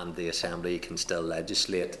rate and the Assembly can still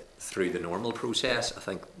legislate through the normal process. I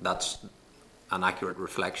think that's an accurate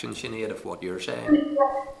reflection, Sinead, of what you're saying.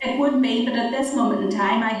 It would be, but at this moment in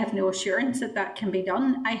time, I have no assurance that can be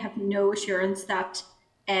done. I have no assurance that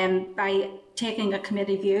by taking a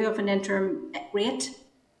committee view of an interim rate,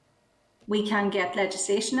 we can get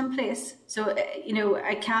legislation in place. So,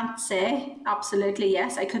 I can't say absolutely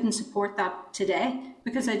yes, I couldn't support that today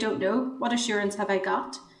because I don't know. What assurance have I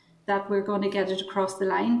got that we're going to get it across the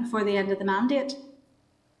line before the end of the mandate?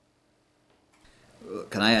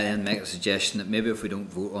 Can I then make a suggestion that maybe if we don't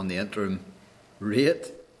vote on the interim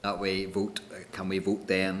rate, that way can we vote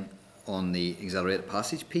then on the accelerated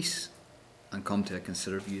passage piece and come to a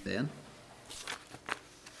considered view then?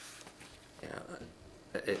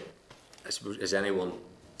 Yeah, I suppose, is anyone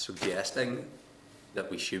suggesting that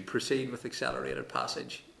we should proceed with accelerated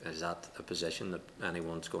passage? Is that a position that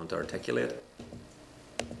anyone's going to articulate?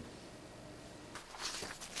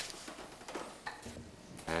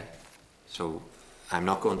 Okay, so I'm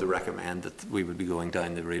not going to recommend that we would be going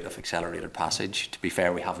down the route of accelerated passage. To be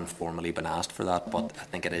fair, we haven't formally been asked for that, but I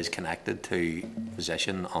think it is connected to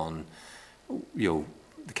position on,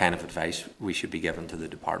 the kind of advice we should be given to the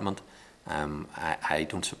department. I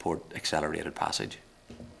don't support accelerated passage,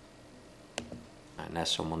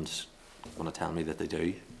 unless someone's going to tell me that they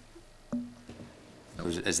do.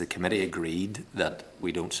 Is the committee agreed that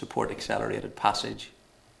we don't support accelerated passage?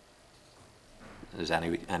 Does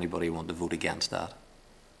anybody want to vote against that?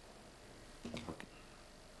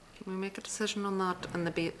 Can we make a decision on that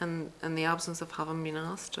in the absence of having been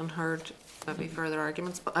asked and heard maybe further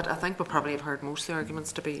arguments? But I think we probably have heard most of the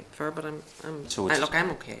arguments, to be fair. But I'm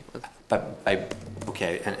okay with.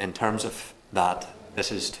 Okay. In terms of that,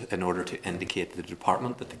 this is in order to indicate to the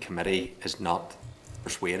department that the committee is not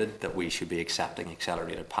persuaded that we should be accepting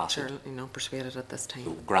accelerated passage. Certainly not persuaded at this time.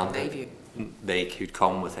 So granted, they could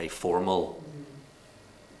come with a formal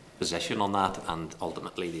position on that, and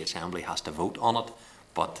ultimately the Assembly has to vote on it.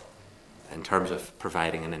 But in terms of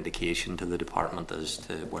providing an indication to the department as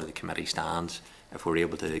to where the committee stands, if we're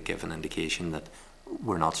able to give an indication that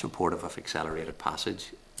we're not supportive of accelerated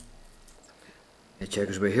passage. Yeah, Chair,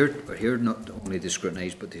 because we're here not only to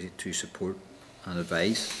scrutinise but to support and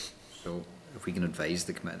advise. So if we can advise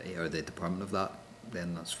the committee or the department of that,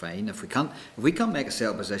 then that's fine. If we can't make a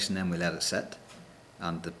settled position, then we let it sit,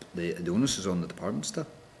 and the onus is on the department still.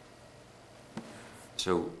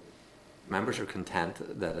 So members are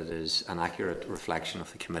content that it is an accurate reflection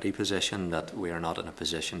of the committee position that we are not in a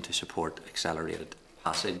position to support accelerated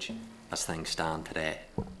passage as things stand today,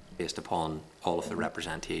 based upon all of the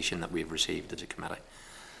representation that we've received as a committee.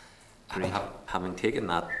 Having taken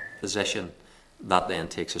that position, that then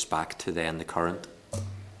takes us back to then the current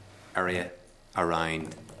area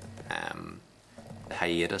around the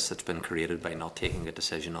hiatus that's been created by not taking a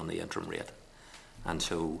decision on the interim rate. And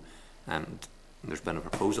so there's been a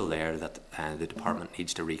proposal there that the department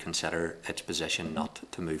needs to reconsider its position not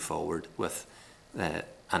to move forward with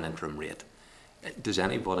an interim rate. Does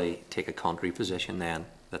anybody take a contrary position then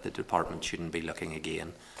that the department shouldn't be looking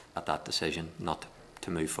again at that decision not to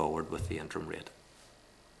move forward with the interim rate?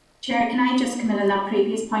 Chair, can I just come in on that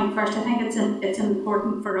previous point first? I think it's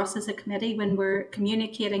important for us as a committee when we're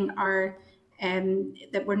communicating our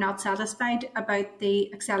that we're not satisfied about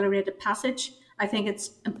the accelerated passage. I think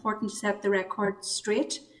it's important to set the record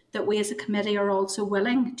straight that we as a committee are also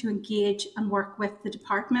willing to engage and work with the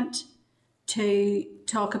department to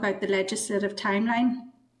talk about the legislative timeline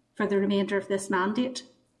for the remainder of this mandate,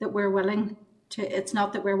 that we're willing to, it's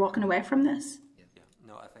not that we're walking away from this.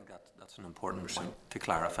 No, I think that's an important point to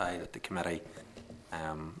clarify, that the committee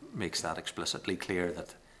makes that explicitly clear,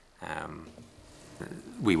 that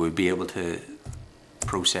we would be able to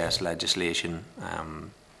process legislation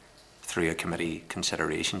through a committee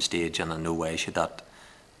consideration stage, and in no way should that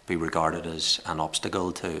be regarded as an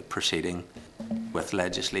obstacle to proceeding with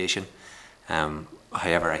legislation.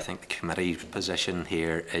 However, I think the committee's position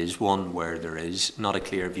here is one where there is not a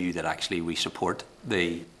clear view that actually we support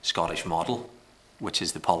the Scottish model, which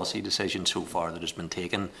is the policy decision so far that has been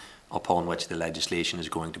taken upon which the legislation is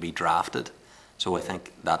going to be drafted. So I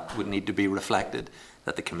think that would need to be reflected,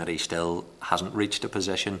 that the committee still hasn't reached a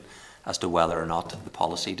position as to whether or not the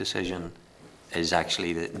policy decision is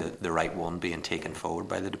actually the right one being taken forward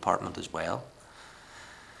by the department as well.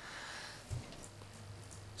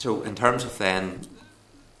 So in terms of then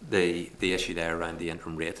the issue there around the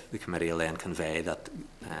interim rate, the committee will then convey that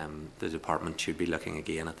the department should be looking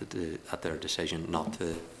again at their decision not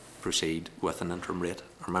to proceed with an interim rate.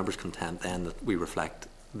 Are members content then that we reflect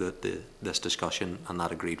this discussion and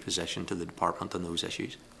that agreed position to the department on those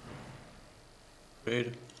issues?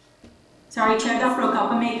 Great. Sorry, Chair, that broke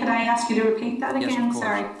up on me. Could I ask you to repeat that again? Yes, of course.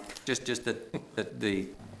 Sorry. Just that the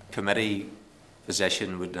committee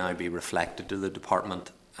position would now be reflected to the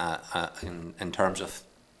department in terms of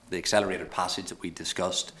the accelerated passage that we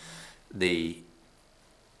discussed. The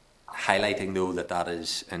highlighting though that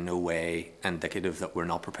is in no way indicative that we're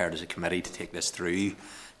not prepared as a committee to take this through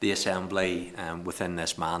the Assembly within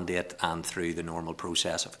this mandate and through the normal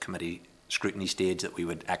process of committee scrutiny stage, that we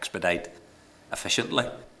would expedite efficiently.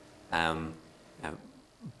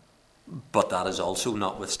 But that is also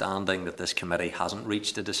notwithstanding that this committee hasn't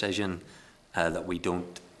reached a decision, that we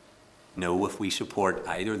don't know if we support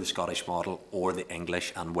either the Scottish model or the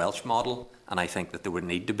English and Welsh model, and I think that there would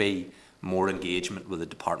need to be more engagement with the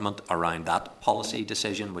department around that policy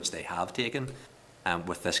decision, which they have taken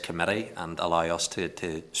with this committee, and allow us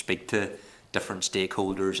to speak to different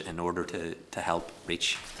stakeholders in order to help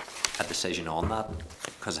reach a decision on that,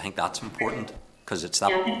 because I think that's important, because it's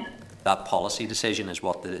that policy decision is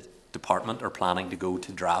what the department are planning to go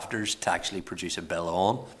to drafters to actually produce a bill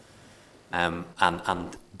on.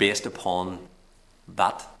 And based upon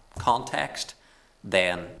that context,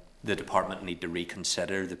 then the department need to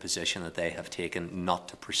reconsider the position that they have taken not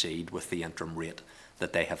to proceed with the interim rate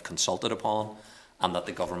that they have consulted upon, and that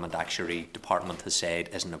the government actuary department has said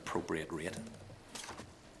is an appropriate rate.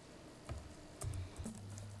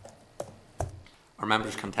 Are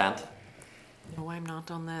members content? No, I'm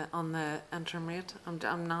not on the interim rate.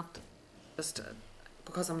 I'm not, just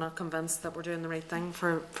because I'm not convinced that we're doing the right thing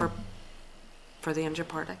for the injured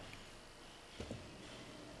party.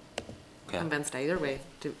 Okay. Convinced either way,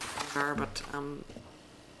 but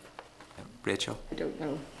Rachel? I don't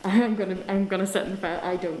know. I'm gonna sit in the fire.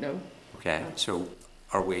 I don't know. Okay, so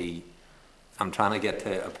I'm trying to get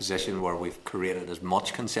to a position where we've created as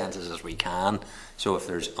much consensus as we can. So if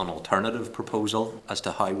there's an alternative proposal as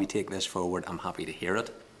to how we take this forward, I'm happy to hear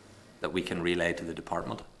it, that we can relay to the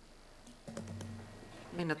department.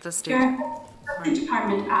 I mean, at this stage, the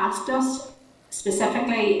department asked us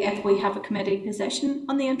specifically if we have a committee position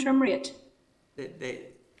on the interim rate.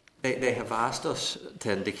 They have asked us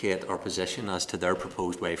to indicate our position as to their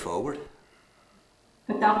proposed way forward.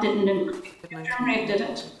 But that didn't include the interim rate, did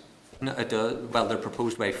it? No, it does. Well, their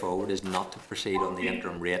proposed way forward is not to proceed on the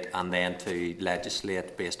interim rate and then to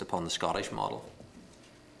legislate based upon the Scottish model.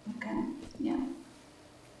 Okay, yeah.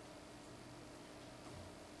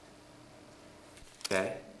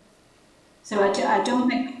 Okay. So I don't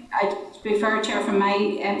think, to be fair, Chair, from my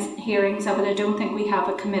hearings of it, I don't think we have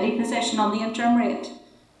a committee position on the interim rate.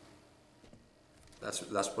 That's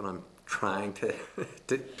what I'm trying to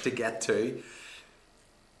get to.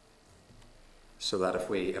 So that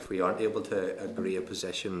if we aren't able to agree a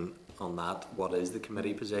position on that, what is the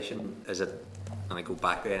committee position? Is it, and I go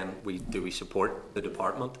back then, do we support the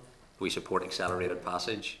department? Do we support accelerated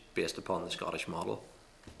passage based upon the Scottish model?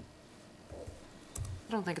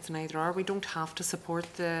 I don't think it's an either or. We don't have to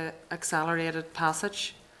support the accelerated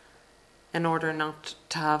passage in order not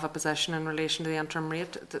to have a position in relation to the interim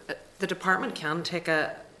rate. The department can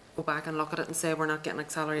go back and look at it and say we're not getting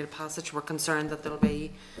accelerated passage. We're concerned that there'll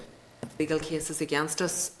be legal cases against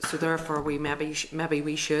us, so therefore we maybe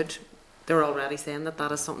we should. They're already saying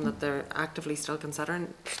that is something that they're actively still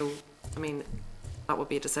considering. So I mean, that would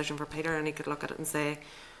be a decision for Peter, and he could look at it and say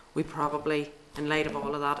we probably, in light of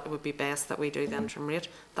all of that, it would be best that we do the interim rate.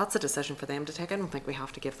 That's a decision for them to take. I don't think we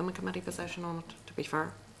have to give them a committee position on it, to be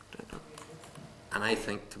fair. And I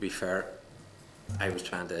think, to be fair, I was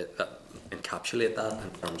trying to encapsulate that in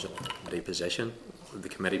terms of the committee position. The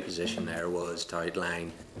committee position there was to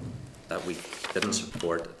outline that we didn't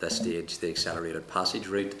support at this stage the accelerated passage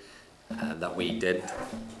route, that we did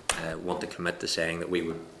want to commit to saying that we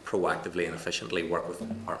would proactively and efficiently work with the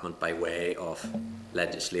department by way of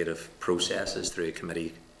legislative processes through a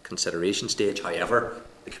committee consideration stage. However,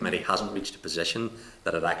 the committee hasn't reached a position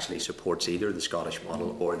that it actually supports either the Scottish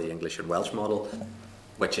model or the English and Welsh model,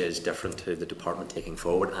 which is different to the department taking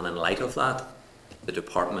forward. And in light of that, the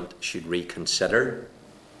department should reconsider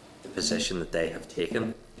the position that they have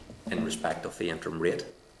taken in respect of the interim rate.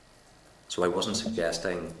 So I wasn't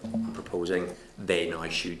suggesting, I'm proposing they now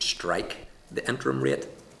should strike the interim rate,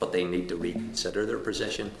 but they need to reconsider their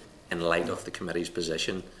position in light of the committee's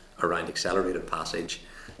position around accelerated passage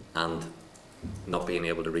and not being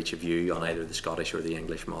able to reach a view on either the Scottish or the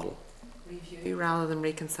English model. Review rather than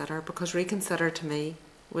reconsider, because reconsider to me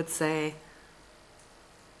would say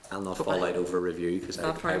I'll not fall out over review, because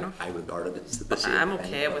I regard it as the same. I'm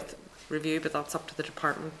okay with review, but that's up to the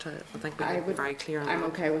department. I think we would be very clear on I'm that.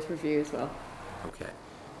 okay with review as well. Okay.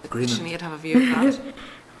 Sinead, have a view of that?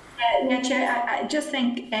 Yeah, Chair, I just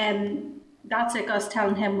think that's like us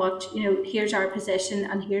telling him what, here's our position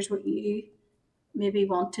and here's what you maybe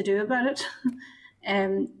want to do about it.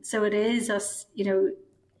 So it is us,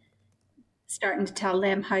 starting to tell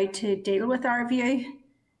them how to deal with our view.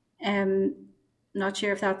 Not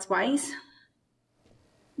sure if that's wise.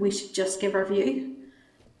 We should just give our view.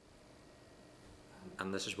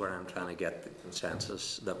 and this is where I'm trying to get the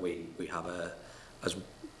consensus that we have a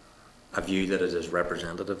view that is as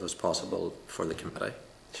representative as possible for the committee.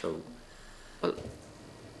 So, well,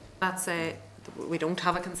 let's say we don't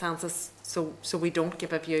have a consensus, so we don't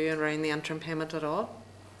give a view around the interim payment at all,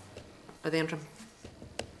 or the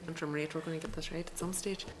interim rate. We're going to get this right at some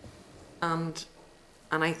stage, and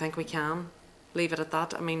I think we can leave it at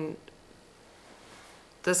that. I mean,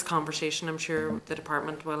 this conversation, I'm sure the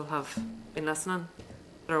department will have been listening.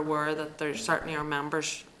 They're aware that there certainly are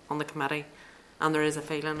members on the committee, and there is a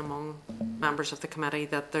feeling among members of the committee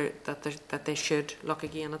that they should look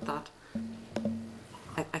again at that.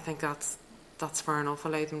 I think that's fair enough.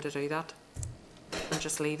 Allow them to do that, and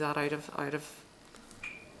just leave that out of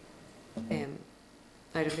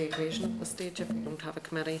the equation at this stage if we don't have a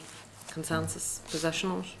committee consensus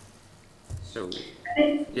position on it. So,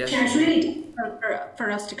 yes. It's really difficult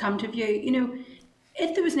for us to come to view. You know,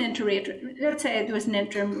 if there was an interim rate, let's say there was an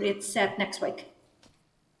interim rate set next week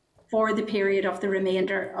for the period of the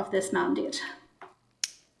remainder of this mandate,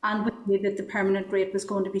 and we knew that the permanent rate was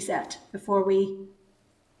going to be set before we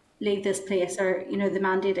leave this place, or the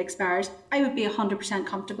mandate expires, I would be 100%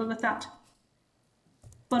 comfortable with that.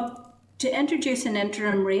 But to introduce an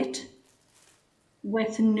interim rate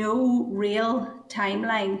with no real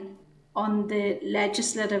timeline on the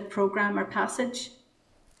legislative programme or passage,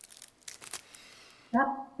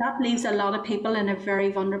 that leaves a lot of people in a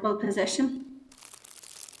very vulnerable position.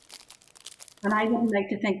 And I wouldn't like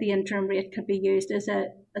to think the interim rate could be used as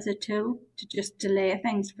a tool to just delay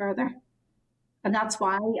things further. And that's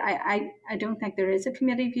why I don't think there is a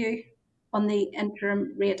committee view on the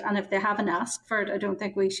interim rate. And if they haven't asked for it, I don't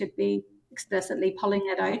think we should be explicitly pulling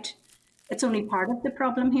it out. It's only part of the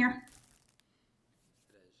problem here.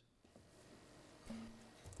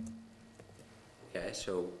 Okay,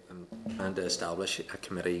 so I'm trying to establish a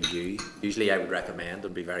committee view. Usually I would recommend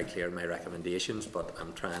and be very clear in my recommendations, but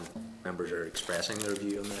I'm trying, members are expressing their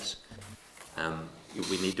view on this.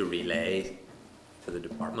 We need to relay to the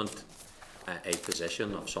department a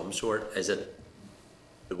position of some sort. Is it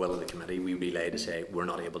the will of the committee we relay to say we're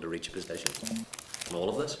not able to reach a position on all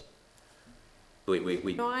of this?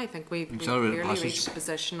 No, I think we clearly reached a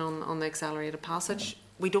position on the accelerated passage.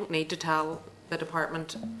 We don't need to tell the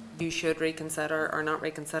department you should reconsider or not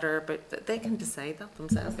reconsider, but they can decide that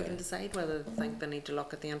themselves. They can decide whether they think they need to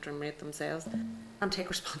look at the interim rate themselves and take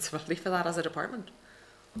responsibility for that as a department.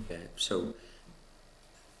 Okay, so,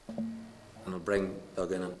 and I'll bring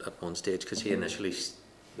Doug in at one stage, because he initially,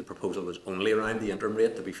 the proposal was only around the interim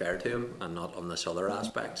rate, to be fair to him, and not on this other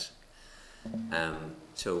aspects.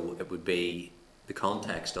 So it would be the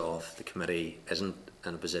context of the committee isn't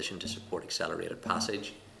in a position to support accelerated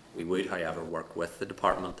passage. We would, however, work with the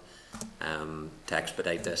department to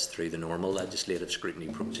expedite this through the normal legislative scrutiny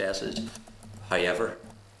processes. However,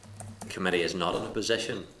 the committee is not in a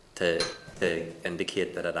position to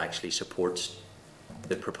indicate that it actually supports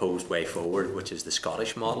the proposed way forward, which is the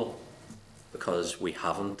Scottish model, because we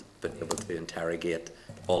haven't been able to interrogate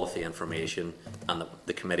all of the information, and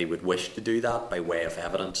the committee would wish to do that by way of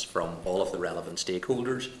evidence from all of the relevant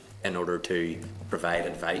stakeholders in order to provide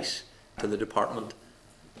advice to the department.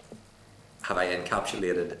 Have I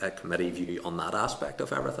encapsulated a committee view on that aspect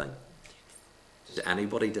of everything? Does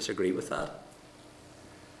anybody disagree with that?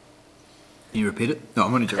 Can you repeat it? No,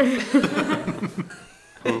 I'm only joking.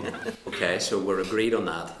 Okay, so we're agreed on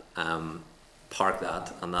that. Park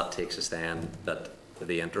that, and that takes us then to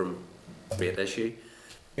the interim rate issue.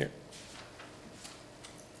 Yeah.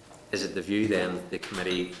 Is it the view then the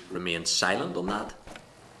committee remains silent on that?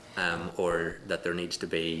 Or that there needs to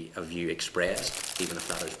be a view expressed, even if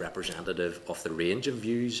that is representative of the range of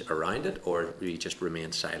views around it, or we just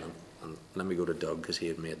remain silent? And let me go to Doug, because he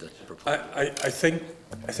had made the proposal. I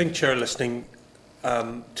think, Chair, listening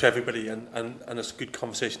to everybody, and it's a good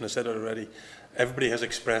conversation, I said it already, everybody has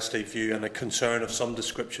expressed a view and a concern of some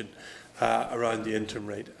description around the interim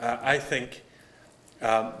rate. I think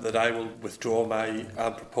that I will withdraw my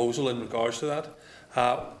proposal in regards to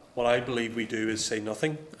that. What I believe we do is say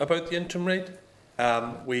nothing about the interim rate.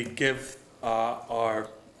 We give our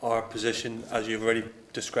position as you've already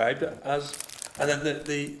described it as, and then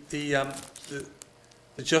the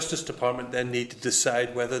Justice Department then need to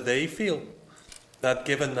decide whether they feel that,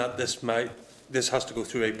 given that this has to go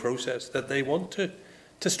through a process, that they want to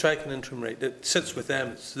strike an interim rate. It sits with them.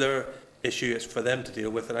 It's their issue. It's for them to deal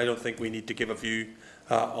with, and I don't think we need to give a view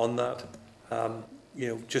on that.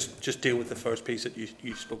 Just deal with the first piece that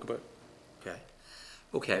you spoke about.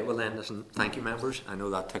 Okay, well then, listen, thank you, members. I know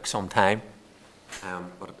that took some time,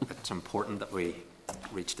 but it's important that we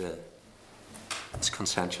reached it's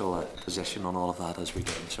consensual position on all of that as we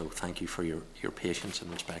go. So thank you for your patience in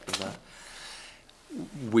respect of that.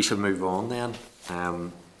 We shall move on then.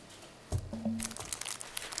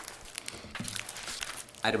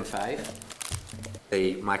 Item 5,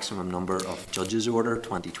 the maximum number of judges order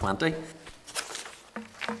 2020.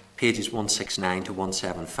 Pages 169 to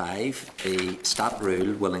 175, the stat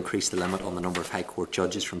rule will increase the limit on the number of High Court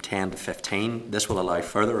judges from 10 to 15. This will allow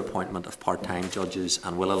further appointment of part-time judges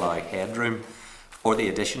and will allow headroom for the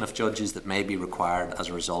addition of judges that may be required as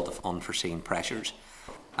a result of unforeseen pressures.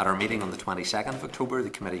 At our meeting on the 22nd of October,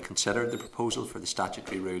 the committee considered the proposal for the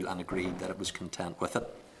statutory rule and agreed that it was content with it.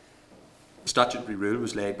 The statutory rule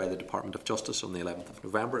was laid by the Department of Justice on the 11th of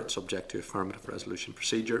November. It's subject to affirmative resolution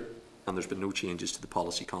procedure, and there's been no changes to the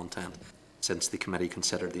policy content since the committee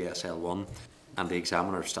considered the SL1, and the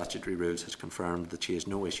examiner of statutory rules has confirmed that she has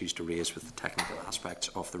no issues to raise with the technical aspects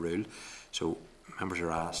of the rule. So members are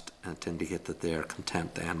asked to indicate that they are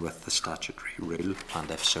content then with the statutory rule, and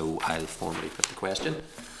if so, I'll formally put the question.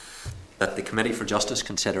 That the Committee for Justice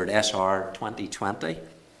considered SR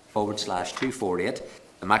 2020/248,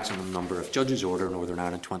 the maximum number of judges order Northern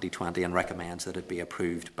Ireland 2020, and recommends that it be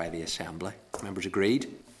approved by the Assembly. Members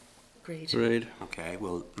agreed? Agreed. Okay,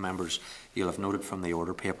 well, members, you'll have noted from the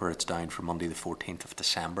order paper it's down for Monday the 14th of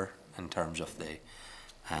December in terms of the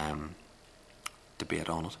debate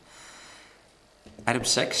on it. Item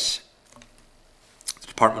 6, the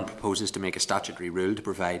Department proposes to make a statutory rule to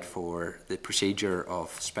provide for the procedure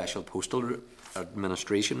of special postal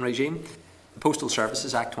administration regime. The Postal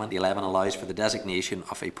Services Act 2011 allows for the designation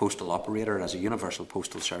of a postal operator as a universal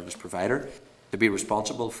postal service provider to be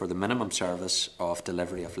responsible for the minimum service of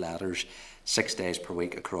delivery of letters 6 days per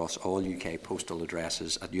week across all UK postal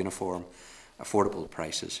addresses at uniform, affordable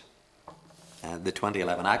prices. The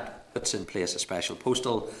 2011 Act puts in place a special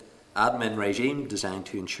postal admin regime designed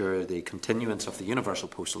to ensure the continuance of the universal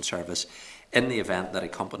postal service in the event that a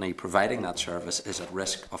company providing that service is at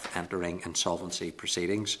risk of entering insolvency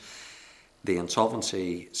proceedings. The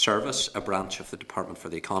Insolvency Service, a branch of the Department for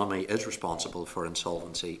the Economy, is responsible for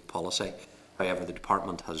insolvency policy. However, the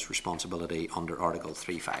Department has responsibility under Article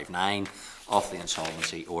 359 of the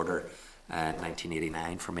Insolvency Order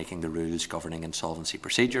 1989 for making the rules governing insolvency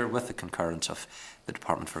procedure with the concurrence of the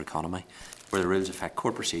Department for Economy. Where the rules affect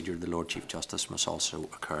court procedure, the Lord Chief Justice must also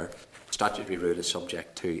occur. The statutory rule is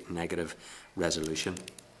subject to negative resolution.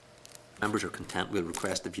 Members are content we'll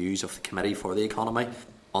request the views of the Committee for the Economy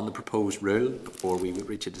on the proposed rule before we would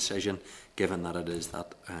reach a decision, given that it is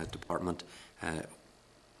that department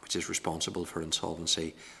which is responsible for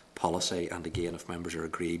insolvency policy. And again, if members are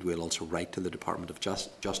agreed, we'll also write to the Department of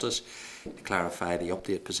Justice to clarify the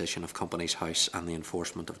update position of Companies House and the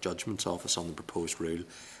Enforcement of Judgments Office on the proposed rule,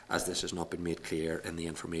 as this has not been made clear in the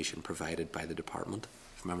information provided by the Department.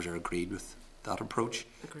 If members are agreed with that approach.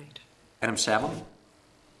 Agreed. Item 7.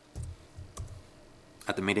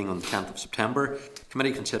 At the meeting on the 10th of September, the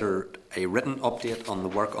Committee considered a written update on the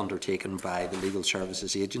work undertaken by the Legal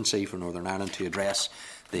Services Agency for Northern Ireland to address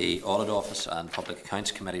the Audit Office and Public Accounts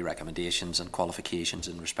Committee recommendations and qualifications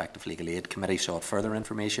in respect of Legal Aid. Committee sought further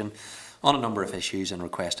information on a number of issues and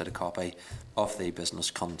requested a copy of the Business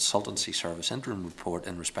Consultancy Service Interim Report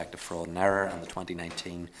in respect of fraud and error and the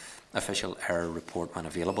 2019 Official Error Report when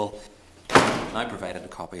available. Now provided a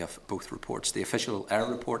copy of both reports. The Official Error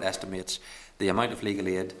Report estimates the amount of legal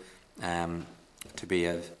aid to be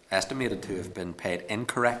estimated to have been paid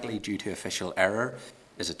incorrectly due to official error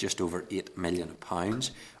is at just over £8 million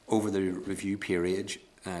over the review period,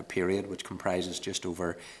 which comprises just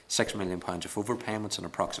over £6 million of overpayments and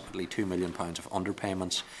approximately £2 million of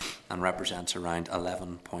underpayments, and represents around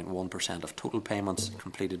 11.1% of total payments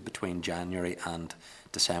completed between January and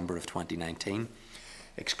December of 2019,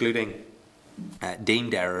 excluding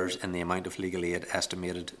deemed errors in the amount of legal aid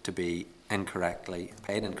estimated to be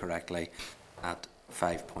paid incorrectly at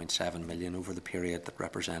 5.7 million over the period. That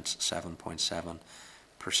represents 7.7%.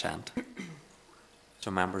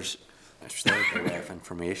 So members, there's still a bit of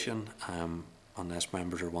information unless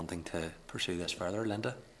members are wanting to pursue this further.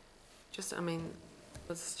 Linda? Just, I mean,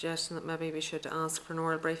 with a suggestion that maybe we should ask for an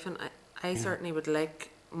oral briefing. I certainly would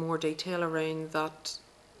like more detail around that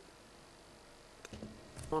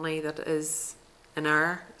money that is in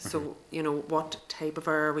error. So, you know, what type of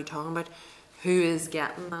error are we talking about? Who is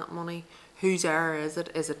getting that money? Whose error is it?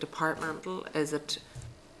 Is it departmental? Is it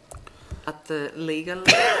at the legal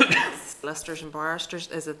solicitors and barristers?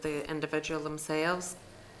 Is it the individual themselves?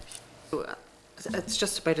 So it's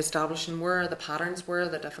just about establishing where are the patterns, where are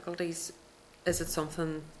the difficulties. Is it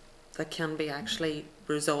something that can be actually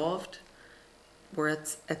resolved, where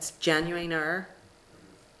it's genuine error?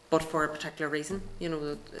 but for a particular reason, you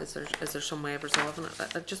know, is there some way of resolving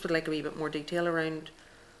it? I just would like a wee bit more detail around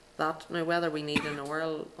that. Now, whether we need an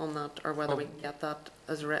oral on that or whether we can get that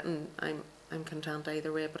as written, I'm content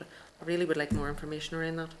either way, but I really would like more information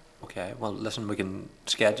around that. Okay, well, listen, we can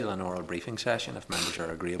schedule an oral briefing session if members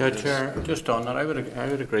are agreeable. Yeah, Chair, just on that, I would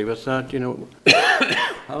agree with that. You know,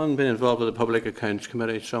 having been involved with the Public Accounts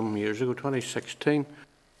Committee some years ago, 2016,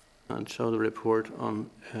 and saw the report on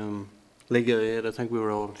legal aid, I think we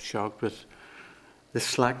were all shocked with the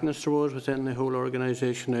slackness there was within the whole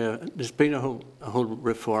organisation. There's been a whole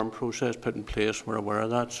reform process put in place, we're aware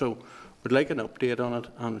of that, so we'd like an update on it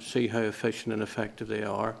and see how efficient and effective they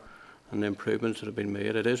are and the improvements that have been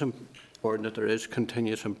made. It is important that there is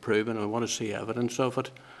continuous improvement, and I want to see evidence of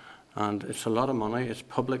it. And it's a lot of money, it's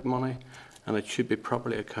public money, and it should be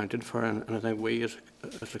properly accounted for. And I think we as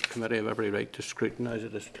a committee have every right to scrutinise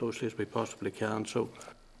it as closely as we possibly can. So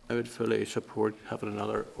I would fully support having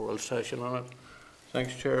another oral session on it.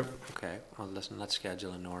 Thanks, Chair. Okay, well, listen, let's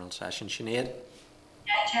schedule an oral session. Sinead?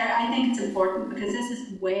 Yeah, Chair, I think it's important because this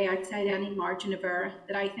is way outside any margin of error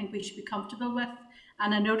that I think we should be comfortable with.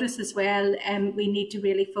 And I notice as well, we need to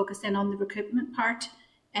really focus in on the recruitment part.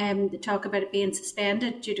 The talk about it being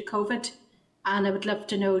suspended due to COVID, and I would love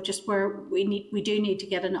to know just where we do need to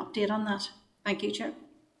get an update on that. Thank you, Chair.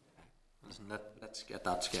 Listen, let's get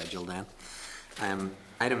that scheduled then.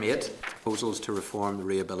 Item 8, proposals to reform the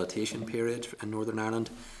rehabilitation period in Northern Ireland.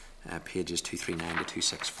 Pages 239 to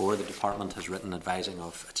 264. The Department has written advising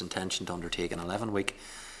of its intention to undertake an 11-week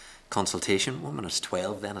consultation. 1 minute it's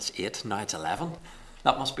 12, then it's 8, now it's 11.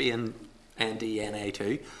 That must be in NDNA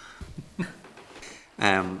too.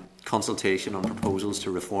 Consultation on proposals to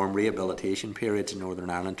reform rehabilitation periods in Northern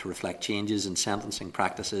Ireland to reflect changes in sentencing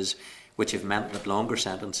practices which have meant that longer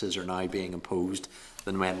sentences are now being imposed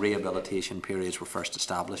than when rehabilitation periods were first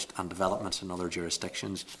established, and developments in other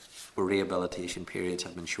jurisdictions where rehabilitation periods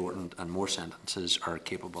have been shortened and more sentences are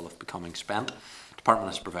capable of becoming spent. The Department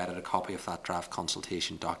has provided a copy of that draft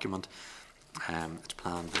consultation document. It's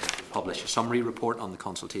planned to publish a summary report on the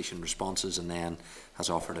consultation responses and then has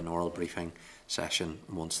offered an oral briefing session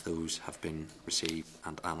once those have been received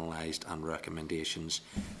and analysed and recommendations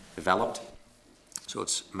developed. So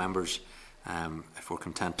it's members, if we're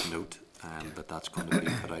content to note that that's going to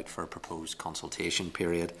be put out for a proposed consultation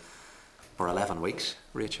period for 11 weeks.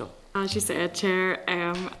 Rachel? As you said, Chair,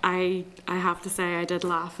 I have to say I did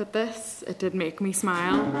laugh at this. It did make me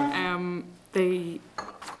smile. The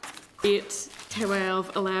 8,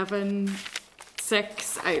 12, 11,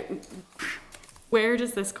 6, where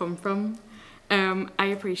does this come from? I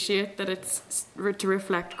appreciate that it's to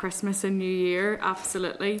reflect Christmas and New Year,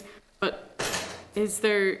 absolutely, but is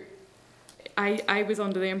there, I was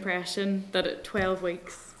under the impression that at 12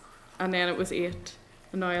 weeks and then it was 8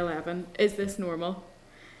 and now 11. Is this normal?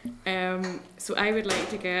 So I would like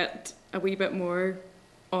to get a wee bit more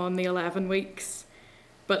on the 11 weeks,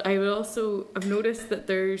 but I would also have noticed that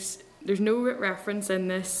there's no reference in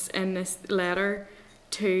this letter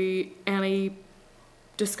to any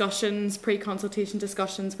discussions, pre-consultation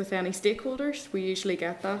discussions with any stakeholders. We usually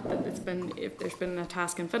get that it's been, if there's been a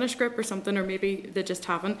task and finish group or something, or maybe they just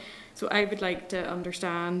haven't. So I would like to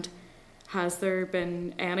understand, has there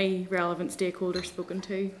been any relevant stakeholders spoken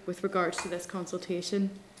to with regards to this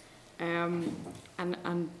consultation? And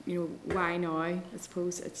you know, why now? I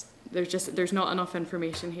suppose there's not enough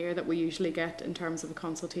information here that we usually get in terms of a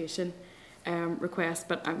consultation request,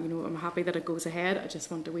 but you know, I'm happy that it goes ahead. I just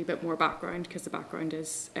want a wee bit more background because the background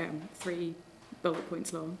is 3 bullet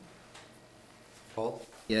points long. Paul?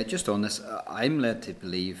 Yeah, just on this, I'm led to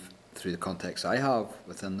believe through the context I have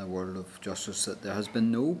within the world of justice that there has been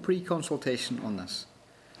no pre-consultation on this.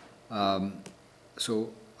 So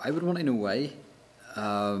I would want to know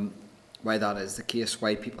why that is the case,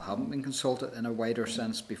 why people haven't been consulted in a wider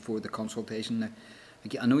sense before the consultation. Now,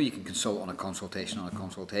 I know you can consult on a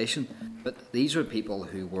consultation, but these are people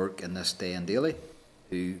who work in this day and daily,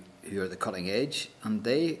 who are at the cutting edge, and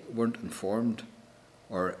they weren't informed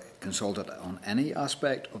or consulted on any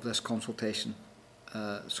aspect of this consultation.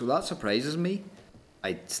 So that surprises me.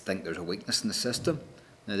 I think there's a weakness in the system.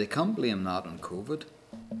 Now, they can't blame that on COVID.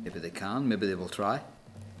 Maybe they can, maybe they will try.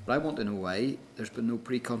 But I want to know why there's been no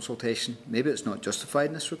pre-consultation. Maybe it's not justified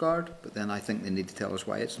in this regard, but then I think they need to tell us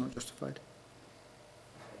why it's not justified.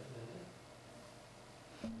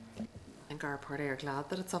 I think our party are glad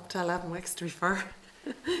that it's up to 11 weeks, to be fair.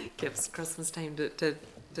 Gives Christmas time to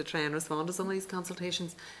try and respond to some of these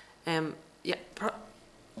consultations.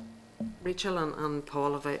 Rachel and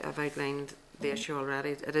Paul have outlined the issue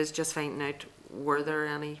already. It is just finding out, were there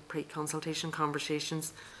any pre-consultation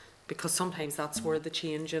conversations? Because sometimes that's where the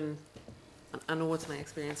change in I know it's my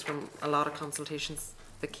experience from a lot of consultations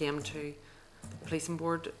that came to the policing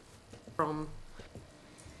board from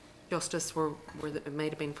Justice where it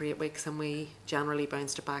might have been for 8 weeks, and we generally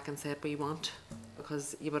bounced it back and said we want,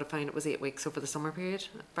 because you would have found it was 8 weeks over the summer period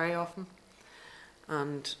very often,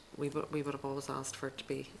 and we would have always asked for it to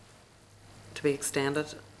be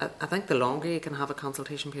extended. I think the longer you can have a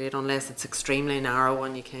consultation period, unless it's extremely narrow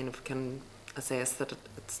and you kind of can assess that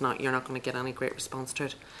you're not going to get any great response to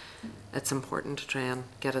it, it's important to try and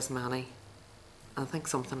get as many. I think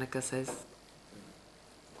something like this is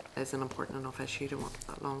an important enough issue to want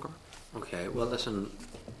that longer. Okay, well listen,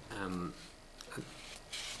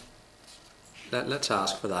 let's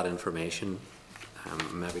ask for that information.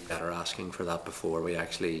 Maybe better asking for that before we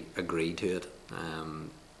actually agree to it.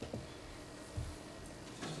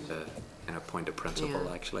 The kind of point of principle,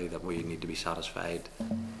 actually, that we need to be satisfied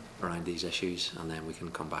around these issues, and then we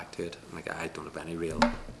can come back to it. Like, I don't have any real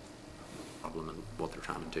problem in what they're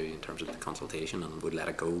trying to do in terms of the consultation, and would let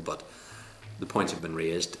it go, but the points have been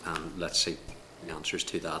raised, and let's see the answers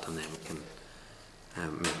to that, and then we can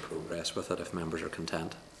make progress with it if members are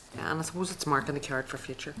content. Yeah, and I suppose it's marking the card for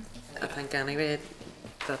future. I think anyway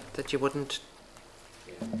that you wouldn't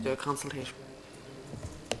do a consultation.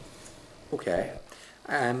 Okay.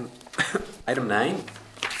 Item 9.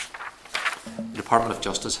 The Department of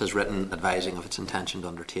Justice has written advising of its intention to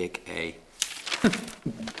undertake a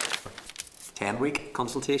 10-week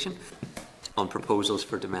consultation on proposals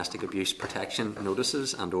for domestic abuse protection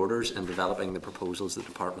notices and orders. In developing the proposals, the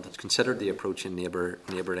Department has considered the approach in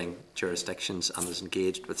neighbouring jurisdictions and is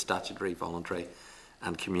engaged with statutory, voluntary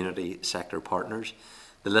and community sector partners.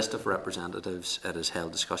 The list of representatives it has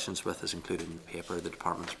held discussions with is included in the paper. The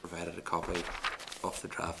Department has provided a copy of the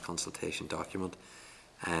draft consultation document.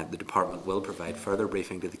 The Department will provide further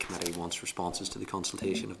briefing to the committee once responses to the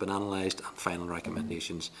consultation have been analysed and final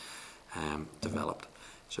recommendations developed.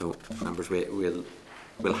 So, members, we'll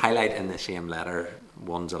highlight in the same letter,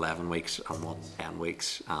 one's 11 weeks and one's 10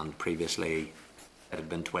 weeks, and previously it had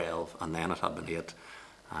been 12 and then it had been 8,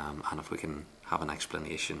 and if we can have an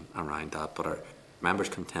explanation around that. But are members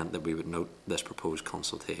content that we would note this proposed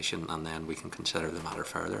consultation and then we can consider the matter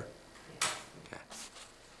further?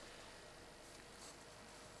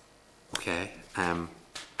 Okay.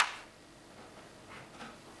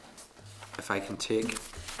 If I can take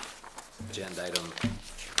agenda item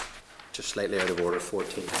just slightly out of order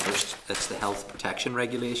 14 first, it's the health protection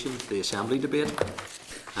regulation, the Assembly debate,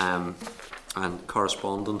 and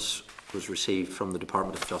correspondence was received from the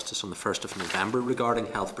Department of Justice on the 1st of November regarding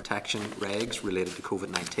health protection regs related to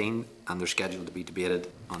COVID-19, and they're scheduled to be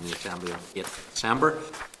debated on the Assembly on the 8th of December.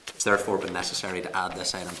 It's therefore been necessary to add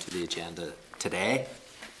this item to the agenda today.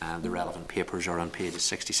 The relevant papers are on pages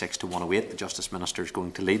 66 to 108. The Justice Minister is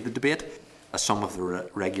going to lead the debate, as some of the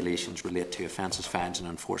regulations relate to offences, fines and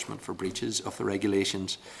enforcement for breaches of the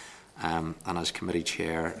regulations. And as committee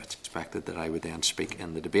chair, it's expected that I would then speak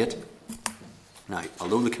in the debate. Now,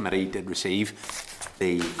 although the committee did receive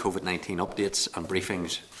the COVID-19 updates and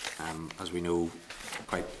briefings, as we know,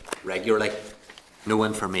 quite regularly, no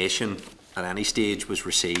information at any stage was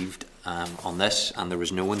received on this, and there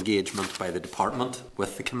was no engagement by the department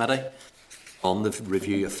with the committee on the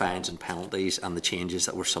review of fines and penalties and the changes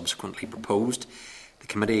that were subsequently proposed. The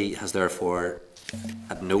committee has therefore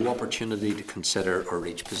had no opportunity to consider or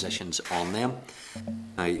reach positions on them.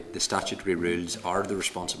 Now, the statutory rules are the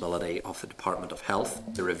responsibility of the Department of Health.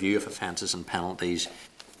 The review of offences and penalties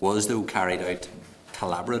was, though, carried out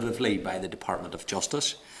collaboratively by the Department of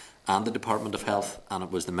Justice and the Department of Health, and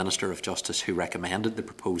it was the Minister of Justice who recommended the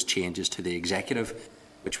proposed changes to the Executive,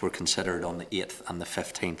 which were considered on the 8th and the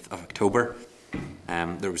 15th of October.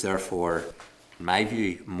 There was therefore, in my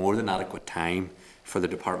view, more than adequate time for the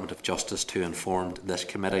Department of Justice to inform this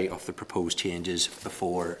committee of the proposed changes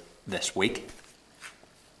before this week.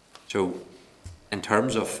 So, in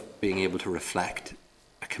terms of being able to reflect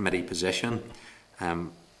a committee position,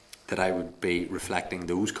 that I would be reflecting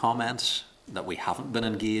those comments that we haven't been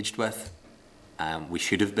engaged with. We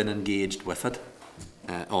should have been engaged with it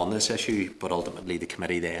on this issue, but ultimately the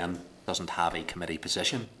committee then doesn't have a committee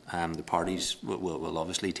position. The parties will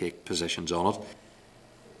obviously take positions on it.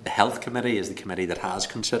 The Health Committee is the committee that has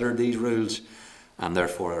considered these rules, and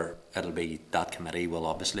therefore it'll be that committee will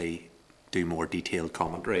obviously do more detailed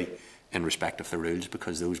commentary in respect of the rules,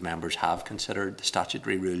 because those members have considered the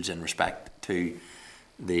statutory rules in respect to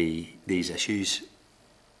these issues,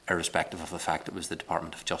 irrespective of the fact it was the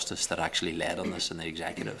Department of Justice that actually led on this in the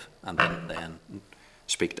Executive and then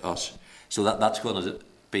speak to us. So that's going to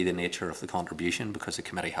be the nature of the contribution, because the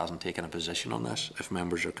committee hasn't taken a position on this, if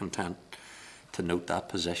members are content to note that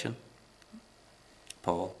position.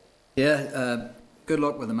 Paul? Good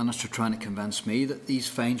luck with the Minister trying to convince me that these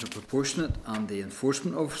fines are proportionate and the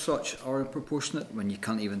enforcement of such are proportionate when you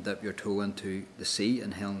can't even dip your toe into the sea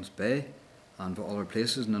in Helens Bay and other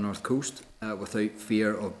places in the North Coast without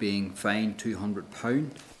fear of being fined £200.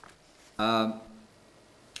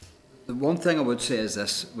 The one thing I would say is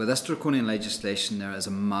this: with this draconian legislation there is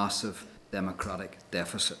a massive democratic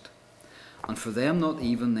deficit, and for them not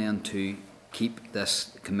even then to keep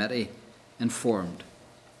this committee informed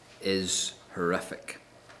is horrific.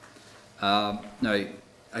 Now,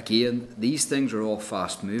 again, these things are all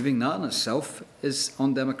fast moving. That in itself is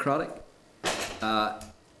undemocratic. The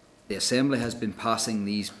Assembly has been passing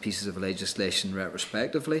these pieces of legislation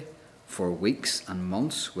retrospectively for weeks and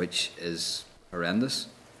months, which is horrendous.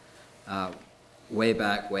 Way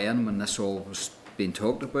back when this all was being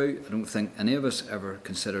talked about, I don't think any of us ever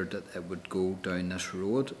considered that it would go down this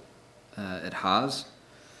road. It has.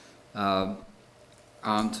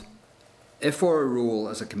 And if our role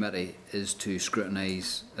as a committee is to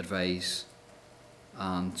scrutinise, advise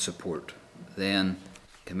and support, then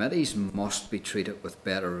committees must be treated with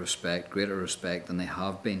better respect, greater respect than they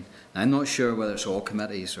have been. Now, I'm not sure whether it's all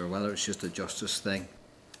committees or whether it's just a justice thing.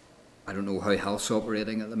 I don't know how health's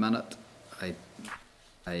operating at the minute.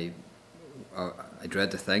 I dread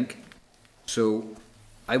to think. So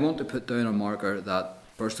I want to put down a marker that,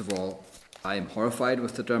 first of all, I am horrified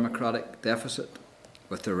with the democratic deficit,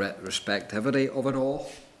 with the respectivity of it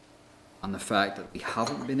all, and the fact that we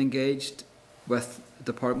haven't been engaged with the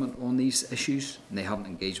department on these issues, and they haven't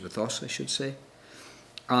engaged with us, I should say,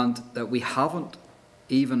 and that we haven't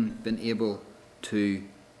even been able to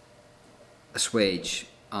assuage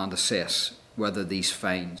and assess whether these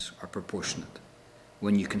fines are proportionate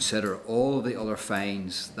when you consider all of the other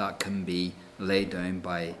fines that can be laid down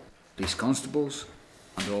by police constables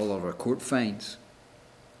and all other court fines.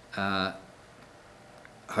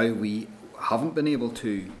 How we haven't been able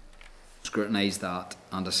to scrutinise that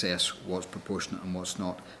and assess what's proportionate and what's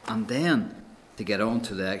not, and then to get on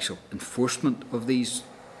to the actual enforcement of these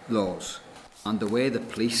laws and the way the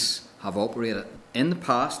police have operated in the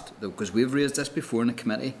past, because we've raised this before in the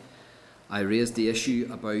committee. I raised the issue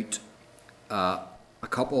about a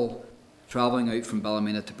couple travelling out from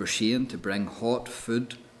Ballymena to Brisbane to bring hot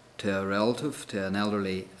food to a relative, to an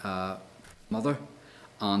elderly mother,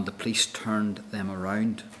 and the police turned them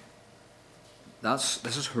around. This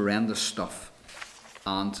is horrendous stuff.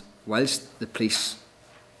 And whilst the police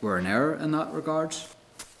were in error in that regards,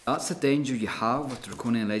 that's the danger you have with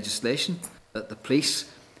draconian legislation, that the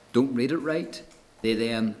police don't read it right, they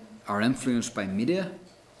then are influenced by media,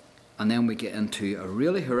 and then we get into a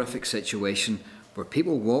really horrific situation where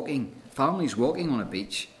families walking on a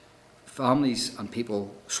beach, families and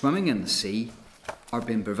people swimming in the sea are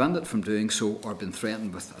being prevented from doing so or being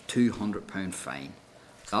threatened with a £200 fine.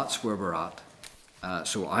 That's where we're at.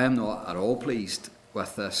 So I am not at all pleased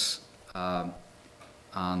with this, and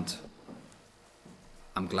I'm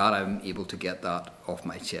glad I'm able to get that off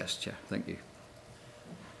my chest, Chair. Thank you.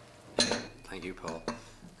 Thank you, Paul.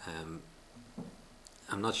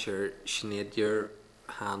 I'm not sure, Sinead, your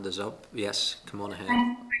hand is up. Yes, come on ahead.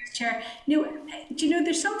 Thanks, Chair. No, do you know,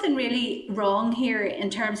 there's something really wrong here in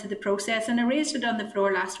terms of the process, and I raised it on the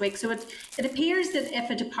floor last week. So it appears that if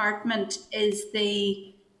a department is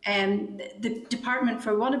the department,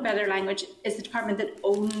 for want of better language, is the department that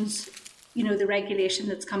owns, the regulation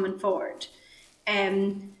that's coming forward,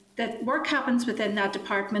 that work happens within that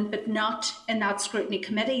department, but not in that scrutiny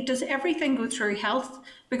committee. Does everything go through health?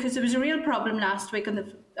 Because there was a real problem this week on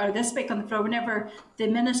the floor whenever the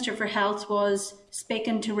Minister for Health was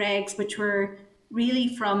speaking to regs which were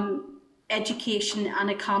really from education and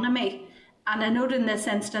economy. And I note in this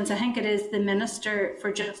instance, I think it is the Minister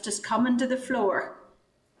for Justice coming to the floor.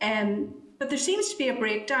 But there seems to be a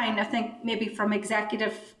breakdown, I think, maybe from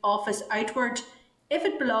executive office outward. If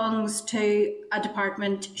it belongs to a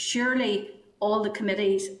department, surely all the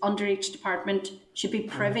committees under each department should be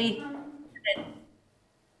privy to it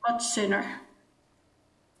much sooner.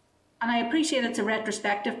 And I appreciate it's a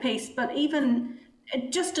retrospective piece, but even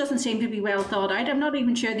it just doesn't seem to be well thought out. I'm not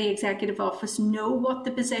even sure the executive office know what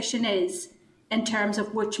the position is in terms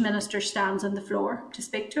of which minister stands on the floor to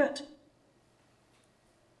speak to it.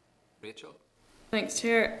 Rachel? Thanks,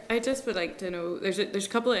 Chair. I just would like to know, there's a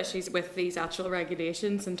couple of issues with these actual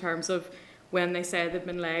regulations in terms of when they say they've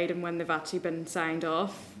been laid and when they've actually been signed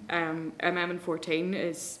off. Amendment 14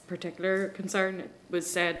 is particular concern. It was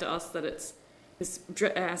said to us that it's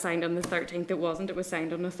signed on the 13th. It wasn't. It was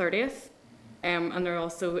signed on the 30th. And there are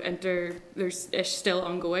also there's still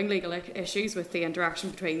ongoing legal issues with the interaction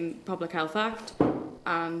between Public Health Act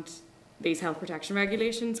and these health protection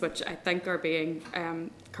regulations, which I think are being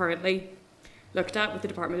currently looked at with the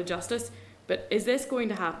Department of Justice. But is this going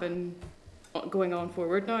to happen going on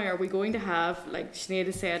forward now? Are we going to have, like Sinead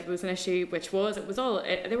has said, was an issue which was,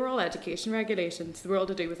 they were all education regulations. They were all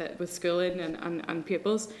to do with schooling and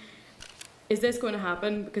pupils. Is this going to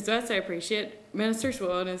happen? Because as I appreciate, Minister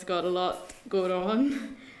Swan has got a lot going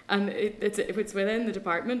on and it's within the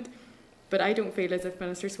department, but I don't feel as if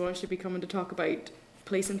Minister Swan should be coming to talk about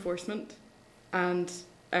police enforcement and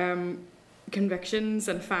convictions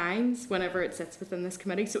and fines whenever it sits within this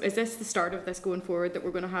committee. So is this the start of this going forward, that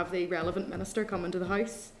we're going to have the relevant minister come into the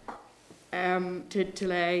House to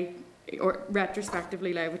lay, or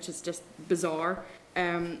retrospectively lay, which is just bizarre,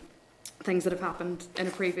 things that have happened in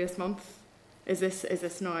a previous month? Is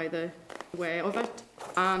this now the way of it?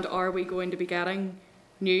 And are we going to be getting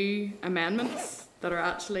new amendments that are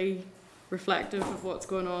actually reflective of what's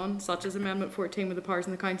going on, such as Amendment 14 with the powers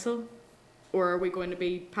in the council? Or are we going to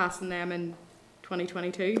be passing them in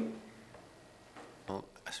 2022? Well,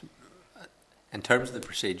 in terms of the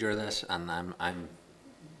procedure of this, and I'm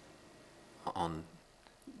on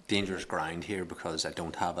dangerous ground here because I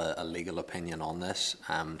don't have a legal opinion on this,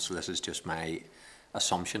 so this is just my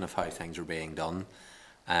assumption of how things are being done.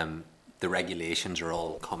 The regulations are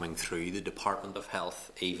all coming through the Department of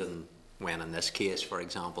Health, even when in this case, for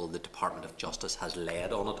example, the Department of Justice has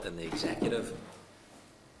led on it in the executive.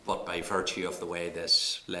 But by virtue of the way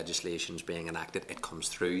this legislation is being enacted, it comes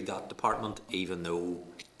through that department, even though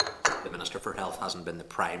the Minister for Health hasn't been the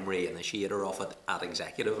primary initiator of it at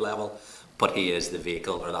executive level, but he is the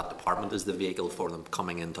vehicle, or that department is the vehicle for them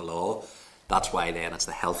coming into law. That's why then it's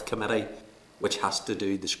the Health Committee which has to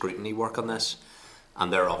do the scrutiny work on this,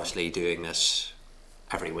 and they're obviously doing this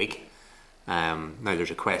every week. Now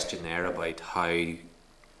there's a question there about how,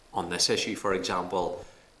 on this issue for example,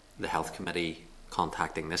 the Health Committee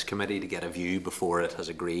contacting this committee to get a view before it has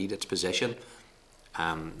agreed its position.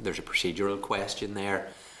 There's a procedural question there,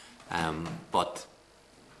 but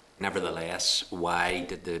nevertheless, why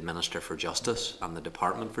did the Minister for Justice and the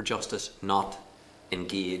Department for Justice not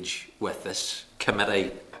engage with this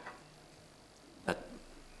committee, that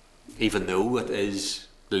even though it is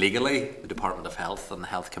legally the Department of Health and the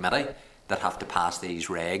Health Committee that have to pass these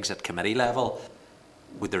regs at committee level?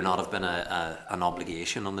 Would there not have been an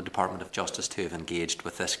obligation on the Department of Justice to have engaged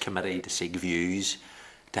with this committee to seek views,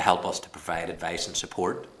 to help us to provide advice and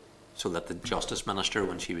support, so that the Justice Minister,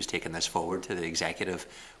 when she was taking this forward to the Executive,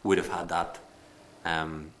 would have had that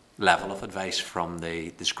level of advice from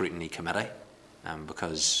the Scrutiny Committee,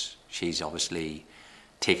 because she's obviously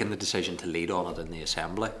taken the decision to lead on it in the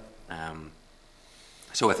Assembly.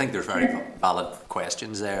 So I think there's very valid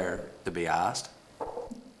questions there to be asked.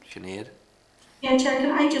 Sinead? Yeah,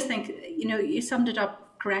 Chair, I just think, you summed it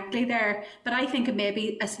up correctly there, but I think it may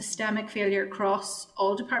be a systemic failure across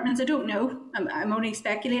all departments. I don't know. I'm only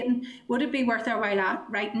speculating. Would it be worth our while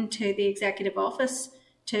writing to the Executive Office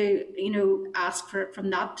to, ask for it from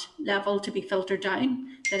that level to be filtered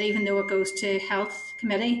down, that even though it goes to Health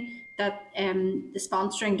Committee, that the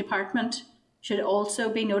sponsoring department should also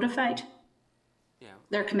be notified? Yeah.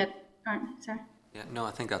 Their committee, sorry. Yeah, no,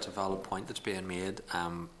 I think that's a valid point that's being made.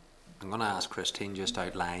 I'm going to ask Christine just to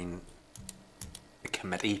outline the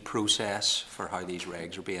committee process for how these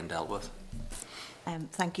regs are being dealt with.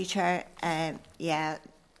 Thank you, Chair. Yeah,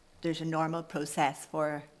 there's a normal process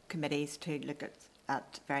for committees to look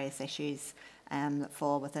at various issues that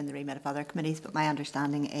fall within the remit of other committees, but my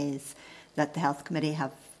understanding is that the Health Committee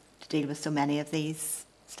have to deal with so many of these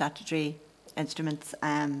statutory instruments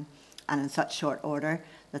and in such short order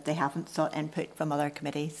that they haven't sought input from other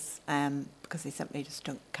committees because they simply just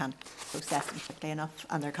can't process them quickly enough,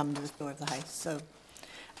 and they're coming to the floor of the House. So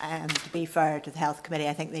to be fair to the Health Committee,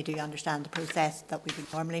 I think they do understand the process that we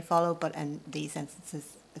would normally follow, but in these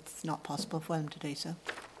instances it's not possible for them to do so.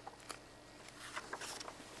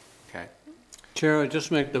 Okay. Chair, I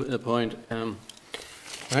just make the point, I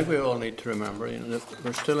think we all need to remember, that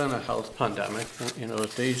we're still in a health pandemic,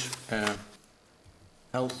 that these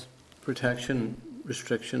health protection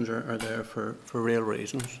restrictions are there for real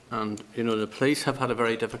reasons, and the police have had a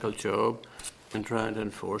very difficult job in trying to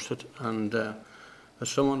enforce it, and as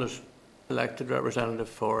someone who's elected representative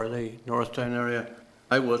for the North Down area,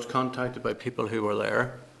 I was contacted by people who were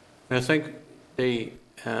there, and I think the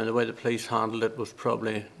way the police handled it was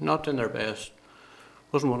probably not in their best,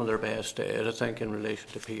 wasn't one of their best days, I think, in relation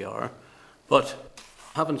to PR. But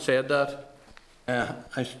having said that,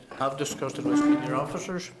 I have discussed it with senior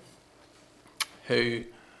officers who,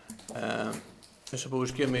 I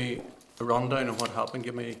suppose, give me a rundown of what happened,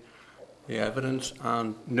 give me the evidence,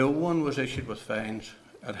 and no one was issued with fines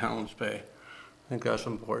at Helens Bay. I think that's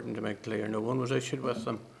important to make clear. No one was issued with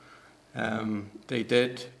them. They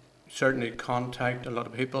did certainly contact a lot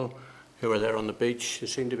of people who were there on the beach. There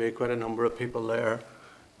seemed to be quite a number of people there,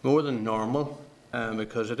 more than normal,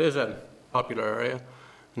 because it is a popular area.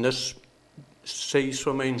 And this sea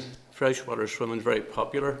swimming, freshwater swimming is very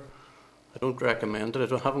popular. I don't recommend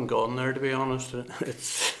it. I haven't gone there, to be honest.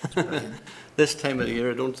 It's this time of the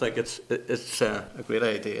year, I don't think it's a great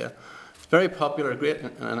idea. It's very popular, great,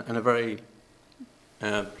 and a very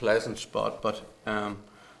pleasant spot, but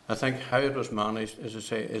I think how it was managed, as I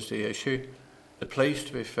say, is the issue. The police,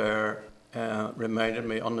 to be fair, reminded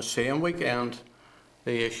me on the same weekend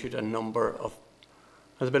they issued a number of,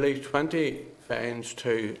 I believe, 20 fines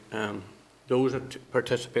to those that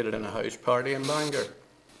participated in a house party in Bangor,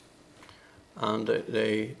 and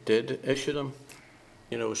they did issue them.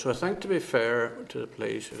 You know, so I think, to be fair to the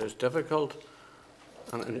police, it is difficult,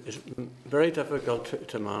 and it's very difficult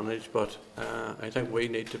to manage, but I think we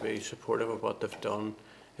need to be supportive of what they've done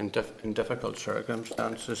in difficult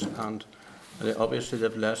circumstances, and obviously they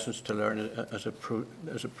have lessons to learn as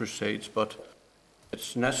it proceeds, but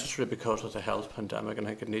it's necessary because of the health pandemic, and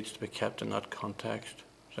I think it needs to be kept in that context.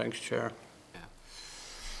 Thanks, Chair. Yeah.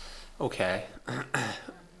 Okay.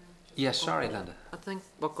 Yes, sorry, Linda. I think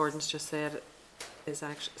what Gordon's just said is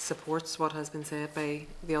actually supports what has been said by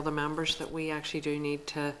the other members, that we actually do need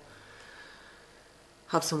to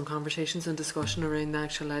have some conversations and discussion around the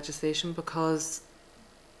actual legislation, because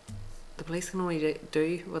the police can only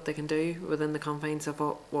do what they can do within the confines of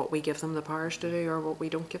what we give them the powers to do, or what we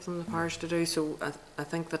don't give them the powers to do. So I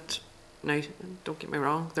think that, now, don't get me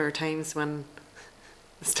wrong, there are times when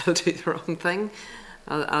they still do the wrong thing,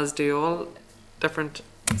 as do all different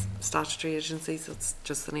statutory agencies. It's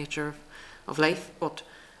just the nature of life, but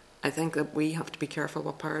I think that we have to be careful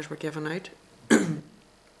what powers we're giving out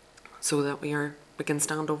so that we can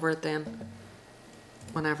stand over it then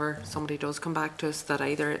whenever somebody does come back to us, that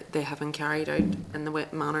either they haven't carried out in the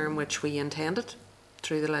manner in which we intended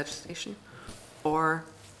through the legislation, or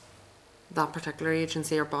that particular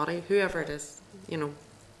agency or body, whoever it is, you know,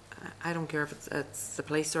 I don't care if it's the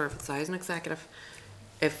police or if it's the housing executive,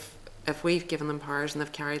 if we've given them powers and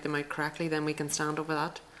they've carried them out correctly, then we can stand over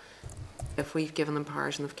that. If we've given them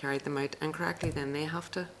powers and they've carried them out incorrectly, then they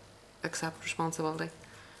have to accept responsibility.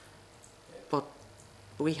 But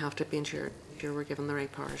we have to be ensured we're given the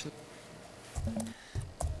right powers.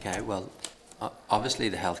 Okay, well, obviously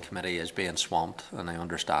the Health Committee is being swamped, and I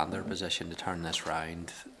understand their position to turn this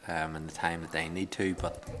round in the time that they need to,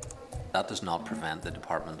 but that does not prevent the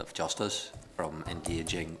Department of Justice from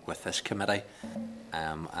engaging with this committee.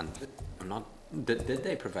 And I'm not. Did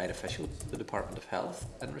they provide officials to the Department of Health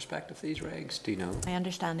in respect of these regs? Do you know? My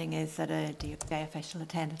understanding is that a DUI official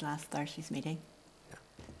attended last Thursday's meeting. Yeah.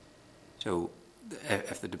 So,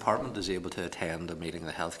 if the department is able to attend a meeting of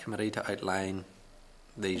the Health Committee to outline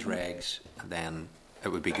these regs, then it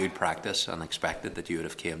would be good practice and expected that you would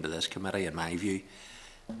have came to this committee, in my view.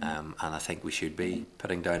 And I think we should be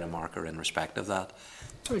putting down a marker in respect of that.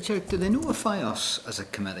 Sorry, Chair, do they notify us as a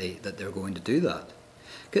committee that they're going to do that?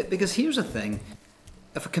 Because here's the thing,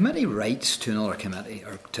 if a committee writes to another committee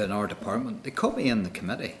or to another department, they copy in the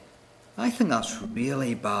committee. I think that's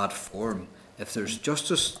really bad form if there's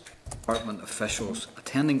Justice Department officials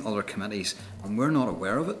attending other committees and we're not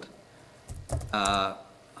aware of it,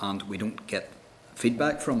 and we don't get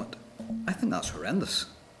feedback from it. I think that's horrendous.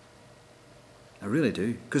 I really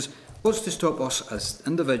do. Because what's to stop us as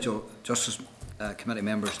individual Justice Committee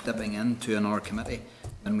members dipping into another committee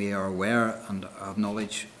when we are aware and have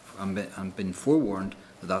knowledge and been forewarned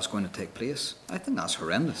that that's going to take place? I think that's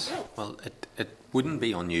horrendous. Well, it wouldn't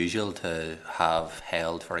be unusual to have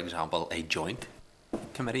held, for example, a joint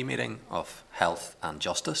committee meeting of Health and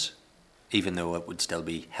Justice, even though it would still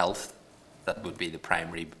be Health that would be the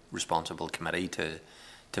primary responsible committee to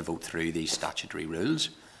vote through these statutory rules.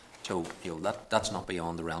 So, you know, that's not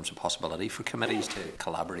beyond the realms of possibility for committees to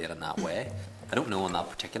collaborate in that way. I don't know on that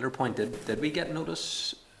particular point, did we get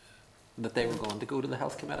notice that they were going to go to the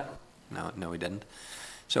Health Committee? No, we didn't.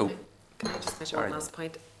 So, can I just make one last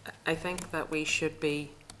point? I think that we should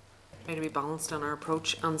be trying to be balanced in our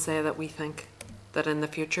approach and say that we think that in the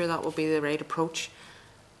future that will be the right approach.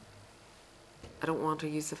 I don't want to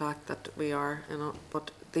use the fact that we are, you know,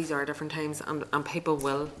 but these are different times, and people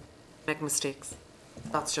will make mistakes.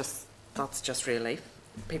 That's just real life.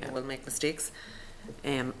 People will make mistakes.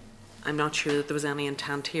 I'm not sure that there was any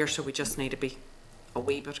intent here, so we just need to be a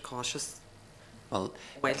wee bit cautious, while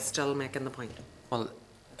still making the point. Well,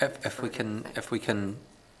 if we can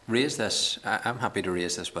raise this, I'm happy to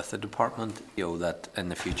raise this with the department. You know, that in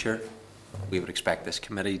the future, we would expect this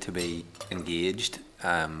committee to be engaged,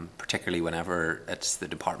 particularly whenever it's the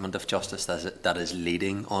Department of Justice that is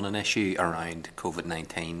leading on an issue around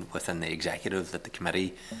COVID-19 within the executive, that the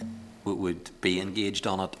committee would be engaged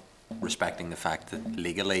on it, respecting the fact that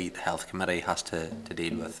legally the Health Committee has to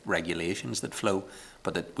deal with regulations that flow,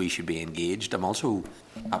 but that we should be engaged. I'm also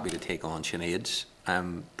happy to take on Sinead's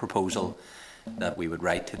proposal that we would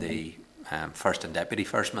write to the First and Deputy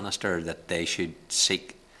First Minister that they should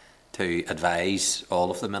seek to advise all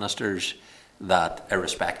of the ministers that,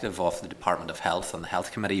 irrespective of the Department of Health and the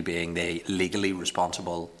Health Committee being the legally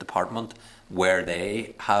responsible department, where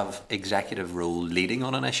they have executive role leading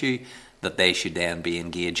on an issue, that they should then be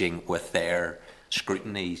engaging with their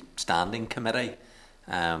scrutiny standing committee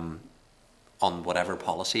on whatever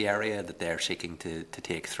policy area that they're seeking to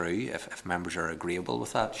take through, if members are agreeable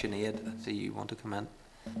with that. Sinead, do you want to comment?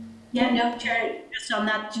 Yeah, no, Chair, just on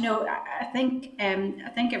that, you know, I think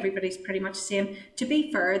everybody's pretty much the same. To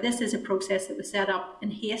be fair, this is a process that was set up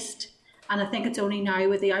in haste, and I think it's only now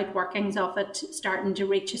with the outworkings of it starting to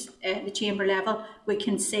reach the chamber level, we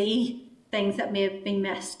can see things that may have been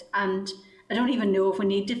missed. And I don't even know if we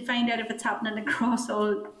need to find out if it's happening across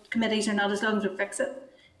all committees or not, as long as we fix it.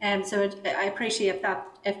 So I appreciate that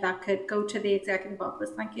if that could go to the Executive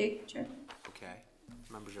Office. Thank you, Chair. Okay,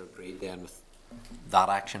 members are agreed then with that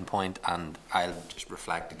action point, and I'll just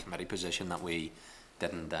reflect the committee position that we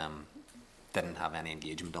didn't have any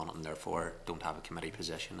engagement on it, and therefore don't have a committee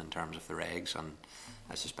position in terms of the regs, and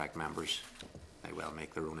I suspect members may well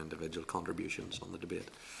make their own individual contributions on the debate.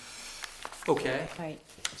 Okay. Right.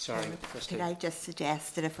 Sorry, Christy. Could I just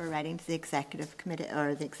suggest that if we're writing to the Executive Committee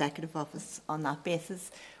or the Executive Office on that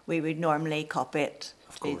basis, we would normally copy it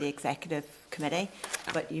to the Executive Committee,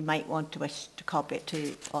 but you might want to wish to copy it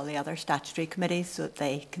to all the other statutory committees so that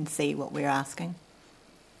they can see what we're asking.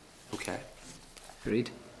 Okay. Agreed.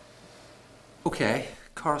 Okay,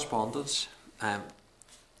 correspondence.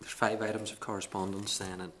 There's 5 items of correspondence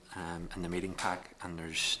then in the meeting pack, and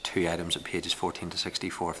there's 2 items at pages 14 to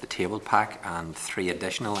 64 of the table pack, and 3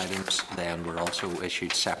 additional items then were also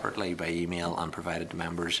issued separately by email and provided to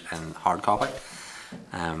members in hard copy.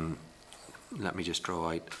 Let me just draw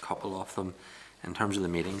out a couple of them. In terms of the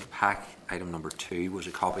meeting pack, item number 2 was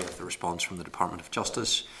a copy of the response from the Department of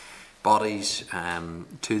Justice bodies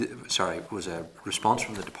was a response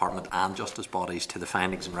from the Department and Justice bodies to the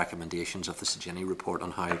findings and recommendations of the Sagini report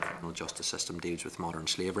on how the criminal justice system deals with modern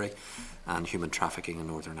slavery and human trafficking in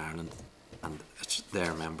Northern Ireland. And it's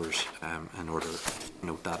their members in order to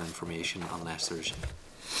note that information unless there's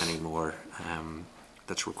any more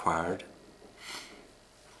that's required.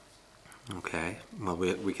 Okay, well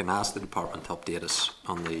we can ask the Department to update us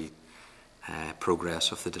on the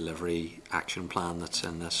progress of the delivery action plan that's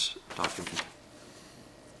in this document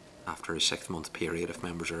after a 6-month period, if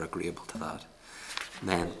members are agreeable to that. And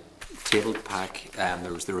then tabled pack,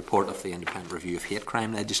 there was the report of the independent review of hate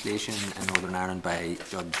crime legislation in Northern Ireland by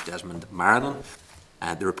Judge Desmond Marrinan.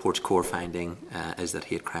 The report's core finding is that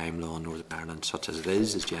hate crime law in Northern Ireland, such as it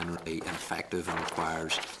is generally ineffective and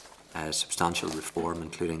requires substantial reform,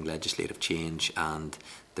 including legislative change, and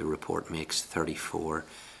the report makes 34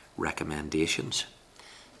 recommendations.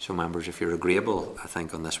 So members, if you're agreeable, I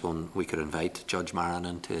think on this one we could invite Judge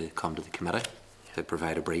Marrinan to come to the committee to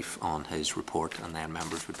provide a brief on his report, and then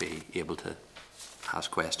members would be able to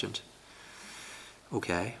ask questions.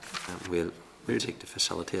 Okay, we'll seek to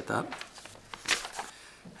facilitate that.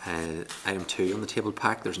 Item 2 on the table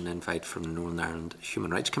pack, there's an invite from the Northern Ireland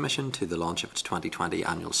Human Rights Commission to the launch of its 2020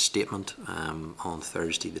 annual statement on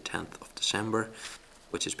Thursday the 10th of December,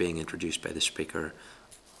 which is being introduced by the Speaker of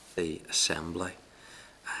the Assembly.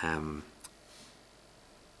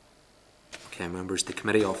 Okay, members, the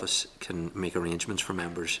committee office can make arrangements for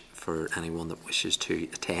members for anyone that wishes to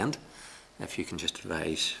attend. If you can just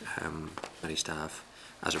advise committee staff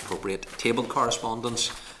as appropriate. Tabled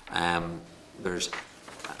correspondence, there's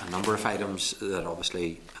a number of items that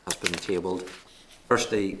obviously has been tabled.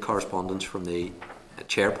 Firstly, correspondence from the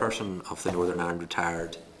chairperson of the Northern Ireland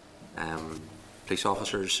Retired Police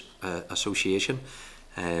Officers Association.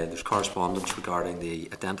 There's correspondence regarding the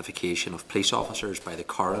identification of police officers by the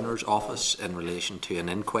Coroner's Office in relation to an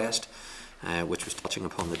inquest which was touching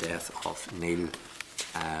upon the death of Neil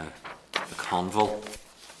McConville,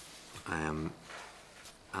 and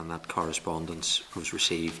that correspondence was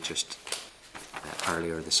received just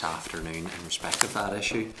earlier this afternoon in respect of that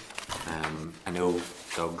issue. I know,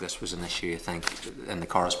 Doug, this was an issue, I think, in the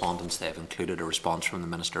correspondence they've included a response from the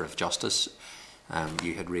Minister of Justice.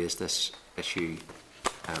 You had raised this issue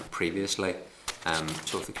previously.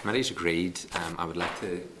 So if the committee's agreed, I would like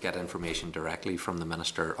to get information directly from the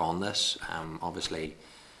Minister on this. Obviously,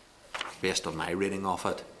 based on my reading of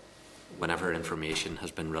it, whenever information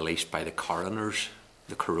has been released by the coroners,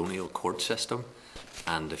 the coronial court system,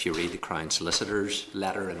 and if you read the Crown Solicitor's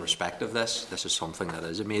letter in respect of this, this is something that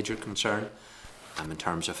is a major concern in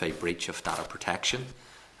terms of a breach of data protection.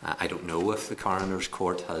 I don't know if the Coroner's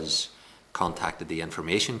Court has contacted the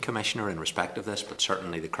Information Commissioner in respect of this, but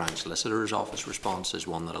certainly the Crown Solicitor's Office response is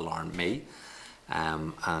one that alarmed me.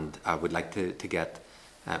 And I would like to get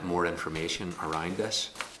more information around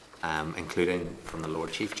this, including from the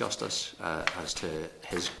Lord Chief Justice as to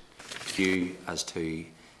his view as to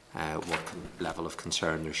what level of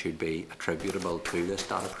concern there should be attributable to this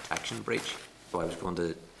data protection breach. So I was going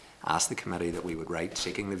to ask the committee that we would write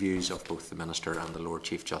seeking the views of both the Minister and the Lord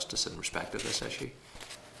Chief Justice in respect of this issue.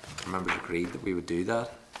 Members agreed that we would do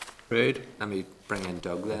that. Agreed. Let me bring in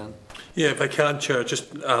Doug then. Yeah, if I can, Chair,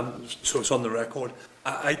 just so it's on the record,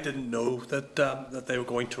 I didn't know that that they were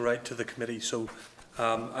going to write to the committee, so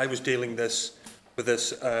I was dealing with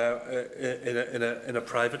this in a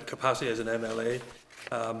private capacity as an MLA,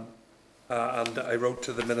 and I wrote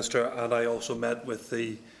to the Minister, and I also met with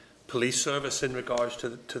the police service in regards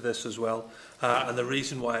to this as well. And the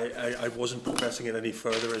reason why I wasn't progressing it any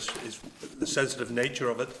further is the sensitive nature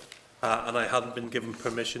of it, and I hadn't been given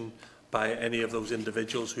permission by any of those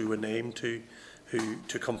individuals who were named to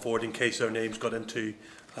come forward in case their names got into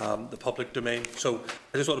the public domain. So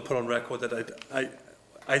I just want to put on record that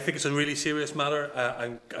I think it's a really serious matter.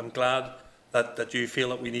 I'm glad that you feel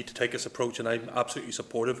that we need to take this approach, and I'm absolutely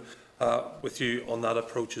supportive with you on that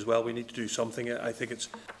approach as well. We need to do something. I think it's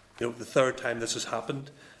the third time this has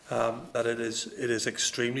happened, that it is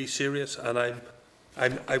extremely serious, and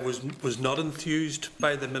I was not enthused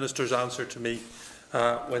by the Minister's answer to me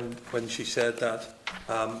when she said that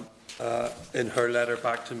in her letter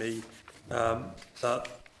back to me that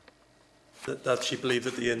she believed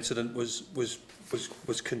that the incident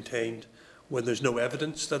was contained, when there's no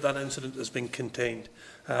evidence that incident has been contained,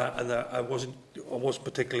 and I wasn't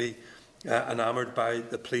particularly enamoured by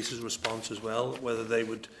the police's response as well, whether they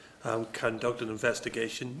would conduct an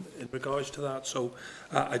investigation in regards to that. So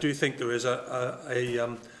I do think there is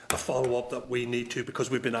a follow-up that we need to, because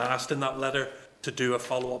we've been asked in that letter to do a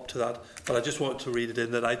follow-up to that. But I just wanted to read it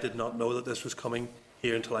in that I did not know that this was coming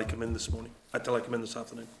here until I came in this morning, until I came in this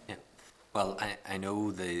afternoon. Yeah. Well, I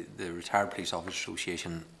know the Retired Police Officers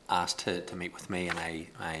Association asked to meet with me, and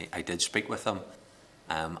I did speak with them.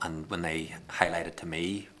 And when they highlighted to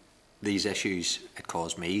me these issues, it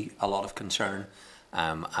caused me a lot of concern.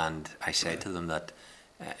 And I said to them that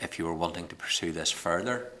if you were wanting to pursue this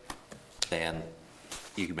further, then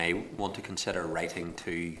you may want to consider writing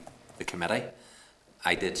to the committee.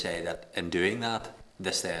 I did say that in doing that,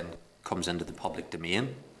 this then comes into the public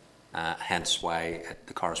domain, hence why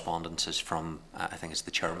the correspondence is from, I think it's the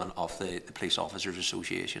chairman of the Police Officers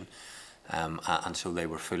Association. And so they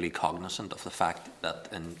were fully cognizant of the fact that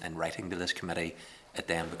in writing to this committee, it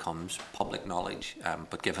then becomes public knowledge.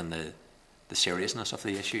 But given the seriousness of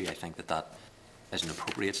the issue, I think that is an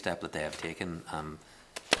appropriate step that they have taken.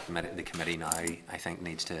 The committee now, I think,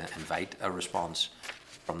 needs to invite a response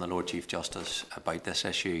from the Lord Chief Justice about this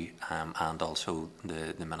issue, and also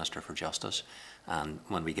the Minister for Justice. And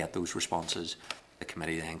when we get those responses, the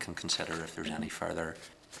committee then can consider if there's any further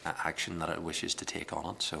action that it wishes to take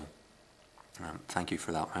on it. So thank you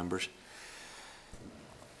for that, members.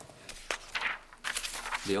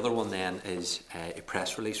 The other one then is a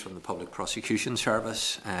press release from the Public Prosecution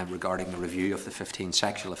Service regarding the review of the 15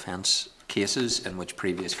 sexual offence cases in which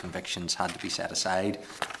previous convictions had to be set aside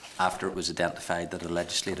after it was identified that a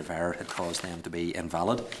legislative error had caused them to be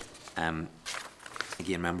invalid.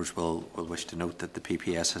 Again, members will wish to note that the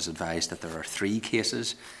PPS has advised that there are 3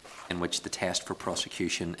 cases in which the test for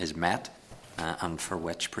prosecution is met and for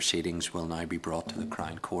which proceedings will now be brought to the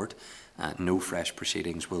Crown Court. No fresh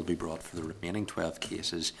proceedings will be brought for the remaining 12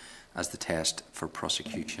 cases, as the test for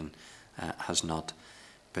prosecution has not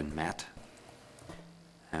been met.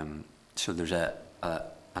 So there's a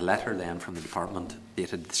letter then from the Department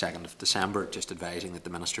dated the 2nd of December just advising that the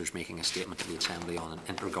Minister is making a statement to the Assembly on an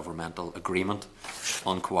intergovernmental agreement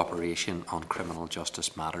on cooperation on criminal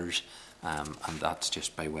justice matters, and that's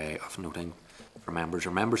just by way of noting for members.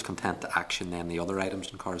 Are members content to action then the other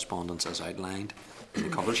items in correspondence as outlined in the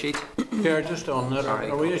cover sheet? Yeah, just on that,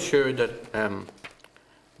 are we assured that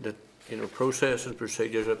that process and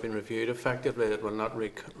procedures have been reviewed effectively that will not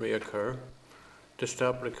reoccur, to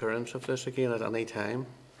stop recurrence of this again at any time?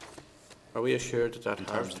 Are we assured that that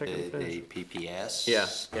has taken place? The PPS?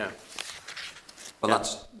 Yeah. Well,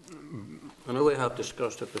 that's... I know we have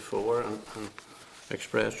discussed it before and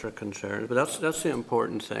expressed our concerns, but that's the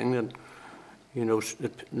important thing,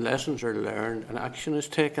 that lessons are learned and action is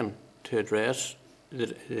taken to address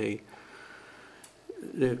the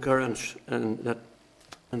occurrence, and that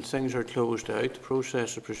when things are closed out, the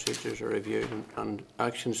process and procedures are reviewed and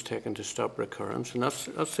actions taken to stop recurrence. And that's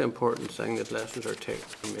the important thing, that lessons are taken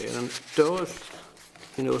from it. And it does,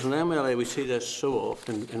 you know, as an MLA, we see this so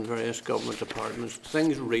often in various government departments.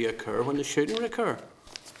 Things reoccur when they shouldn't recur.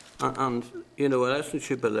 And you know, a lesson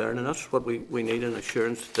should be learned, and that's what we need, an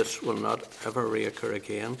assurance that this will not ever reoccur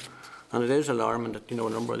again. And it is alarming that, you know,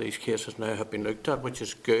 a number of these cases now have been looked at, which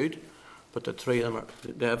is good. But the three of them,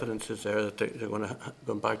 the evidence is there that they're going to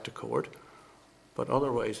go back to court. But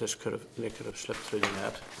otherwise, they could have slipped through the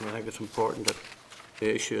net. And I think it's important that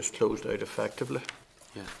the issue is closed out effectively.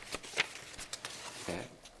 Yeah. Okay.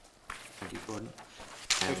 Thank you, Gordon.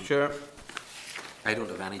 Thanks, Chair. I don't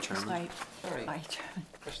have any, Chairman. Sorry, Chairman.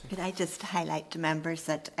 Could I just highlight to members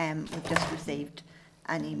that we've just received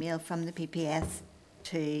an email from the PPS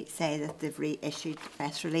to say that they've reissued the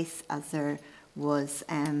press release, as there was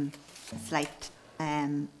slight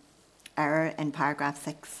error in paragraph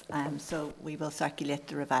 6, so we will circulate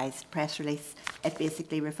the revised press release. It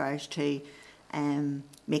basically refers to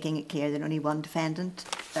making it clear that only one defendant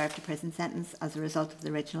served a prison sentence as a result of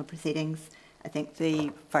the original proceedings. I think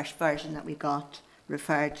the first version that we got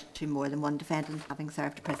referred to more than one defendant having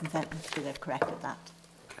served a prison sentence, so they've corrected that.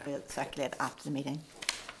 Okay. We'll circulate after the meeting.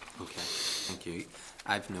 Okay, thank you.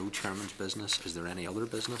 I've no Chairman's business. Is there any other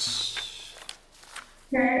business?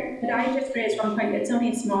 Chair, could I just raise one point? It's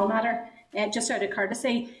only a small matter, just out of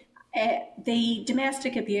courtesy. The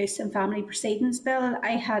Domestic Abuse and Family Proceedings Bill,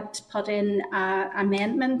 I had put in an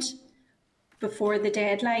amendment before the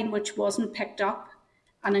deadline, which wasn't picked up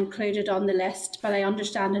and included on the list, but I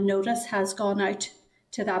understand a notice has gone out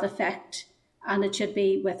to that effect, and it should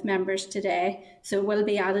be with members today. So it will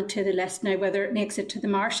be added to the list. Now, whether it makes it to the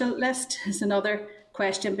Marshall list is another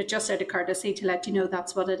question, but just out of courtesy to let you know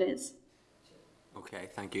that's what it is. Okay,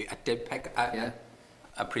 thank you. I did pick. I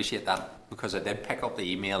appreciate that, because I did pick up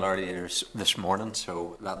the email earlier this morning,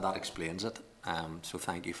 so that explains it. So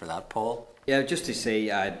thank you for that, Paul. Yeah, just to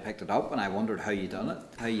say, I'd picked it up and I wondered how you done it,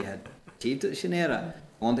 how you had achieved it, Sinead. I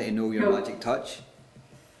wanted to know your magic touch.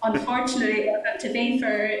 Unfortunately, to be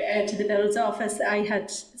fair to the Bill's office, I had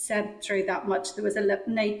sent through that much. There was a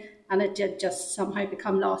litany, and it did just somehow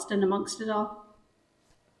become lost in amongst it all.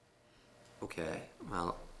 Okay,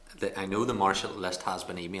 well, I know the Marshall list has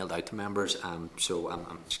been emailed out to members, so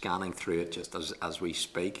I'm scanning through it just as we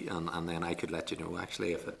speak, and then I could let you know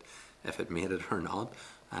actually if it made it or not.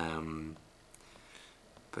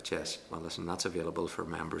 But yes, well, listen, that's available for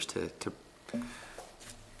members to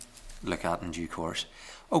look at in due course.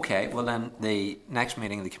 Okay, well then the next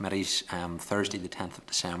meeting of the committee's Thursday the 10th of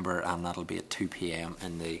December, and that'll be at 2 p.m.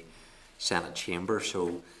 in the Senate chamber.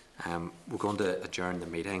 So we're going to adjourn the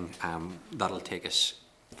meeting. That'll take us,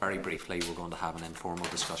 very briefly, we're going to have an informal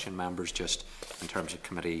discussion, members, just in terms of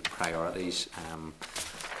committee priorities,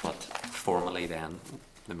 but formally then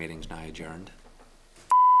the meeting's now adjourned.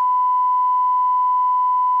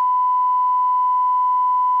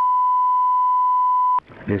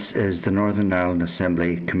 This is the Northern Ireland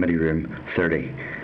Assembly Committee Room 30.